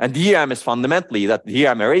 And DRAM is fundamentally, that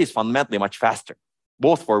DRAM array is fundamentally much faster,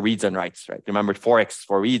 both for reads and writes, right? Remember, 4x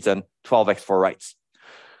for reads and 12x for writes.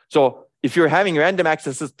 So if you're having random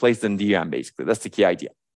accesses placed in DRAM, basically, that's the key idea.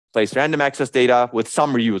 Place random access data with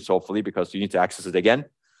some reuse, hopefully, because you need to access it again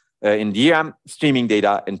in DRAM, streaming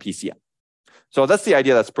data in PCM. So that's the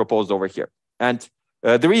idea that's proposed over here. And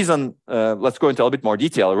the reason, let's go into a little bit more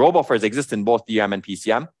detail. Row buffers exist in both DRAM and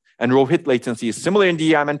PCM, and row hit latency is similar in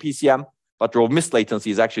DRAM and PCM, but row miss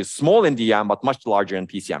latency is actually small in DRAM, but much larger in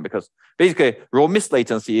PCM, because basically row miss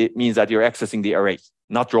latency means that you're accessing the array,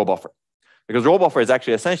 not row buffer. Because row buffer is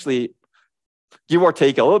actually essentially, give or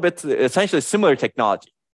take a little bit, essentially similar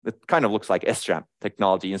technology. It kind of looks like SRAM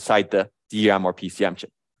technology inside the DRAM or PCM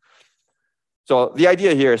chip. So the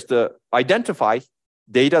idea here is to identify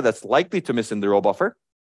data that's likely to miss in the row buffer.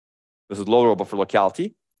 This is low row buffer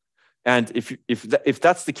locality. And if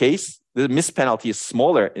that's the case, the miss penalty is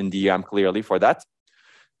smaller in DRAM clearly for that.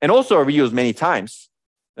 And also reused many times.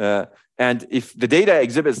 And if the data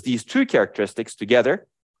exhibits these two characteristics together,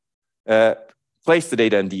 place the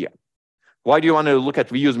data in DRAM. Why do you want to look at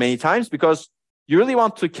reuse many times? Because you really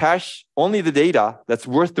want to cache only the data that's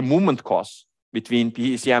worth the movement cost between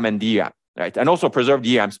PCM and DRAM, right? And also preserve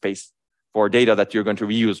DRAM space for data that you're going to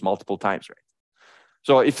reuse multiple times, right?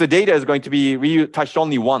 So if the data is going to be touched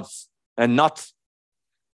only once and not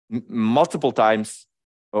multiple times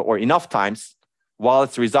or enough times while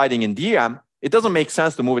it's residing in DRAM, it doesn't make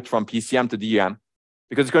sense to move it from PCM to DRAM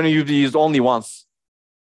because it's going to be used only once.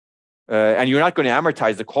 And you're not going to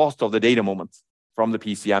amortize the cost of the data movement from the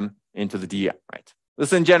PCM into the DRAM, right? This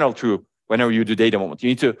is in general true whenever you do data movement.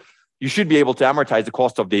 You should be able to amortize the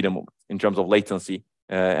cost of data movement in terms of latency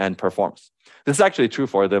and performance. This is actually true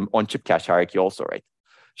for the on-chip cache hierarchy also, right?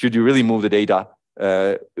 Should you really move the data?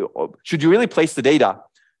 Should you really place the data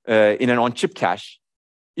in an on-chip cache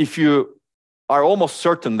if you are almost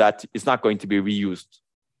certain that it's not going to be reused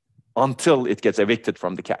until it gets evicted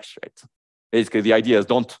from the cache, right? Basically, the idea is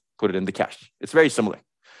don't put it in the cache. It's very similar.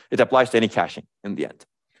 It applies to any caching in the end.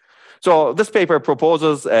 So this paper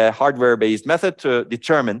proposes a hardware-based method to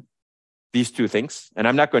determine these two things. And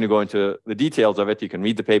I'm not going to go into the details of it. You can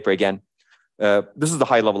read the paper again. This is the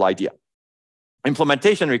high-level idea.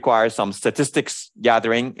 Implementation requires some statistics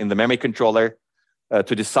gathering in the memory controller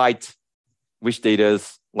to decide which data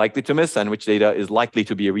is likely to miss and which data is likely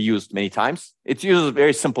to be reused many times. It uses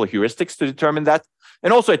very simple heuristics to determine that.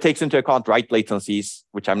 And also it takes into account write latencies,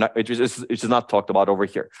 which is not talked about over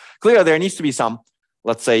here. Clearly, there needs to be some,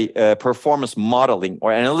 let's say, performance modeling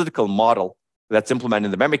or analytical model that's implemented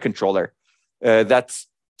in the memory controller that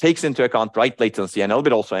takes into account write latency and a little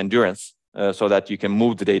bit also endurance so that you can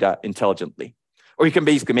move the data intelligently. Or you can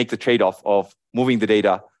basically make the trade-off of moving the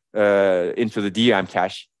data into the DRAM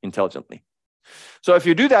cache intelligently. So if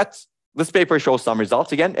you do that, this paper shows some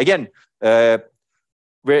results. Again, we're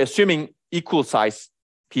assuming equal size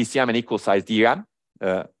PCM and equal size DRAM.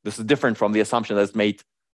 This is different from the assumption that's made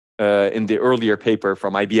in the earlier paper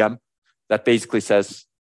from IBM that basically says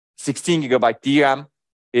 16 gigabyte DRAM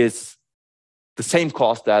is the same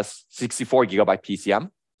cost as 64 gigabyte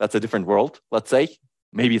PCM. That's a different world, let's say.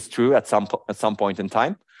 Maybe it's true at some point in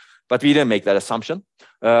time, but we didn't make that assumption.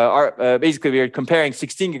 Basically, we're comparing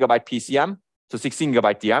 16 gigabyte PCM to 16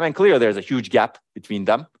 gigabyte DRAM, and clearly there's a huge gap between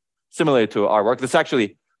them, similar to our work.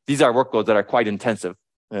 These are workloads that are quite intensive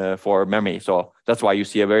for memory, so that's why you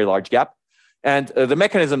see a very large gap. And the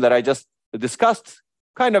mechanism that I just discussed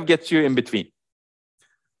kind of gets you in between,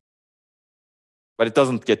 but it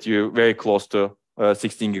doesn't get you very close to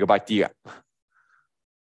 16 gigabyte DRAM.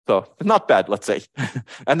 So it's not bad, let's say.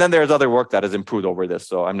 And then there's other work that has improved over this,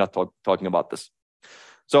 so I'm not talking about this.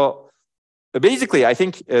 So basically, I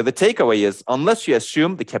think the takeaway is, unless you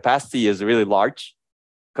assume the capacity is really large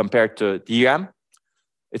compared to DRAM,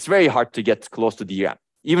 it's very hard to get close to DRAM,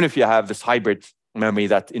 even if you have this hybrid memory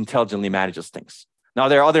that intelligently manages things. Now,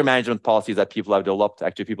 there are other management policies that people have developed.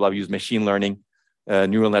 Actually, people have used machine learning,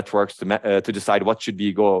 neural networks to decide what should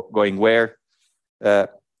be going where.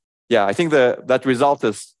 Yeah, I think that result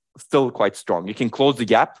is still quite strong. You can close the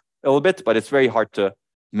gap a little bit, but it's very hard to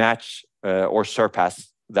match or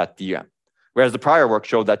surpass that DRAM. Whereas the prior work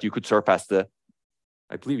showed that you could surpass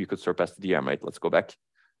I believe you could surpass the DRAM, right? Let's go back.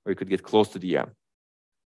 Or you could get close to DRAM,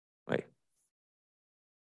 right?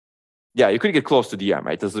 Yeah, you could get close to DRAM,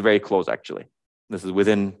 right? This is very close, actually. This is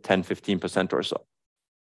within 10, 15% or so.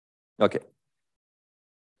 Okay.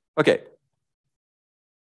 Okay.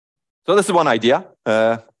 So this is one idea.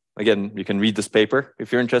 Again, you can read this paper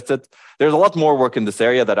if you're interested. There's a lot more work in this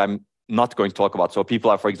area that I'm not going to talk about. So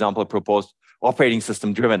people have, for example, proposed operating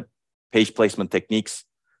system-driven page placement techniques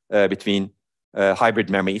between hybrid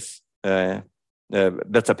memories.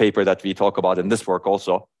 That's a paper that we talk about in this work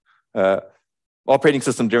also. Operating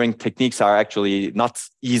system-driven techniques are actually not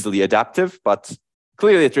easily adaptive, but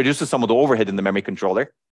clearly it reduces some of the overhead in the memory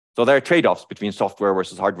controller. So there are trade-offs between software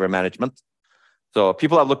versus hardware management. So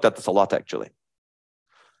people have looked at this a lot, actually.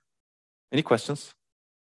 Any questions?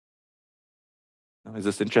 Is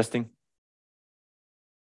this interesting?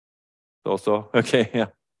 Also, okay, yeah.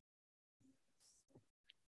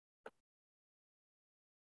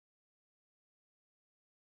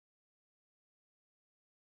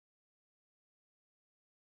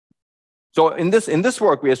 So in this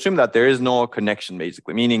work, we assume that there is no connection,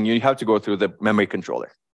 basically, meaning you have to go through the memory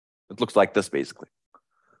controller. It looks like this, basically.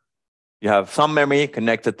 You have some memory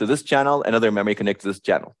connected to this channel, another memory connected to this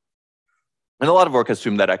channel. And a lot of work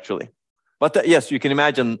assume that, actually. But yes, you can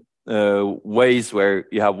imagine ways where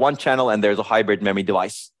you have one channel and there's a hybrid memory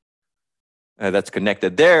device that's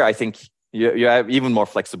connected there. I think you have even more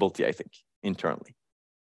flexibility, I think, internally.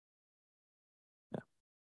 Yeah.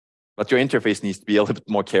 But your interface needs to be a little bit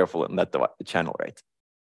more careful in that channel, right?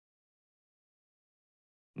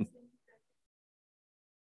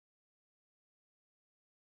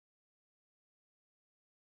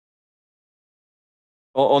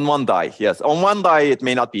 On one die, yes. On one die, it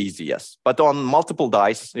may not be easy, yes. But on multiple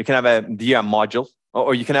dies, you can have a DRAM module,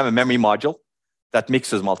 or you can have a memory module that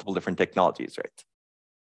mixes multiple different technologies, right?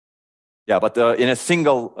 Yeah, but in a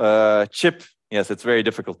single chip, yes, it's very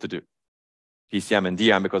difficult to do PCM and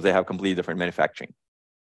DRAM because they have completely different manufacturing.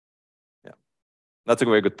 Yeah, that's a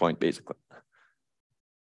very good point, basically.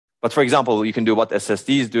 But for example, you can do what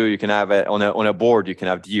SSDs do. You can have on a board, you can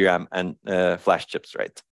have DRAM and flash chips,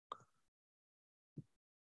 right?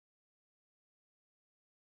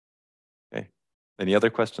 Any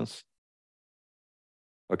other questions?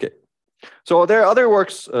 Okay. So there are other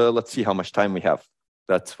works. Let's see how much time we have.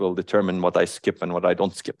 That will determine what I skip and what I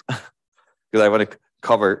don't skip. Because I want to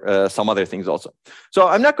cover some other things also. So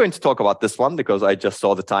I'm not going to talk about this one because I just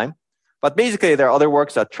saw the time. But basically, there are other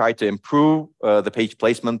works that try to improve the page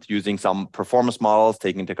placement using some performance models,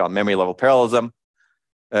 taking into account memory level parallelism.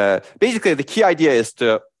 Basically, the key idea is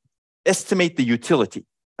to estimate the utility.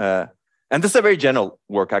 And this is a very general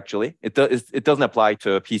work, actually. It doesn't apply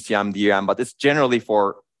to PCM, DRAM, but it's generally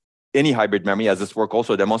for any hybrid memory, as this work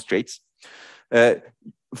also demonstrates.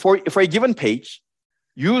 For a given page,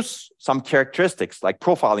 use some characteristics, like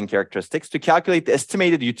profiling characteristics, to calculate the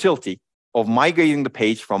estimated utility of migrating the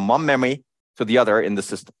page from one memory to the other in the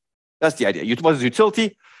system. That's the idea. What is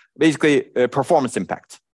utility? Basically, performance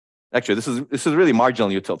impact. Actually, this is really marginal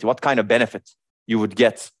utility. What kind of benefit you would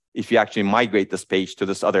get if you actually migrate this page to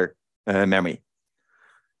this other memory.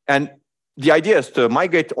 And the idea is to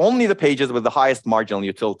migrate only the pages with the highest marginal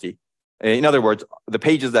utility. In other words, the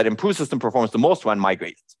pages that improve system performance the most when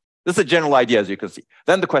migrated. This is a general idea, as you can see.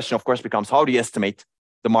 Then the question, of course, becomes how do you estimate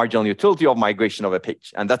the marginal utility of migration of a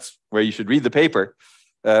page? And that's where you should read the paper.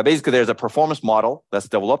 Basically, there's a performance model that's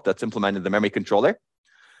developed, that's implemented in the memory controller.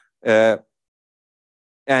 And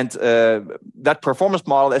that performance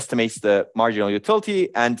model estimates the marginal utility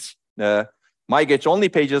and migrates only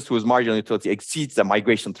pages whose marginal utility exceeds the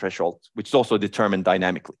migration threshold, which is also determined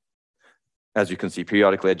dynamically. As you can see,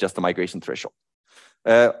 periodically adjust the migration threshold.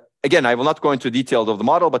 Again, I will not go into details of the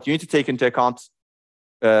model, but you need to take into account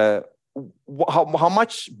how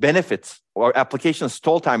much benefit or application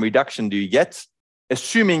stall time reduction do you get,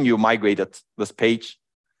 assuming you migrated this page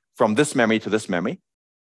from this memory to this memory.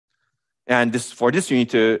 And for this, you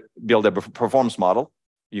need to build a performance model.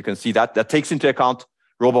 You can see that takes into account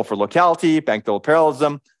robot for locality, bank level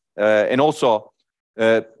parallelism, and also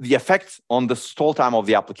the effect on the stall time of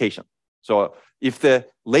the application. So if the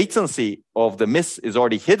latency of the miss is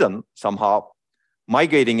already hidden somehow,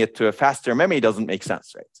 migrating it to a faster memory doesn't make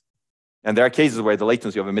sense, right? And there are cases where the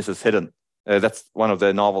latency of a miss is hidden. That's one of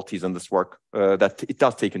the novelties in this work, that it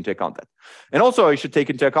does take into account that. And also you should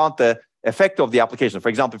take into account the effect of the application. For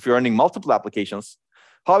example, if you're running multiple applications,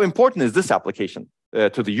 how important is this application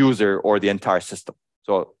to the user or the entire system?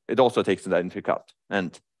 So it also takes that into account.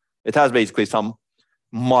 And it has basically some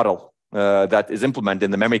model that is implemented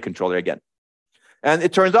in the memory controller again. And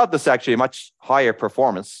it turns out this is actually a much higher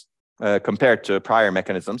performance compared to prior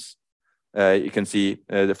mechanisms. You can see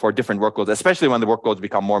for different workloads, especially when the workloads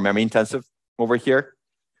become more memory intensive over here.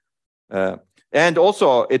 And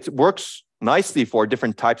also it works nicely for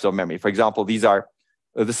different types of memory. For example,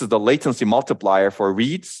 this is the latency multiplier for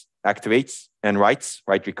reads, activates, and writes,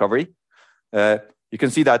 write recovery. You can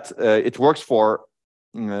see that it works for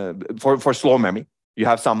slow memory. You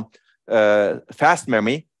have some fast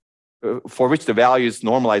memory for which the values,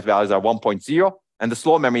 normalized values, are 1.0, and the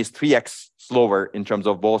slow memory is 3x slower in terms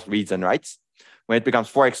of both reads and writes. When it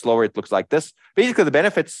becomes 4x slower, it looks like this. Basically, the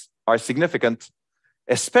benefits are significant,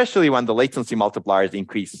 especially when the latency multipliers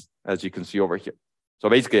increase, as you can see over here. So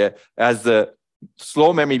basically, as the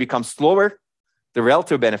slow memory becomes slower, the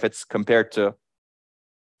relative benefits compared to,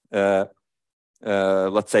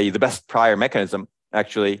 let's say, the best prior mechanism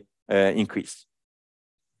actually increase.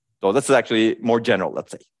 So this is actually more general,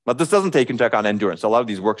 let's say. But this doesn't take into account endurance. A lot of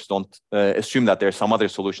these works don't assume that there's some other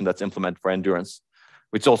solution that's implemented for endurance,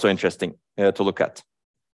 which is also interesting to look at.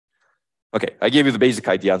 Okay, I gave you the basic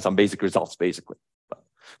idea and some basic results, basically.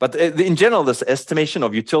 But in general, this estimation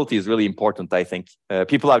of utility is really important, I think.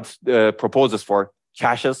 People have proposed this for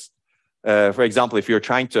caches. For example, if you're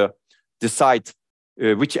trying to decide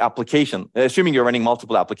which application, assuming you're running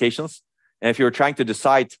multiple applications, and if you're trying to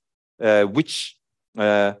decide which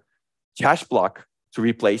cache block to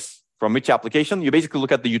replace from which application, you basically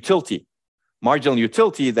look at the utility, marginal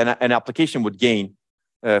utility that an application would gain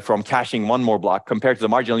from caching one more block compared to the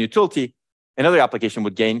marginal utility another application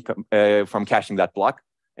would gain from caching that block.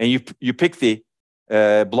 And you pick the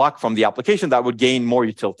block from the application that would gain more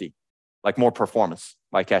utility, like more performance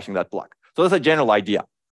by caching that block. So that's a general idea,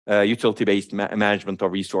 utility-based management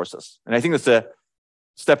of resources. And I think that's a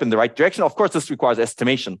step in the right direction. Of course, this requires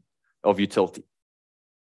estimation of utility.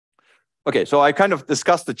 Okay, so I kind of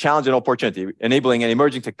discussed the challenge and opportunity, enabling an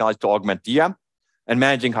emerging technology to augment DRAM and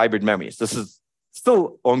managing hybrid memories. This is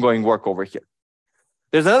still ongoing work over here.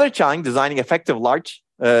 There's another challenge, designing effective large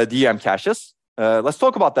DRAM caches. Let's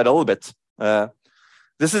talk about that a little bit.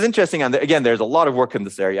 This is interesting, and again, there's a lot of work in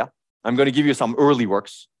this area. I'm going to give you some early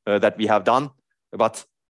works that we have done, but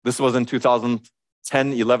this was in 2010-11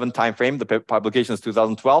 timeframe. The publication is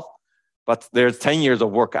 2012, but there's 10 years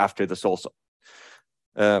of work after this also,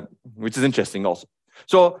 which is interesting also.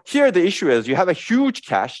 So here the issue is you have a huge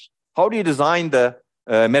cache. How do you design the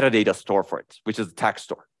metadata store for it, which is the tag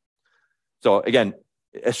store? So again,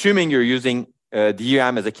 assuming you're using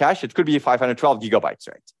DRAM as a cache, it could be 512 gigabytes,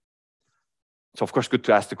 right? So of course, good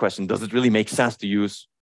to ask the question, does it really make sense to use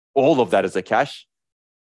all of that as a cache?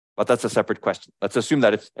 But that's a separate question. Let's assume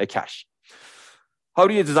that it's a cache. How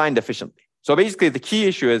do you design it efficiently? So basically, the key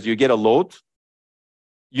issue is you get a load.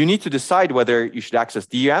 You need to decide whether you should access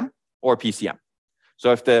DRAM or PCM.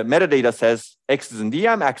 So if the metadata says X is in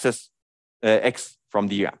DRAM, access X from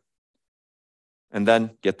DRAM. And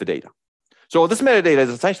then get the data. So this metadata is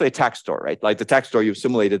essentially a tag store, right? Like the tag store you've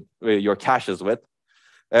simulated your caches with.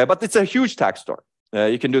 But it's a huge tag store.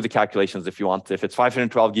 You can do the calculations if you want. If it's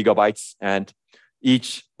 512 gigabytes and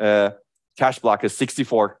each cache block is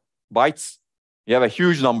 64 bytes, you have a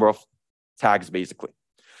huge number of tags, basically.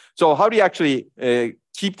 So how do you actually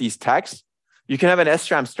keep these tags? You can have an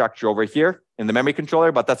SRAM structure over here in the memory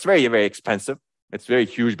controller, but that's very, very expensive. It's very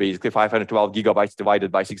huge, basically, 512 gigabytes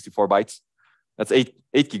divided by 64 bytes. That's 8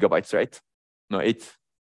 gigabytes, right? No, 8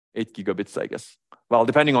 gigabits, I guess. Well,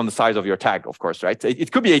 depending on the size of your tag, of course, right?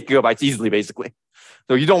 It could be 8 gigabytes easily, basically.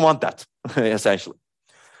 So you don't want that, essentially.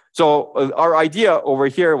 So our idea over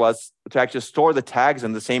here was to actually store the tags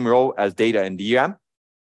in the same row as data in DRAM.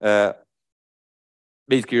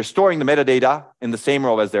 Basically, you're storing the metadata in the same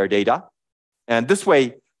row as their data. And this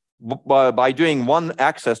way, by doing one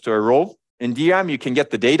access to a row in DRAM, you can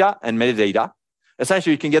get the data and metadata.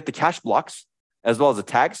 Essentially, you can get the cache blocks as well as the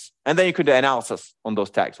tags. And then you can do analysis on those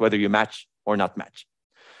tags, whether you match or not match.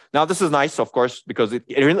 Now, this is nice, of course, because it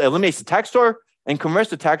eliminates the tag store and converts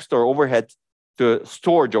the tag store overhead to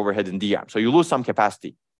storage overhead in DRAM. So you lose some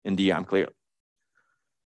capacity in DRAM, clearly.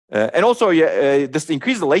 And also, this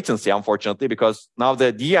increases the latency, unfortunately, because now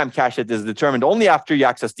the DRAM cache is determined only after you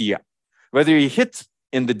access DRAM. Whether you hit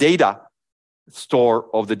in the data store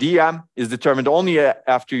of the DRAM is determined only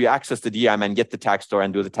after you access the DRAM and get the tag store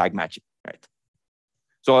and do the tag matching, right?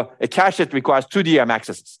 So a cache hit requires 2 DRAM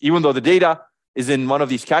accesses. Even though the data is in one of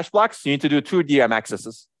these cache blocks, you need to do 2 DRAM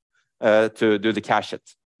accesses to do the cache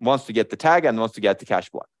hit. Once to get the tag and once to get the cache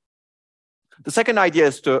block. The second idea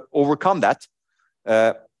is to overcome that,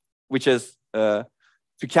 which is to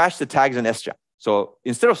cache the tags in SRAM. So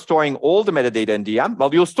instead of storing all the metadata in DRAM,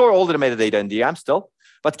 well, you'll store all the metadata in DRAM still,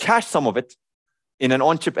 but cache some of it in an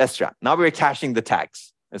on-chip SRAM. Now we're caching the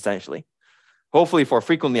tags, essentially, hopefully for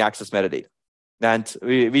frequently accessed metadata. And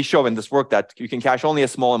we show in this work that you can cache only a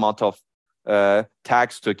small amount of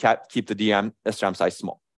tags to keep the DRAM SRAM size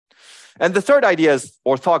small. And the third idea is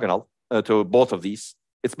orthogonal to both of these.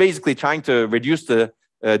 It's basically trying to reduce the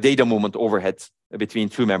data movement overhead between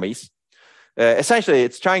two memories. Essentially,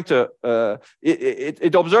 it's trying to,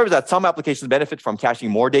 it observes that some applications benefit from caching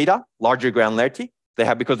more data, larger granularity,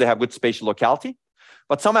 because they have good spatial locality.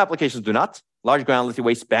 But some applications do not. Large granularity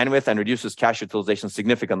wastes bandwidth and reduces cache utilization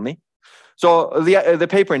significantly. So the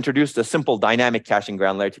paper introduced a simple dynamic caching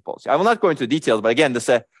granularity policy. I will not go into details, but again, this is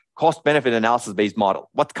a cost-benefit analysis-based model.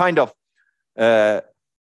 What kind of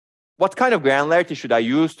granularity should I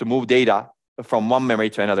use to move data from one memory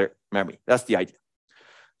to another memory? That's the idea.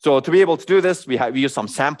 So to be able to do this, we use some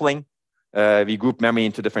sampling. We group memory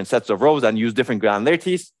into different sets of rows and use different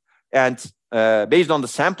granularities. And based on the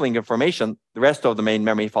sampling information, the rest of the main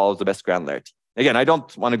memory follows the best granularity. Again, I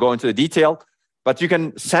don't want to go into the detail, but you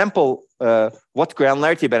can sample what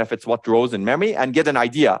granularity benefits what rows in memory and get an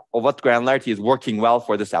idea of what granularity is working well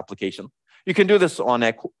for this application. You can do this on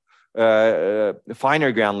a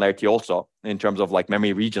finer granularity also in terms of like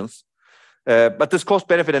memory regions. But this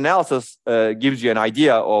cost-benefit analysis gives you an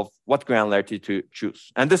idea of what granularity to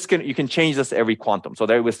choose. And you can change this every quantum. So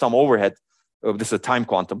there was some overhead. This is a time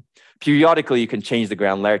quantum. Periodically, you can change the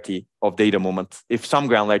granularity of data movement if some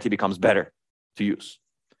granularity becomes better to use.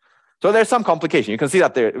 So there's some complication. You can see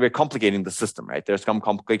that we're complicating the system, right? There's some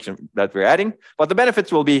complication that we're adding, but the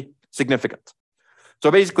benefits will be significant. So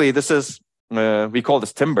basically, this is, we call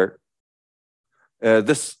this timber.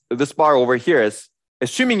 This bar over here is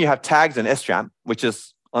assuming you have tags in SRAM, which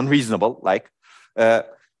is unreasonable.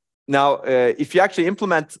 Now, if you actually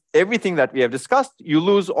implement everything that we have discussed, you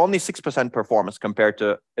lose only 6% performance compared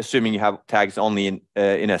to assuming you have tags only in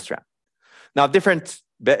SRAM. Now, different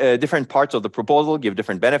parts of the proposal give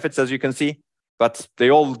different benefits, as you can see, but they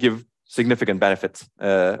all give significant benefits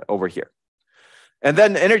over here. And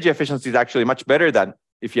then energy efficiency is actually much better than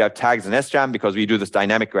if you have tags in SRAM because we do this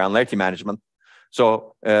dynamic granularity management.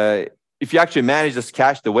 So if you actually manage this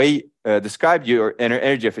cache the way described, your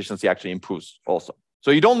energy efficiency actually improves also. So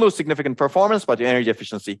you don't lose significant performance, but your energy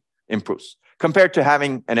efficiency improves compared to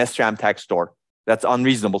having an SRAM tag store that's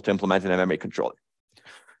unreasonable to implement in a memory controller.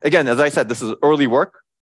 Again, as I said, this is early work.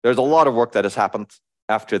 There's a lot of work that has happened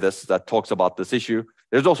after this that talks about this issue.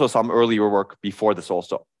 There's also some earlier work before this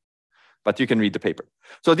also, but you can read the paper.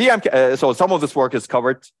 So so some of this work is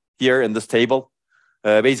covered here in this table.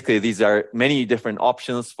 Basically, these are many different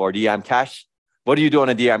options for DRAM cache. What do you do on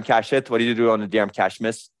a DRAM cache hit? What do you do on a DRAM cache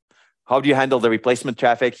miss? How do you handle the replacement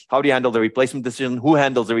traffic? How do you handle the replacement decision? Who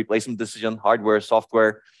handles the replacement decision? Hardware,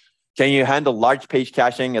 software? Can you handle large page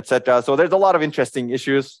caching, etc.? So there's a lot of interesting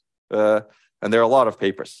issues, and there are a lot of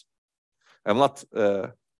papers. I'm not,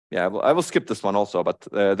 I will skip this one also, but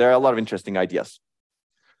there are a lot of interesting ideas.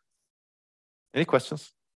 Any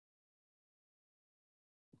questions?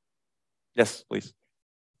 Yes, please.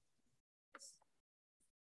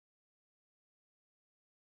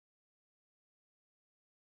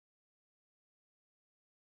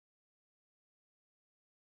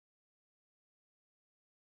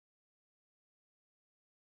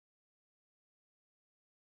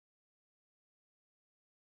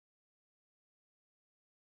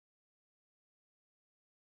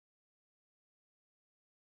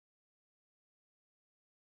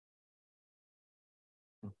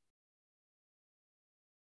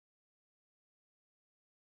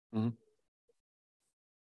 Mm-hmm.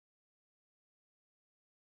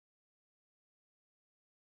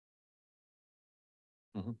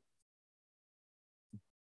 Mm-hmm.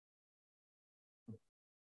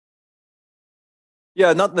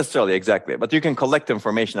 Yeah, not necessarily exactly, but you can collect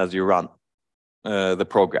information as you run the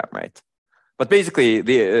program, right? But basically,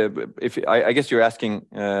 I guess you're asking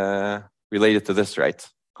related to this, right?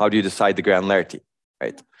 How do you decide the granularity,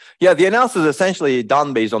 right? Yeah, the analysis is essentially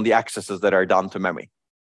done based on the accesses that are done to memory.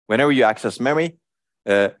 Whenever you access memory,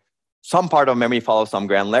 some part of memory follows some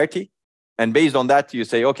granularity, and based on that, you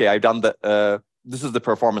say, okay, I've done this is the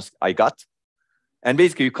performance I got, and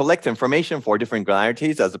basically you collect information for different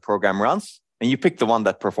granularities as the program runs, and you pick the one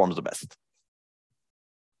that performs the best.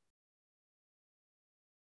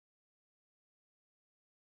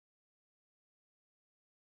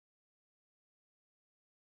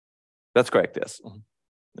 That's correct, yes. Mm-hmm.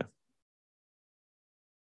 Yeah.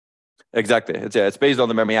 Exactly. It's based on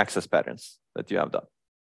the memory access patterns that you have done.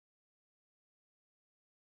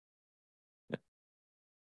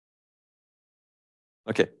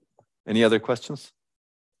 Okay. Any other questions?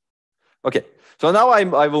 Okay. So now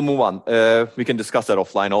I will move on. We can discuss that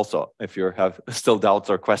offline also if you have still doubts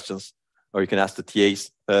or questions, or you can ask the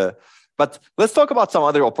TAs. But let's talk about some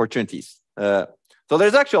other opportunities. So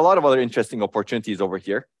there's actually a lot of other interesting opportunities over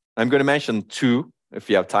here. I'm going to mention two if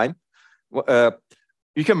you have time.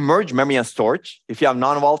 You can merge memory and storage. If you have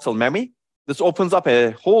non-volatile memory, this opens up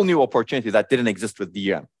a whole new opportunity that didn't exist with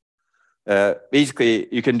DRAM.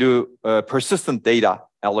 Basically, you can do persistent data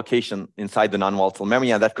allocation inside the non-volatile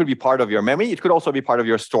memory, and that could be part of your memory. It could also be part of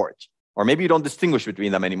your storage, or maybe you don't distinguish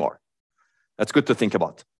between them anymore. That's good to think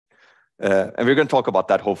about. And we're going to talk about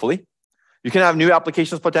that, hopefully. You can have new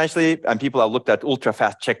applications potentially, and people have looked at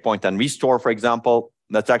ultra-fast checkpoint and restore, for example.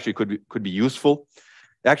 That's actually could be useful.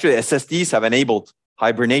 Actually, SSDs have enabled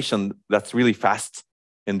hibernation that's really fast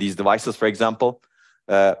in these devices, for example.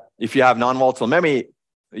 If you have non-volatile memory,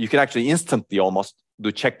 you can actually instantly almost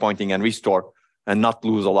do checkpointing and restore and not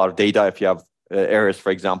lose a lot of data if you have errors,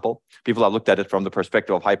 for example. People have looked at it from the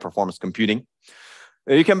perspective of high-performance computing.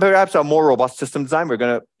 You can perhaps have more robust system design. We're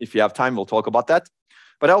going to, if you have time, we'll talk about that.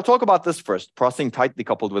 But I'll talk about this first, processing tightly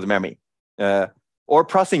coupled with memory, or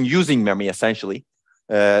processing using memory, essentially,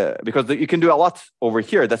 because you can do a lot over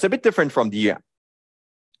here that's a bit different from DRAM.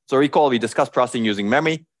 So recall, we discussed processing using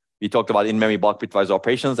memory. We talked about in-memory bulk bitwise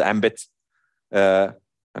operations, ambit.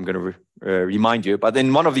 I'm going to remind you, but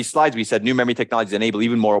in one of these slides, we said new memory technologies enable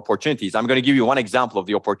even more opportunities. I'm going to give you one example of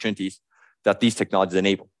the opportunities that these technologies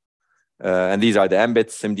enable. And these are the ambit,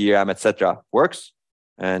 SIMDRAM, etc. works.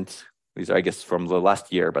 And these are, I guess, from the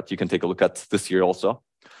last year, but you can take a look at this year also.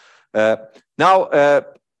 Now,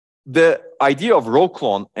 the idea of row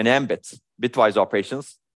clone and ambit, bitwise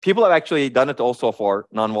operations, people have actually done it also for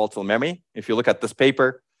non-volatile memory. If you look at this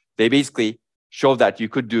paper, they basically show that you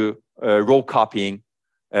could do row copying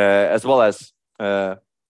as well as bulk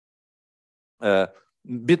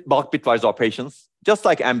bitwise operations, just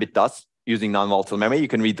like ambit does using non-volatile memory. You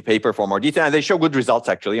can read the paper for more detail, and they show good results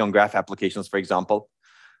actually on graph applications, for example.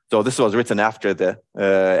 So this was written after the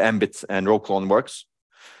ambit and row clone works.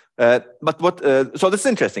 So this is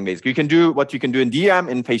interesting, basically. You can do what you can do in DRAM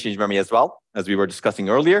in phase change memory as well, as we were discussing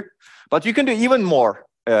earlier. But you can do even more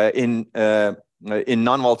in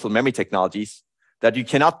non-volatile memory technologies that you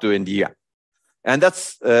cannot do in DRAM. And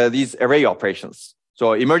that's these array operations.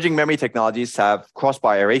 So emerging memory technologies have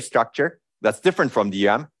crossbar array structure that's different from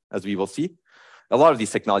DRAM, as we will see. A lot of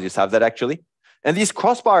these technologies have that, actually. And these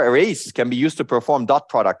crossbar arrays can be used to perform dot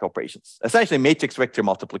product operations, essentially matrix vector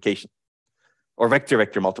multiplication or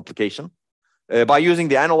vector-vector multiplication by using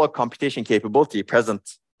the analog computation capability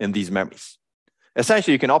present in these memories.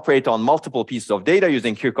 Essentially, you can operate on multiple pieces of data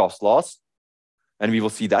using Kirchhoff's laws, and we will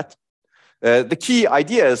see that. The key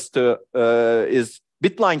idea is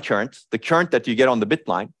bitline current, the current that you get on the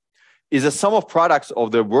bitline, is a sum of products of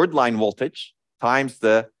the word line voltage times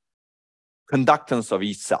the conductance of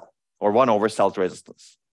each cell, or 1 over cell's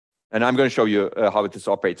resistance. And I'm going to show you how this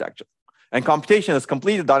operates, actually. And computation is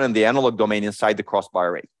completely done in the analog domain inside the crossbar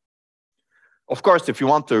array. Of course, if you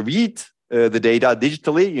want to read the data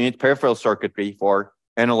digitally, you need peripheral circuitry for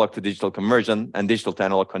analog to digital conversion and digital to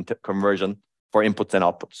analog conversion for inputs and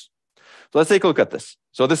outputs. So let's take a look at this.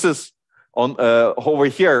 So this is on over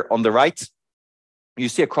here on the right. You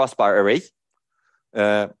see a crossbar array.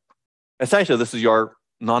 Essentially, this is your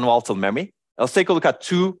non-volatile memory. Let's take a look at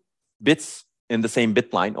 2 bits in the same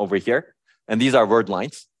bit line over here. And these are word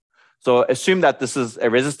lines. So assume that this is a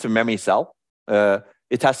resistive memory cell.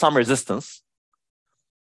 It has some resistance.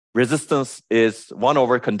 Resistance is 1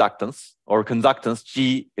 over conductance, or conductance,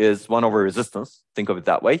 G is 1 over resistance. Think of it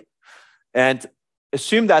that way. And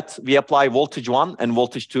assume that we apply voltage 1 and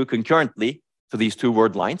voltage 2 concurrently to these 2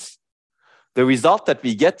 word lines. The result that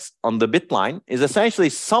we get on the bit line is essentially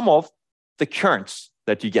sum of the currents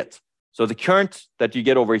that you get. So the current that you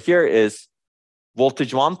get over here is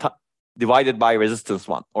voltage 1 divided by resistance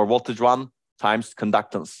 1, or voltage 1 times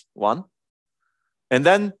conductance 1. And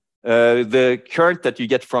then the current that you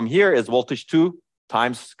get from here is voltage 2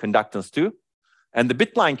 times conductance 2. And the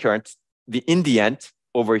bitline current, in the end,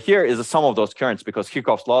 over here is the sum of those currents, because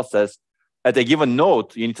Kirchhoff's law says at a given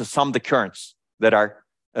node, you need to sum the currents that are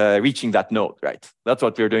reaching that node, right? That's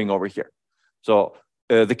what we're doing over here. So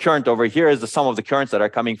the current over here is the sum of the currents that are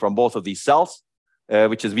coming from both of these cells,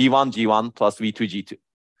 which is V1, G1 plus V2, G2.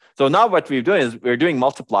 So now what we're doing is we're doing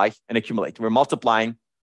multiply and accumulate. We're multiplying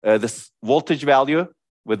this voltage value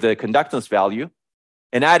with the conductance value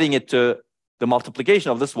and adding it to the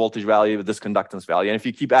multiplication of this voltage value with this conductance value. And if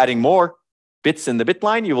you keep adding more bits in the bit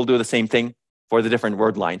line, you will do the same thing for the different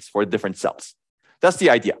word lines for different cells. That's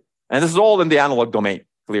the idea. And this is all in the analog domain,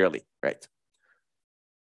 clearly, right?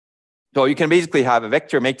 So you can basically have a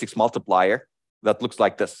vector matrix multiplier that looks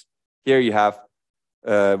like this. Here you have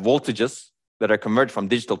voltages that are converted from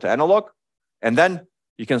digital to analog, and then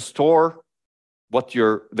you can store what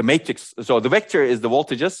the matrix. So the vector is the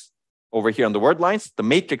voltages over here on the word lines. The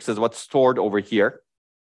matrix is what's stored over here,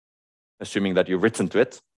 assuming that you've written to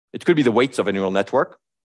it. It could be the weights of a neural network.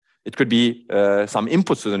 It could be some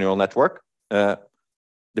inputs to the neural network,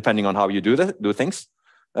 depending on how you do things.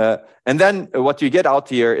 And then what you get out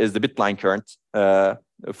here is the bit line current or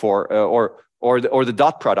the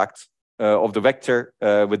dot product of the vector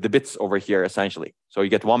with the bits over here, essentially. So you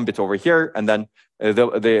get one bit over here, and then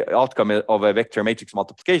the outcome of a vector matrix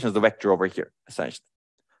multiplication is the vector over here, essentially.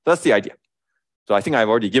 So that's the idea. So I think I've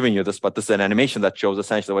already given you this, but this is an animation that shows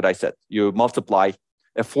essentially what I said. You multiply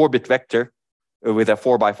a 4-bit vector with a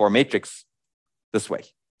 4x4 matrix this way,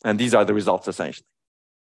 and these are the results essentially.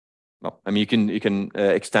 No, I mean you can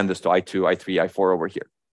extend this to I2, I3, I4 over here.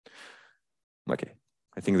 Okay,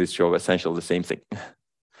 I think this shows essentially the same thing.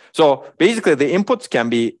 So basically, the inputs can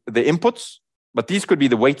be the inputs, but these could be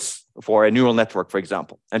the weights for a neural network, for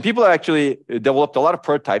example. And people have actually developed a lot of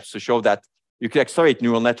prototypes to show that you can accelerate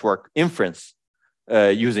neural network inference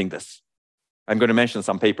using this. I'm going to mention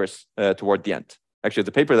some papers toward the end. Actually,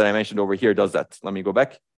 the paper that I mentioned over here does that. Let me go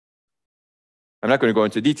back. I'm not going to go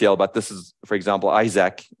into detail, but this is, for example,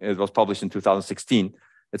 Isaac. It was published in 2016.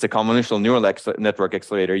 It's a convolutional neural network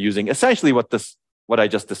accelerator using essentially what I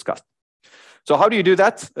just discussed. So how do you do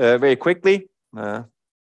that? Very quickly,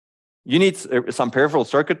 you need some peripheral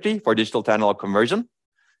circuitry for digital to analog conversion.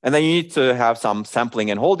 And then you need to have some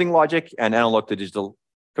sampling and holding logic and analog to digital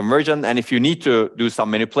conversion. And if you need to do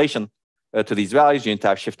some manipulation to these values, you need to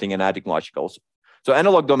have shifting and adding logic also. So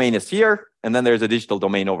analog domain is here, and then there's a digital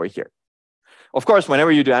domain over here. Of course,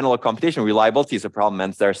 whenever you do analog computation, reliability is a problem,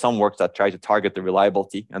 and there are some works that try to target the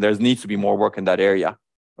reliability, and there needs to be more work in that area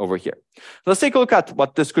over here. So let's take a look at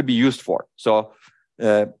what this could be used for. So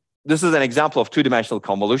this is an example of two-dimensional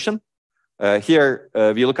convolution. Here,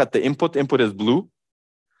 we look at the input. Input is blue.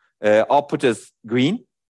 Output is green.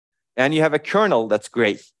 And you have a kernel that's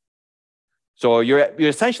gray. So you're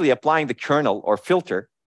essentially applying the kernel or filter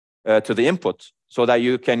to the input so that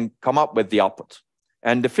you can come up with the output.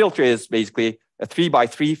 And the filter is basically a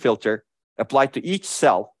 3x3 filter applied to each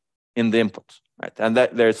cell in the input. Right? And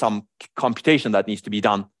there's some computation that needs to be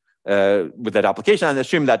done with that application, and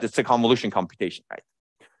assume that it's a convolution computation. Right?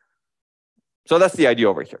 So that's the idea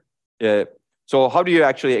over here. So how do you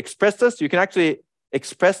actually express this? You can actually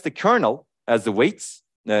express the kernel as the weights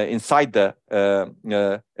inside the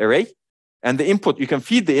array. And the input, you can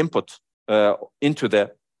feed the input into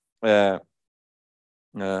the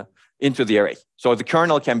array. So the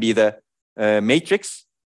kernel can be the matrix,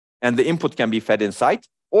 and the input can be fed inside,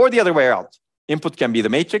 or the other way around. Input can be the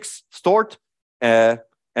matrix stored, and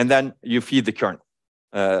then you feed the kernel.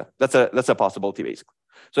 That's a possibility, basically.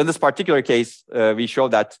 So in this particular case, we show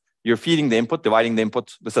that you're feeding the input, dividing the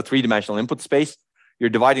input. This is a three-dimensional input space. You're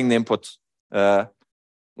dividing the input,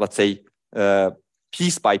 let's say,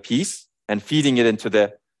 piece by piece, and feeding it into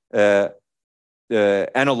the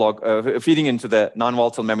analog, feeding into the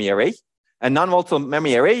non-volatile memory array. And non-volatile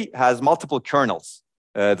memory array has multiple kernels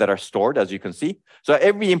that are stored, as you can see. So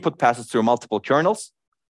every input passes through multiple kernels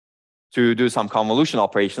to do some convolution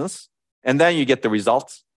operations. And then you get the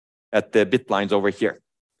results at the bit lines over here.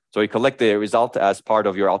 So you collect the result as part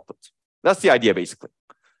of your output. That's the idea, basically.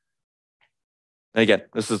 And again,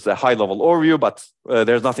 this is a high-level overview, but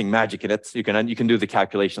there's nothing magic in it. You can do the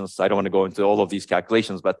calculations. I don't want to go into all of these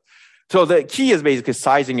calculations, but so the key is basically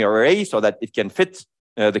sizing your array so that it can fit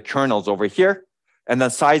the kernels over here, and then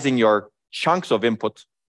sizing your chunks of input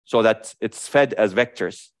so that it's fed as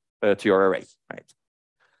vectors to your array, right?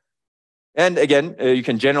 And again, you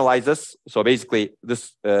can generalize this. So basically,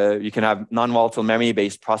 this you can have non-volatile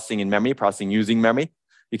memory-based processing in memory, processing using memory.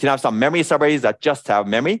 You can have some memory subarrays that just have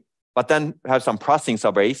memory, but then have some processing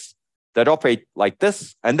subarrays that operate like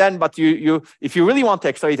this. And then, but if you really want to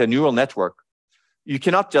accelerate a neural network, you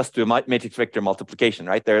cannot just do matrix vector multiplication,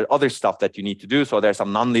 right? There are other stuff that you need to do. So there's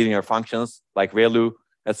some nonlinear functions like ReLU,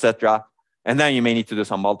 etc. And then you may need to do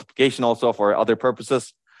some multiplication also for other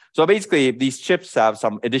purposes. So basically, these chips have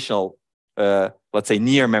some additional, let's say,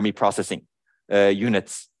 near memory processing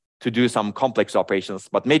units to do some complex operations.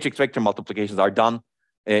 But matrix vector multiplications are done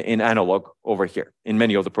in analog over here in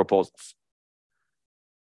many of the proposals.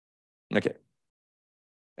 Okay.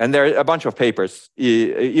 And there are a bunch of papers,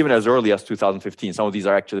 even as early as 2015. Some of these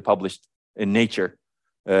are actually published in Nature.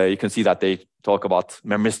 You can see that they talk about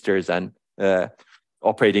memristors and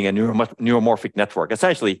operating a neuromorphic network,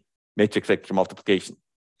 essentially matrix vector multiplication.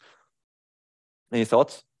 Any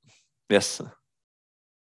thoughts? Yes.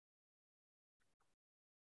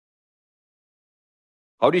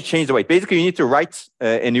 How do you change the weight? Basically, you need to write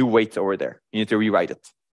a new weight over there. You need to rewrite it.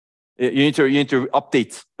 You need to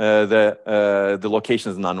update the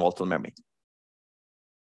locations in non-volatile memory.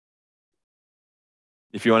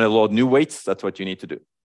 If you want to load new weights, that's what you need to do.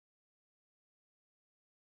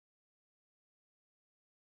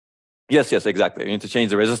 Yes, exactly. You need to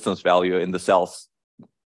change the resistance value in the cells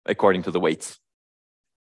according to the weights.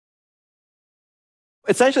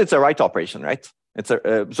 Essentially, it's a write operation, right?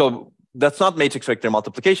 So that's not matrix vector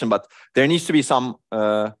multiplication, but there needs to be some.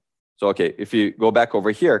 So okay, if you go back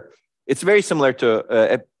over here, it's very similar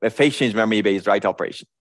to a phase change memory-based write operation.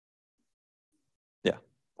 Yeah,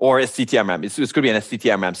 or a STT-MRAM. This could be an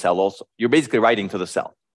STT-MRAM cell also. You're basically writing to the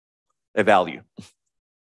cell a value.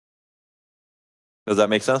 Does that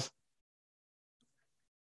make sense?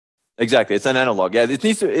 Exactly, it's an analog. Yeah, it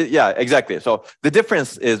needs to. Yeah, exactly. So the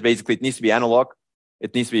difference is basically it needs to be analog.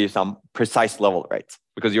 It needs to be some precise level, right?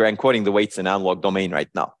 Because you're encoding the weights in analog domain right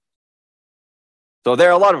now. So there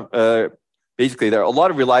are a lot of basically there are a lot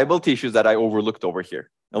of reliability issues that I overlooked over here.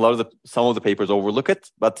 Some of the papers overlook it,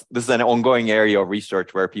 but this is an ongoing area of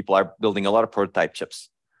research where people are building a lot of prototype chips.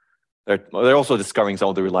 They're also discovering some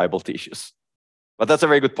of the reliability issues. But that's a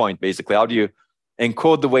very good point. Basically, how do you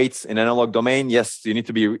encode the weights in analog domain? Yes, you need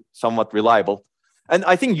to be somewhat reliable. And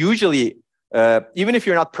I think usually, even if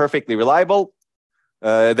you're not perfectly reliable,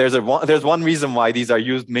 there's one reason why these are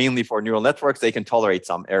used mainly for neural networks. They can tolerate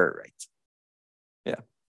some error rate. Yeah.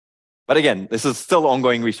 But again, this is still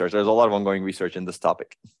ongoing research. There's a lot of ongoing research in this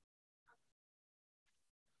topic.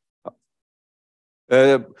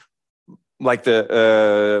 Like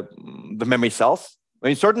the memory cells. I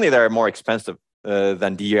mean, certainly they are more expensive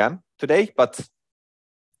than DRAM today, but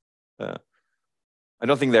I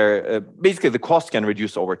don't think they're basically the cost can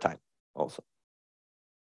reduce over time also.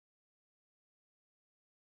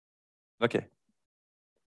 Okay.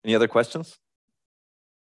 Any other questions?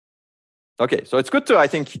 Okay, so it's good to, I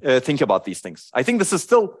think, think about these things. I think this is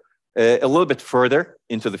still a little bit further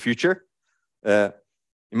into the future. In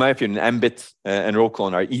my opinion, mbit and row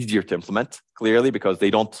clone are easier to implement, clearly, because they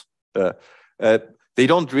don't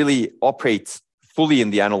really operate fully in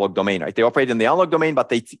the analog domain, right? They operate in the analog domain, but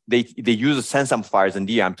they use the sense amplifiers in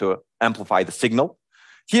DRAM to amplify the signal.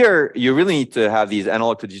 Here, you really need to have these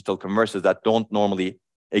analog to digital converters that don't normally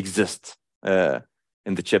exist in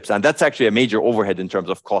the chips, and that's actually a major overhead in terms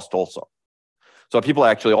of cost also. So people are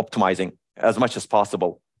actually optimizing as much as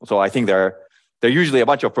possible. So I think there are usually a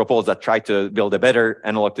bunch of proposals that try to build a better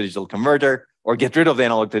analog to digital converter or get rid of the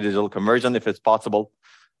analog to digital conversion if it's possible,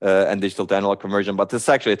 and digital to analog conversion. But this is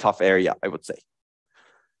actually a tough area, I would say.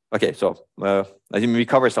 Okay, so I think we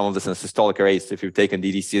cover some of this in systolic arrays. If you've taken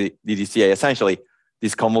DDCA, essentially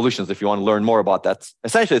these convolutions, if you want to learn more about that,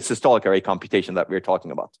 essentially it's systolic array computation that we're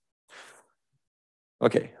talking about.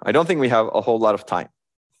 Okay, I don't think we have a whole lot of time.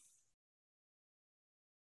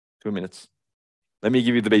 2 minutes. Let me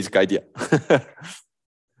give you the basic idea.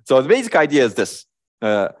 So the basic idea is this.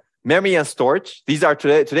 Memory and storage, these are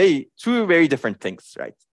today two very different things,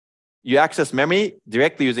 right? You access memory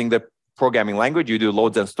directly using the programming language. You do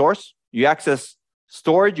loads and stores. You access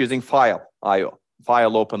storage using file IO,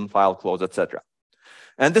 file open, file close, etc.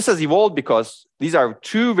 And this has evolved because these are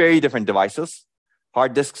two very different devices.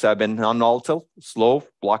 Hard disks have been non-volatile, slow,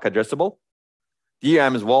 block addressable.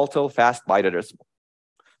 DRAM is volatile, fast, byte addressable.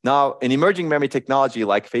 Now, an emerging memory technology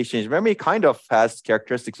like phase change memory kind of has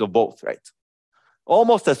characteristics of both, right?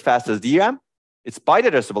 Almost as fast as DRAM. It's byte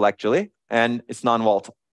addressable, actually, and it's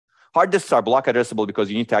non-volatile. Hard disks are block addressable because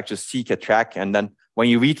you need to actually seek a track, and then when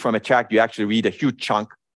you read from a track, you actually read a huge chunk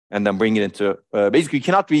and then bring it into, basically, you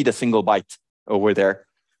cannot read a single byte over there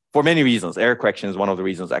for many reasons. Error correction is one of the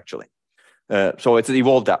reasons, actually. So it's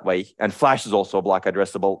evolved that way, and flash is also block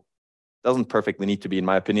addressable. Doesn't perfectly need to be, in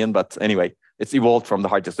my opinion, but anyway, it's evolved from the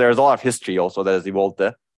hard disk. There's a lot of history also that has evolved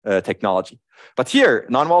the technology. But here,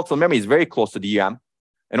 non-volatile memory is very close to DRAM,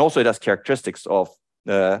 and also it has characteristics of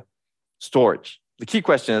storage. The key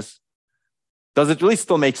question is, does it really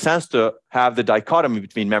still make sense to have the dichotomy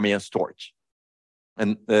between memory and storage?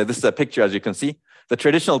 And this is a picture, as you can see. The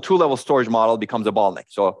traditional two-level storage model becomes a bottleneck.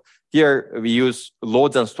 So here we use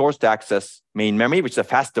loads and stores to access main memory, which is a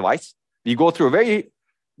fast device. We go through very,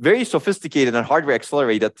 very sophisticated and hardware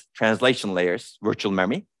accelerated translation layers, virtual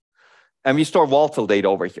memory. And we store volatile data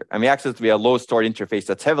over here. And we access it via low stored interface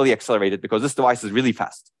that's heavily accelerated because this device is really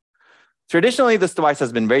fast. Traditionally, this device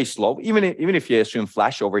has been very slow. Even if you assume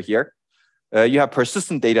flash over here, you have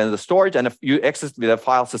persistent data in the storage, and if you access with a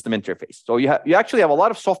file system interface. So you actually have a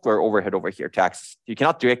lot of software overhead over here to access. You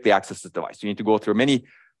cannot directly access this device. You need to go through many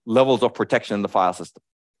levels of protection in the file system.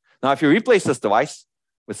 Now, if you replace this device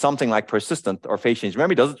with something like persistent or phase change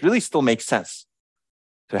memory, does it really still make sense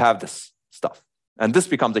to have this stuff. And this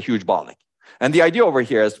becomes a huge bottleneck. And the idea over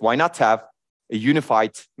here is why not have a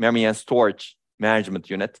unified memory and storage management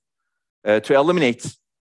unit to eliminate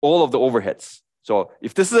all of the overheads. So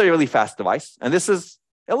if this is a really fast device, and this is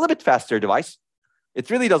a little bit faster device, it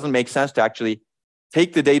really doesn't make sense to actually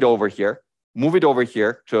take the data over here, move it over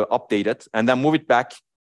here to update it, and then move it back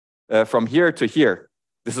from here to here.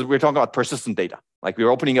 We're talking about persistent data. Like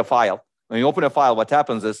we're opening a file. When you open a file, what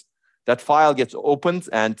happens is that file gets opened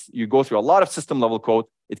and you go through a lot of system level code.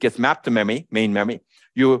 It gets mapped to memory, main memory.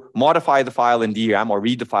 You modify the file in DRAM or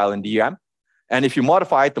read the file in DRAM. And if you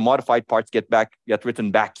modify it, the modified parts get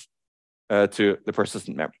written back to the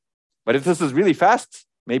persistent memory. But if this is really fast,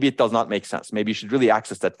 maybe it does not make sense. Maybe you should really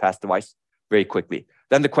access that fast device very quickly.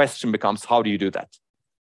 Then the question becomes, how do you do that?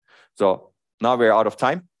 So now we're out of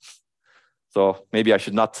time. So maybe I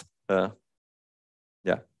should not,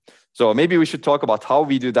 So maybe we should talk about how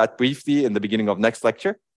we do that briefly in the beginning of next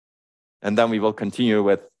lecture. And then we will continue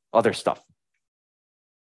with other stuff.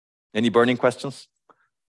 Any burning questions?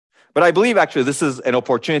 But I believe actually this is an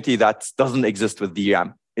opportunity that doesn't exist with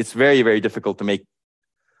DRAM. It's very, very difficult to make,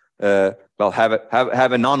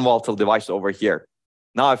 have a non-volatile device over here.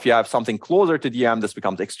 Now, if you have something closer to DRAM, this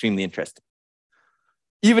becomes extremely interesting.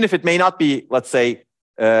 Even if it may not be, let's say,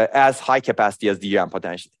 as high capacity as DRAM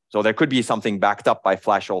potentially. So there could be something backed up by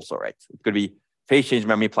flash also, right? It could be phase change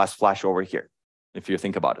memory plus flash over here, if you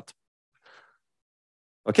think about it.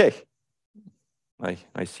 Okay,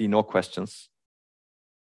 I see no questions.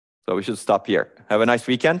 So we should stop here. Have a nice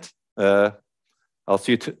weekend. I'll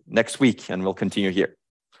see you next week and we'll continue here.